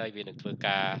មួយៗហើយវានឹងធ្វើ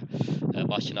ការ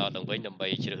បោះឆ្នោតឡើងវិញដើម្បី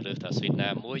ជ្រើសរើសថា switch ណា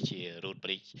មួយជា root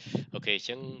bridge អូខេអញ្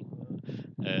ចឹង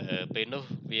ពេលនោះ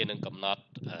វានឹងកំណត់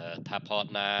ថា port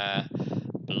ណា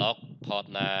block port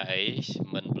ណាអី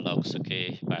មិន block អូខេ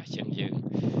បាទអញ្ចឹងយើង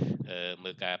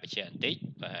មើលការបញ្ជាក់បន្តិច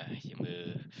បាទយើងមើល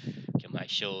ខ្ញុំអាច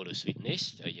show ឬ switch នេះ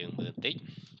ឲ្យយើងមើលបន្តិច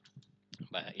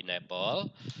បាទ enable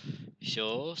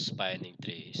show spanning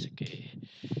trees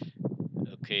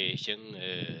អូខេអញ្ចឹង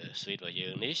switch របស់យើ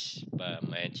ងនេះបាទមិ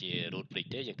នមែនជា root bridge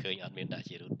ទេយើងឃើញអត់មានដាក់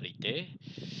ជា root bridge ទេ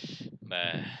បា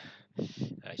ទ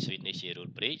ហើយ switch នេះជា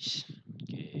root bridge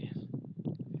គេ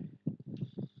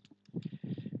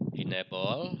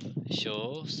enable show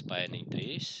spanning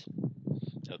trees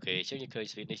អូខេអញ្ចឹងយើងឃើញ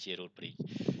switch នេះជា root bridge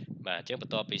បាទអញ្ចឹងប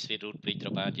ន្ទាប់ពី switch root bridge ត្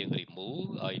រូវបានយើង remove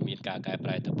ឲ្យមានការកែប្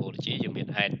រែ topology យើងមាន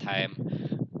add ថែម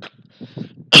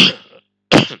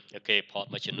អូខេ port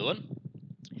មួយចំនួន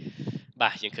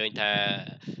បាទយើងឃើញថា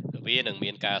វានឹង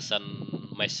មានការ send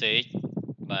message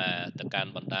បាទទៅកា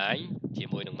ន់បណ្ដាញជា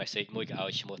មួយនឹង message មួយគេឲ្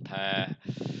យឈ្មោះថា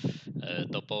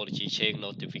topology chain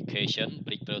notification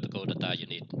bridge protocol data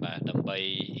unit បាទដើម្បី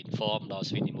inform ដល់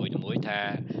switch នីមួយៗថា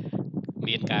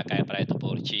មានការកែប្រែ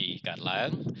topology កើតឡើង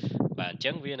បាទអញ្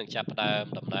ចឹងវានឹងចាប់ផ្ដើម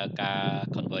ដំណើរការ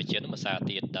conversion មួយសារ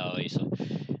ទៀតដោយ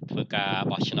ធ្វើការ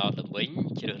បោះឆ្នោតទៅវិញ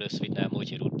ជ្រើសរើស switch ណាមួយ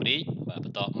ជា root bridge បាទប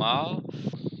ន្ទាប់មក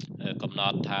កំណ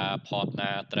ត់ថា port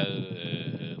ណាត្រូវ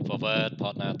forward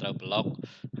port ណាត្រូវ block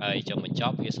ហើយចុងបញ្ច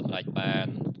ប់វាសម្រេចបាន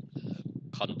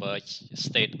converge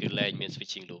state គឺលែងមាន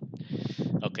switching loop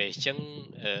អូខេអញ្ចឹង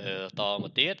តម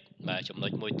កទៀតបាទចំណុ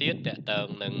ចមួយទៀតតកតង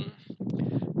នឹង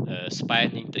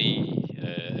spanning tree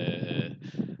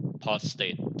port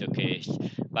state អូខេ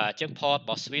បាទអញ្ចឹង port រ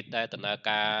បស់ switch ដែលដំណើរ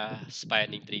ការ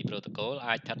spanning tree protocol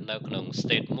អាចស្ថិតនៅក្នុង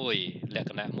state មួយលក្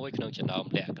ខណៈមួយក្នុងចំណោម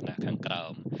លក្ខណៈខាងក្រោ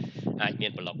មអាចមា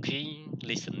ន blocking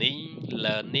listening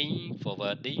learning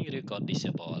forwarding ឬក៏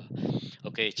disable អូ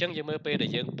ខេអញ្ចឹងយើងមើលពេលដែ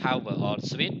លយើង power on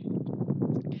switch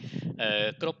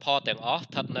គ្រប់ port ទាំងអស់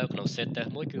ស្ថិតនៅក្នុង status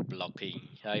មួយគឺ blocking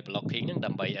ហើយ blocking ហ្នឹង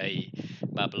ដើម្បីអី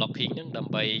បាទ blocking ហ្នឹងដើ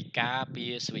ម្បីការពា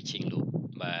រ switching loop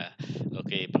បាទអូ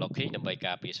ខេ blocking ដើម្បី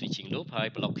ការពារ switching loop ហើយ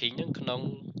blocking ហ្នឹងក្នុង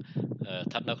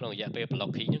ស្ថិតនៅក្នុងរយៈពេល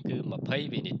blocking ហ្នឹងគឺ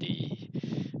20វិនាទី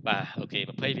បាទអូខេ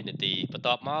20វិនាទីបន្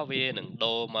ទាប់មកវានឹង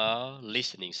ដូរមក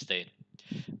listening state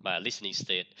បាទ listening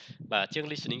state បាទជាង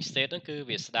listening state ហ្នឹងគឺ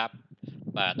វាស្ដាប់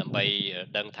បាទដើម្បី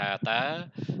ដឹងថាតើ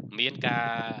មានការ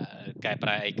កែប្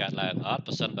រែអីកើតឡើងអត់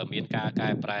ប្រសិនបើមានការកែ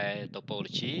ប្រែ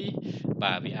topology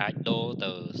បាទវាអាចដូរ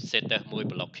ទៅ status មួយ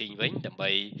blocking វិញដើម្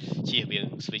បីជៀសវាង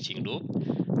switching loop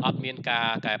អត់មានការ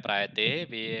កែប្រែទេ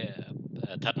វា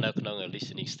ស្ថិតនៅក្នុង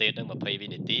listening state ហ្នឹង20វិ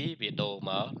នាទីវាដូរ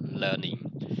មក learning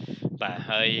បាទ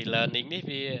ហើយ learning នេះ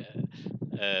វា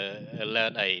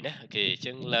learn អីណាអូខេអញ្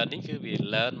ចឹង learning គឺវា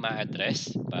learn my address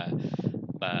បាទ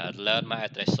learn my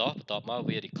address source បន្ទាប់មក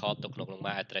វា record ទៅក្នុង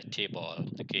my address table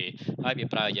អូខេហើយវា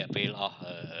ប្រើរយៈពេលអស់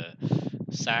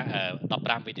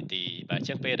15វិនាទីបាទអញ្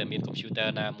ចឹងពេលដែលមាន computer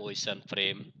ណាមួយ send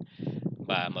frame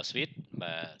បាទមក switch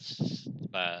បាទ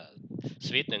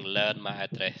switch នឹង learn my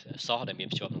address source ដែលមាន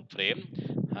ភ្ជាប់នឹង frame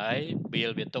ហើយ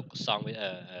build វាទុកសង់វា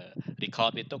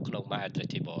record វាទុកក្នុង my address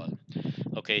table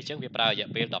អូខេអញ្ចឹងវាប្រើរយៈ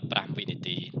ពេល15វិនា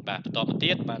ទីបាទបន្តមក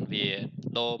ទៀតបានវា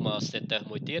ដូរមក status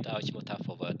មួយទៀតឲ្យឈ្មោះថា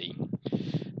forwarding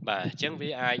បាទអញ្ចឹងវា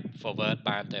អាច forward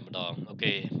បានតែម្ដងអូ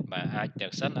ខេបាទអាចទាំ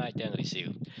ង send អាចទាំង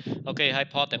receive អូខេហើយ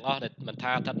port ទាំងអស់ដែលមិន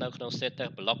ថាស្ថិតនៅក្នុង status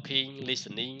blocking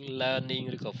listening learning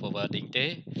ឬក៏ forwarding ទេ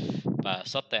បាទ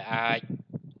សុទ្ធតែអាច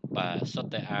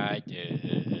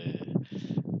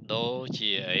ដូរ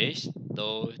ជាអី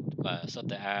ដូរបាទសុទ្ធ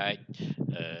តែអាច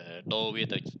ដូរវា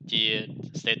ទៅជា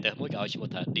status មួយគេឲ្យឈ្មោះ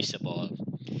ថា disable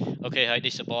អូខេហើយ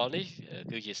disable នេះ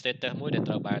គឺជា status មួយដែល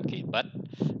ត្រូវបានគេបិទ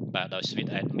បាទដោយ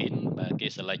switch admin បាទគេ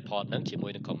select port ហ្នឹងជាមួ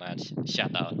យនឹង command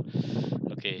shutdown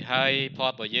អូខេហើយ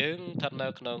port របស់យើងស្ថិតនៅ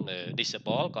ក្នុង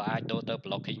disable ក៏អាចដូរទៅ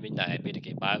blocking វិញដែរពេលដែល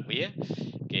គេបើកវា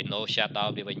គេ no shutdown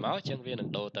វាវិញមកអញ្ចឹងវានឹង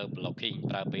ដូរទៅ blocking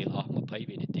ប្រើពេលអស់20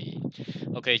វិនាទី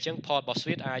អូខេអញ្ចឹង port របស់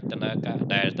switch អាចដំណើរកា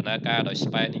រដោយ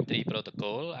spanning tree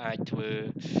protocol អាច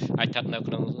ស្ថិតនៅ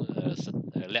ក្នុង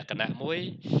លក្ខណៈមួយ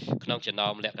ក្នុងចំណោ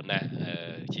មលក្ខណៈ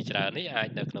ជាច្រើននេះអាច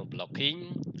នៅក្នុង blocking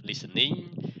listening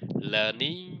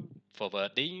learning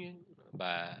forwarding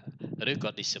បាទឬក៏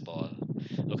disable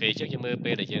អូខេអញ្ចឹងយើងមើល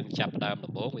ពេលដែលយើងចាប់ផ្ដើម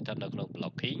ដំបូងវាស្ថិតនៅក្នុង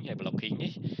blocking ហើយ blocking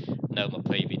នេះនៅ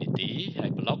20វិនាទីហើ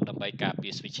យ block ដើម្បីការពា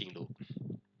រ switching loop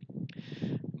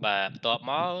បាទបន្ទាប់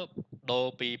មកដូរ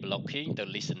ពី blocking ទៅ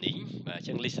listening បាទអញ្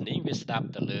ចឹង listening វាស្ដាប់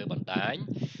ទៅលើបណ្ដាញ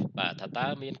បាទថាតើ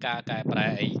មានការកែប្រែ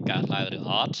អីកើតឡើងឬ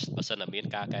អត់បើសិនតែមាន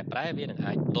ការកែប្រែវានឹង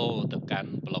អាចដូរទៅកាន់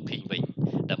blocking វិញ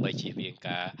ដើម្បីជៀសវាង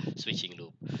ការ switching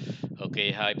loop អូខេ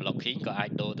ហើយ blocking ក៏អាច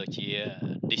ដូរទៅជា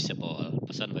disable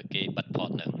បើសិនបើគេបិទ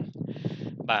port ហ្នឹង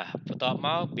បាទបន្ទាប់ម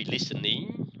កពី listening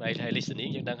ហើយ listening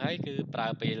យើងដឹងហើយគឺប្រើ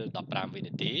ពេល15វិ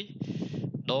នាទី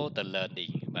ដូរទៅ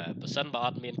learning បាទបើសិនបើអ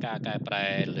ត់មានការកែប្រែ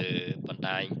លើបណ្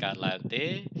ដាញកើតឡើងទេ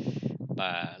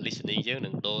បាទ listening យើងនឹ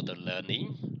ងដូរទៅ learning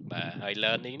បាទហើយ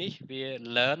learning នេះវា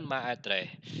learn my address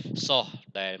source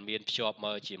ដែលមានភ្ជាប់ម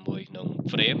កជាមួយក្នុង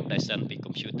frame ដែល send ពី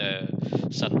computer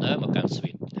sender មកកាន់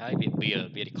switch ហើយវា build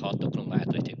វា record ទៅក្នុង my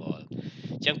address table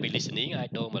អញ្ចឹងពី listening អាច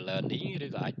ដូរមក learning ឬ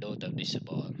ក៏អាចដូរទៅ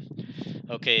disable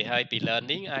អូខេហើយពី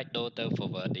learning អាចដូរទៅ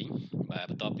forwarding បាទ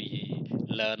បន្ទាប់ពី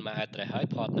learn មក address ហើយ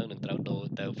port នឹងត្រូវដូរ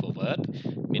ទៅ forward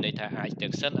មានន័យថាអាចទាំ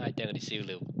ង send អាចទាំង receive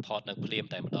លើ port នឹងភ្លាម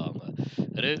តែម្ដង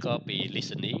ឬក៏ពី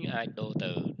listening អាចដូរទៅ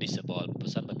disable ប្រ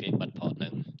សិនបើគេបិទ port នឹ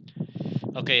ង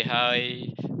អូខេហើយ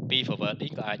ពី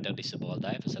forwarding ក៏អាចទៅ disable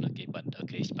ដែរប្រសិនបើគេបិទអូ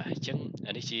ខេច្បាស់អញ្ចឹង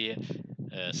អានេះជា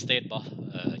state របស់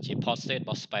ជា port state រ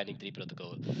បស់ Spanning Tree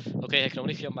Protocol អូខេហើយក្នុង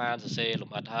នេះខ្ញុំបានសរសេរល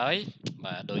ម្អិតហើយ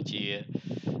បាទដូចជា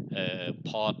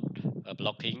port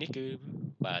blocking នេះគឺ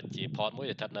បាទជា port មួយ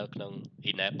ដែលស្ថិតនៅក្នុង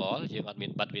enable យើងអត់មា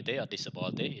នបិទវាទេអត់ disable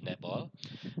ទេ enable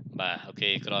បាទអូខេ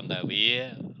គ្រាន់តែវា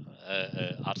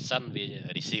អត់សិនវា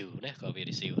receive ណាក៏វា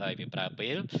receive ហើយវាប្រើពេ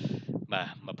លបាទ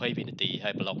20វិនាទីហើ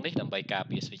យ block នេះដើម្បីការ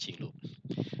ពារ switching loop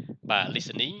បាទ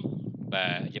listening បា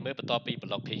ទយើងមើលបន្ទាប់ពី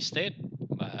blocking state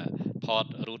បាទ port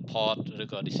root port ឬ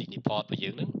ក៏ designated port របស់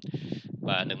យើងហ្នឹង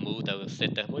បាទនឹង move ទៅ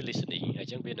status មួយ listening ហើយអ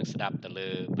ញ្ចឹងវានឹងស្ដាប់ទៅលើ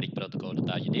bridge protocol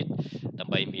data unit ដើ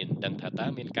ម្បីមានដឹងថាតើ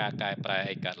មានការកែប្រែ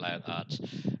អីកើតឡើងអត់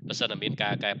បើសិនតែមាន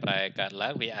ការកែប្រែកើតឡើ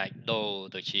ងវាអាចដូរ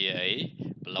ទៅជាអី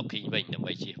blocking វិញដើម្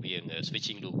បីជៀសវាង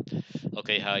switching loop អូ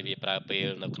ខេហើយវាប្រើពេល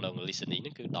នៅក្នុង listening ហ្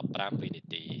នឹងគឺ15វិនា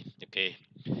ទីអូខេ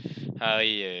ហើយ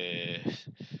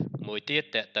មួយទៀត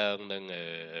តកតងនឹង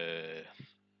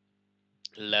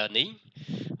learning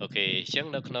អូខេអញ្ចឹង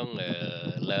នៅក្នុង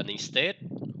learning state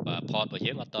បាទ port របស់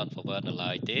យើងអត់ទាន់ forward នៅ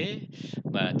ឡើយទេ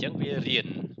បាទអញ្ចឹងវារៀន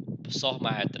សោះ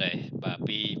MAC address បាទ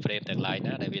ពី frame ទាំង line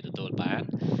ណាដែលវាទទួលបាន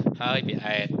ហើយវា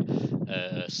add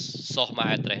សោះ MAC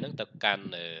address ហ្នឹងទៅកាន់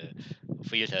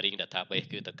filtering database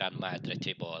គឺទៅកាន់ MAC address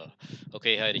table អូ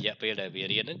ខេហើយរយៈពេលដែលវា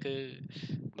រៀនហ្នឹងគឺ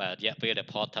បាទរយៈពេលដែល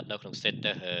port ស្ថិតនៅក្នុង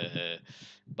status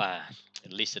បាទ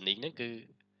listening ហ្នឹងគឺ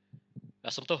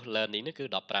សំទោស learning នេះគឺ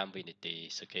15វិនាទី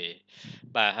អូខេ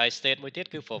បាទហើយ state មួយទៀត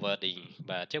គឺ forwarding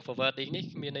បាទអញ្ចឹង forwarding នេះ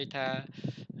មានន័យថា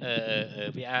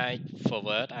វាអាច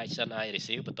forward អាច send អាច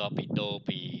receive បន្ទាប់ពីដូរ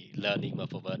ពី learning មក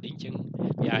forwarding អញ្ចឹង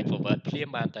វាអាច forward ភ្លាម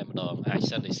បានតែម្ដងអាច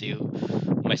send receive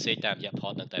message តាមរយៈ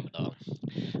port នឹងតែម្ដង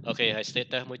អូខេហើយ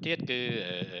status មួយទៀតគឺ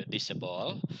disable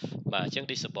បាទអញ្ចឹង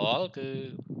disable គឺ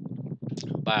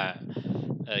បាទ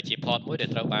ជា port មួយដែល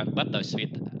ត្រូវបានបិទដោយ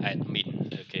switch admin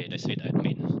អូខេដោយ switch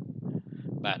admin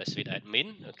បាទដោយ switch admin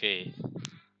អូខេ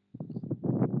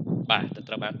បាទ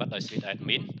ត្រូវបានបិទដោយ switch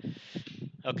admin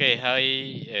អូខេហើយ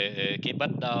គេបិ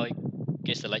ទដោយ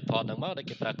គេ select port ហ្នឹងមកដោយ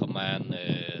គេប្រើ command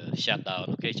shutdown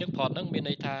អូខេអញ្ចឹង port ហ្នឹងមាន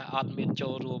ន័យថាអត់មានចូ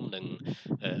លរួមនឹង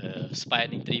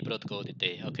Spanning Tree Protocol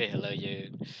ទេអូខេឥឡូវយើង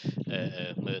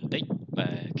មើលបន្តិច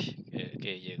បាទ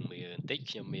គេយើងមើលបន្តិច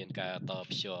ខ្ញុំមានការត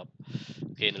ភ្ជាប់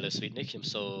គេនៅលើ switch នេះខ្ញុំ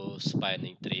សូ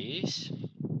Spanning Trees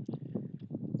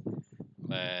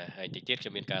បាទហើយតិចទៀតខ្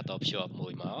ញុំមានការតភ្ជាប់មួ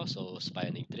យមកសូ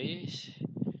Spanning Trees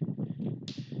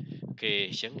អូខេ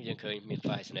អញ្ចឹងយើងឃើញមាន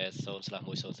file extended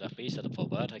 0/1/2 set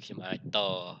forward ហើយខ្ញុំអាចត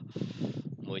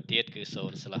មួយទៀតគឺ0/3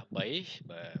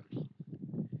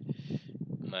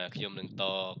បាទខ្ញុំនឹងត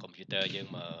computer យើង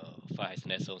មក file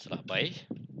extended 0/3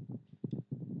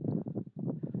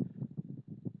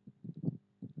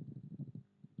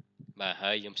បាទ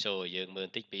ហើយខ្ញុំចូលយើងមើលប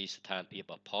ន្តិចពីស្ថានភាពរ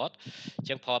បស់ port អញ្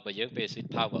ចឹង port របស់យើងពេល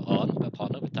switch power on បាទ port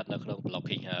នោះវាស្ថិតនៅក្នុង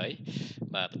blocking ហើយ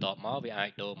បាទបន្ទាប់មកវាអាច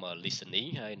ដូរមក listening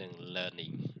ហើយនឹង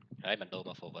learning ហើយបានដូរម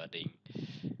ក forwarding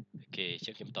អូខេអញ្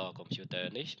ចឹងខ្ញុំត computer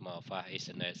នេះមក file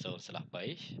ethernet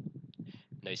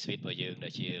 0/3 នៅ switch របស់យើងដែ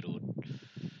លជា root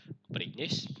bridge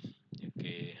នេះអូ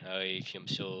ខេហើយខ្ញុំ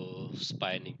ចូល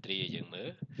spanning tree ឲ្យយើងមើល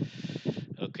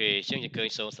អូខេអញ្ចឹងយើងឃើញ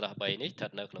 0/3 នេះស្ថិត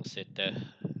នៅក្នុង setter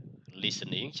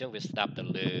listening អញ្ចឹងវាស្ដាប់ទៅ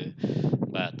លើ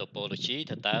បាទ topology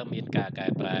ថាតើមានការកែ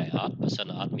ប្រែអត់បើសិន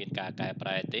អត់មានការកែប្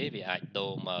រែទេវាអាចដូ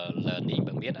រមក learning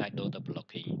បើមានអាចដូរទៅ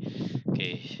blocking អូ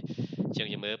ខេអញ្ចឹង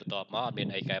យើងមើលបន្ទាប់មកអត់មាន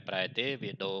អីកែប្រែទេ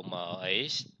វាដូរមកអី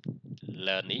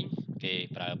learning គេ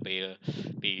ប្រើពេល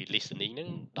ពី listening ហ្នឹង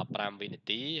15វិនា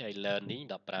ទីហើយ learning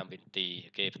 15វិនាទី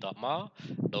គេបន្ទាប់មក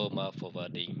ដូរមក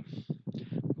forwarding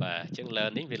បាទអញ្ចឹង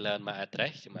learning វា learn my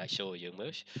address ខ្ញុំអាច show យើងមើ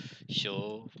ល show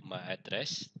my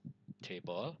address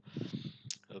table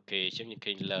អូខេអញ្ចឹងយើង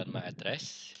ឃើញ learn my address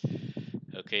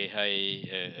អូខេហើយ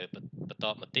បន្ត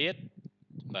មកទៀត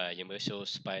បាទយើងមើល show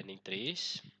spanning trees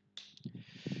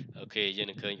អូខេយើង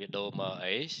នឹងឃើញវីដេអូមក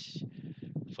អី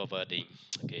forwarding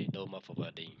អូខេដូរមក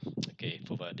forwarding អូខេ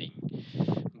forwarding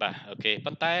បាទអូខេ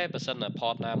ប៉ុន្តែបើសិនណា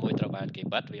port ណាមួយត្រូវបានគេ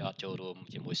បិទវាអត់ចូលរួម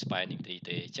ជាមួយ spanning tree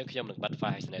ទេអញ្ចឹងខ្ញុំនឹងបិទ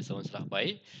file extended 0/3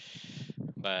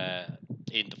 បា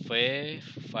ទ interface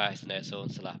file extended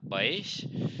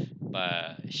 0/3 បាទ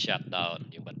shutdown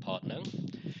យើងបិទ port ហ្នឹង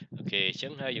អូខេអញ្ចឹ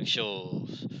ងហើយយើង show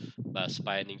បាទ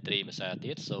spanning tree ភាសា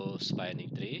ទៀត so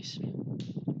spanning trees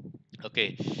អូខេ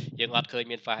យើងអត់ឃើញ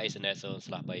មាន file ethernet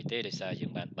 0/3 ទេដោយសារយើ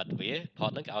ងបានបិទវា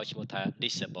port ហ្នឹងគេឲ្យឈ្មោះថា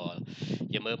disable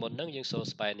យើងមើលមុនហ្នឹងយើងសូ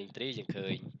spanning tree យើងឃើ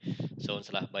ញ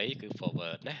 0/3 គឺ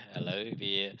forward ណាឥឡូវ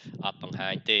វាអត់បង្ហា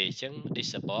ញទេអញ្ចឹង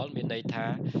disable មានន័យថា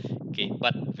គេ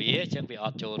បិទវាអញ្ចឹងវាអ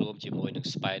ត់ចូលរួមជាមួយនឹង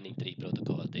spanning tree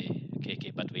protocol ទេអូខេគេ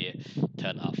បិទវា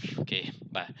turn off អូខេ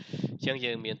បាទអញ្ចឹង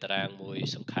យើងមានតារាងមួយ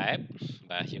សង្ខេប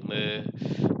បាទយើងមើល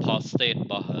port state រ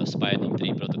បស់ spanning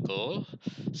tree protocol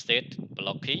state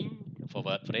blocking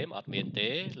forward frame អត់មានទេ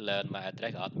learn my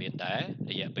address អត់មានដែរ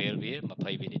រយៈពេលវា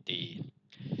20វិនាទី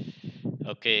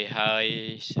អូខេហើយ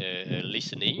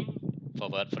listening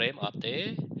forward frame អត់ទេ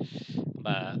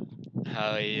បាទ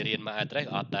ហើយរៀនមក address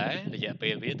អត់ដែររយៈពេ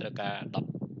លវាត្រូវការ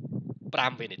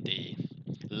15វិនាទី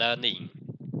learning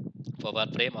forward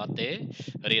frame អត់ទេ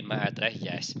រៀនមក address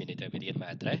yes មានន័យថាវារៀនមក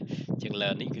address ជាង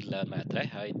learning គឺ learn មក address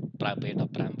ហើយប្រើពេល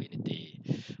15វិនាទី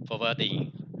forwarding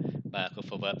បាទគឺ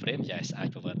forward frame yes អាច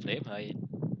forward frame ហើយ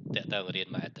តើតើរៀន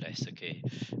មក address អូខេ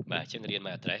បាទអញ្ចឹងរៀនម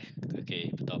ក address អូខេ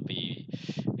បន្ទាប់ពី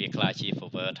វាខ្លាចជា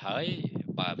forward ហើយ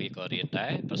បាទវាក៏រៀនដែ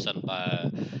រប្រសិនបើ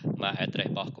មក address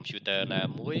របស់ computer ណា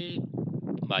មួយ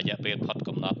បាទរយៈពេលផុត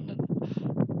កំណត់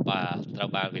បាទត្រូវ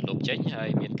បានវាលុបចេញហើយ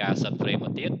មានការ set frame ម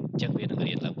កទៀតអញ្ចឹងវានឹង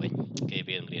រៀនឡើងវិញគេ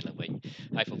វានឹងរៀនឡើងវិញ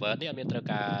ហើយ forward នេះអត់មានត្រូវ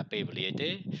ការពេលវេលាទេ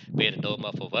ពេលដូរម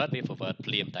ក forward វា forward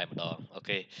ភ្លាមតែម្ដងអូ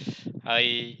ខេហើយ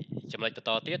ចំណុចបន្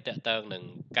តទៀតតកតើងនឹង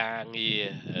ការងារ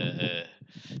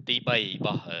ទី3រប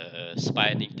ស់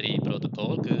Spanning Tree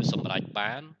Protocol គឺសម្រាប់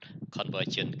បាន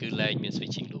conversion គឺលែងមាន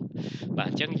switching loop បាទ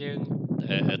អញ្ចឹងយើង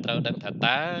ត្រូវដឹងថា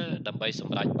តើដើម្បីស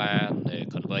ម្រេចបាន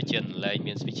conversion លែង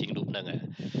មាន switching loop ហ្នឹង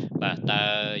បាទតើ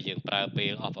យើងប្រើពេ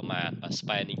លអស់ប្រមាណបាទ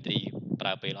spanning tree ប្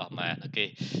រើពេលអស់ប្រមាណអូខេ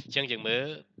អញ្ចឹងយើងមើល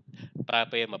ប្រើ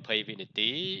ពេល20វិនា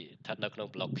ទីស្ថិតនៅក្នុង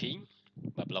blocking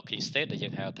បាទ blocking state ដែលយើ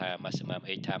ងហៅថា maximum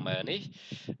age timer នេះ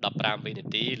15វិនា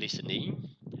ទី listening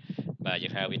បាទយើ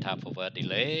ងហៅវាថា forward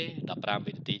delay 15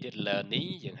វិនាទីទៀត learning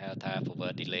យើងហៅថា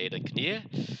forward delay ដូចគ្នា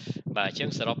បាទអញ្ចឹង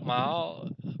សរុបមក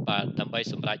បាទដើម្បី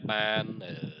សម្រេចបាន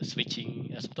switching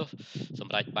សំទោសស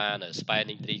ម្រេចបាន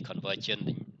spanning tree conversion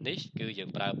នេះគឺយើង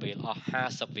ប្រើពេលអស់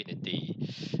50វិនាទី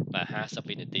បាទ50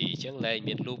វិនាទីអញ្ចឹងលែង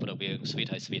មាន loop រវាង switch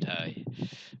ហើយ switch ហើយ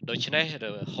ដូច្នេះ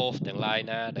host ទាំង line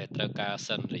ណាដែលត្រូវការ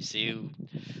send receive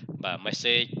បាទ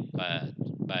message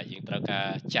បាទយើងត្រូវការ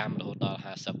ចាំរហូតដល់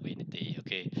50វិនាទីអូ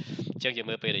ខេអញ្ចឹងយើង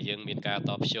មើលពេលដែលយើងមានការ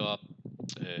តភ្ជាប់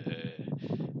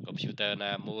computer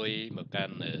ណាមួយមកកា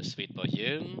ន់ switch របស់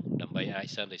យើងដើម្បីអាច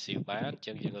send receive បានអញ្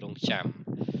ចឹងយើងរងចាំ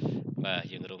បាទ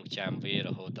យើងរងចាំវារ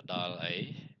ហូតដល់អី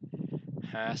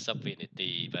50វិនាទី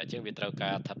បាទអញ្ចឹងវាត្រូវ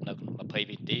ការស្ថិតនៅ20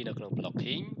វិនាទីនៅក្នុង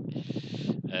blocking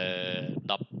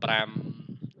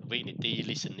 15វិនាទី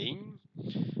listening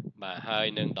បាទហើយ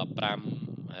នឹង15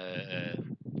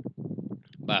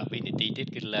បាទវិនាទីទៀត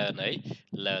គឺ learn អី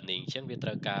learning អញ្ចឹងវាត្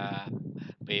រូវការ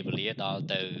ពេលវេលាដល់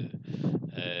ទៅ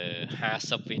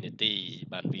50វិនាទី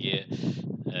បានវា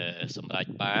សម្រា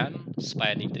ប់បាន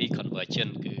spanning tree conversion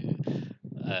គឺ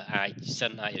អាច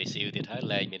send អាច receive ទៀតហើយ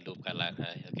លែងមាន loop កើតឡើង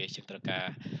ហើយអូខេអញ្ចឹងត្រូវការ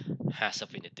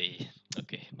50វិនាទីអូ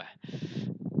ខេបាទ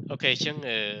អូខេអញ្ចឹង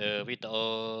វីដេអូ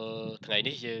ថ្ងៃ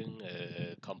នេះយើង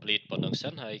complete ប៉ុណ្ណឹងសិ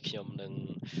នហើយខ្ញុំនឹង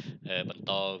បន្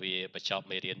តវាបញ្ចប់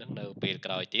មេរៀនហ្នឹងនៅពេល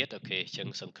ក្រោយទៀតអូខេអញ្ចឹង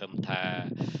សង្ឃឹមថា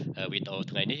វីដេអូ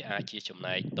ថ្ងៃនេះអាចជាចំ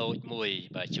ណែកតូចមួយ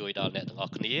បាទជួយដល់អ្នកទាំងអ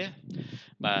ស់គ្នា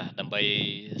បាទដើម្បី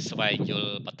ស្វែងយ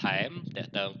ល់បន្ថែមទា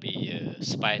ក់ទងពី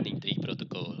Spanning Tree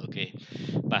Protocol អូខេ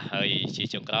បាទហើយជា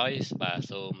ចុងក្រោយបាទ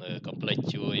សូមកុំភ្លេច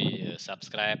ជួយ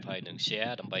Subscribe ហើយនិង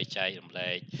Share ដើម្បីចែករំ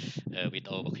លែកវីដេ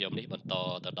អូរបស់ខ្ញុំនេះបន្ត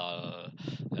ទៅដល់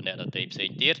អ្នកដទៃផ្សេង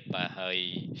ទៀតបាទហើយ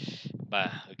បាទ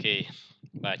អូខេ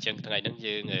បាទអញ្ចឹងថ្ងៃហ្នឹង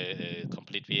យើង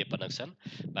complete វាប៉ុណ្ណឹងសិន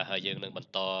បាទហើយយើងនឹងបន្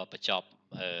តបញ្ចប់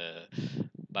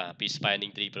បាទពី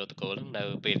Spanning Tree Protocol ហ្នឹងនៅ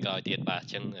ពេលក្រោយទៀតបាទអ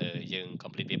ញ្ចឹងយើង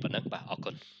complete វាប៉ុណ្ណឹងបាទអរ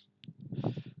គុណ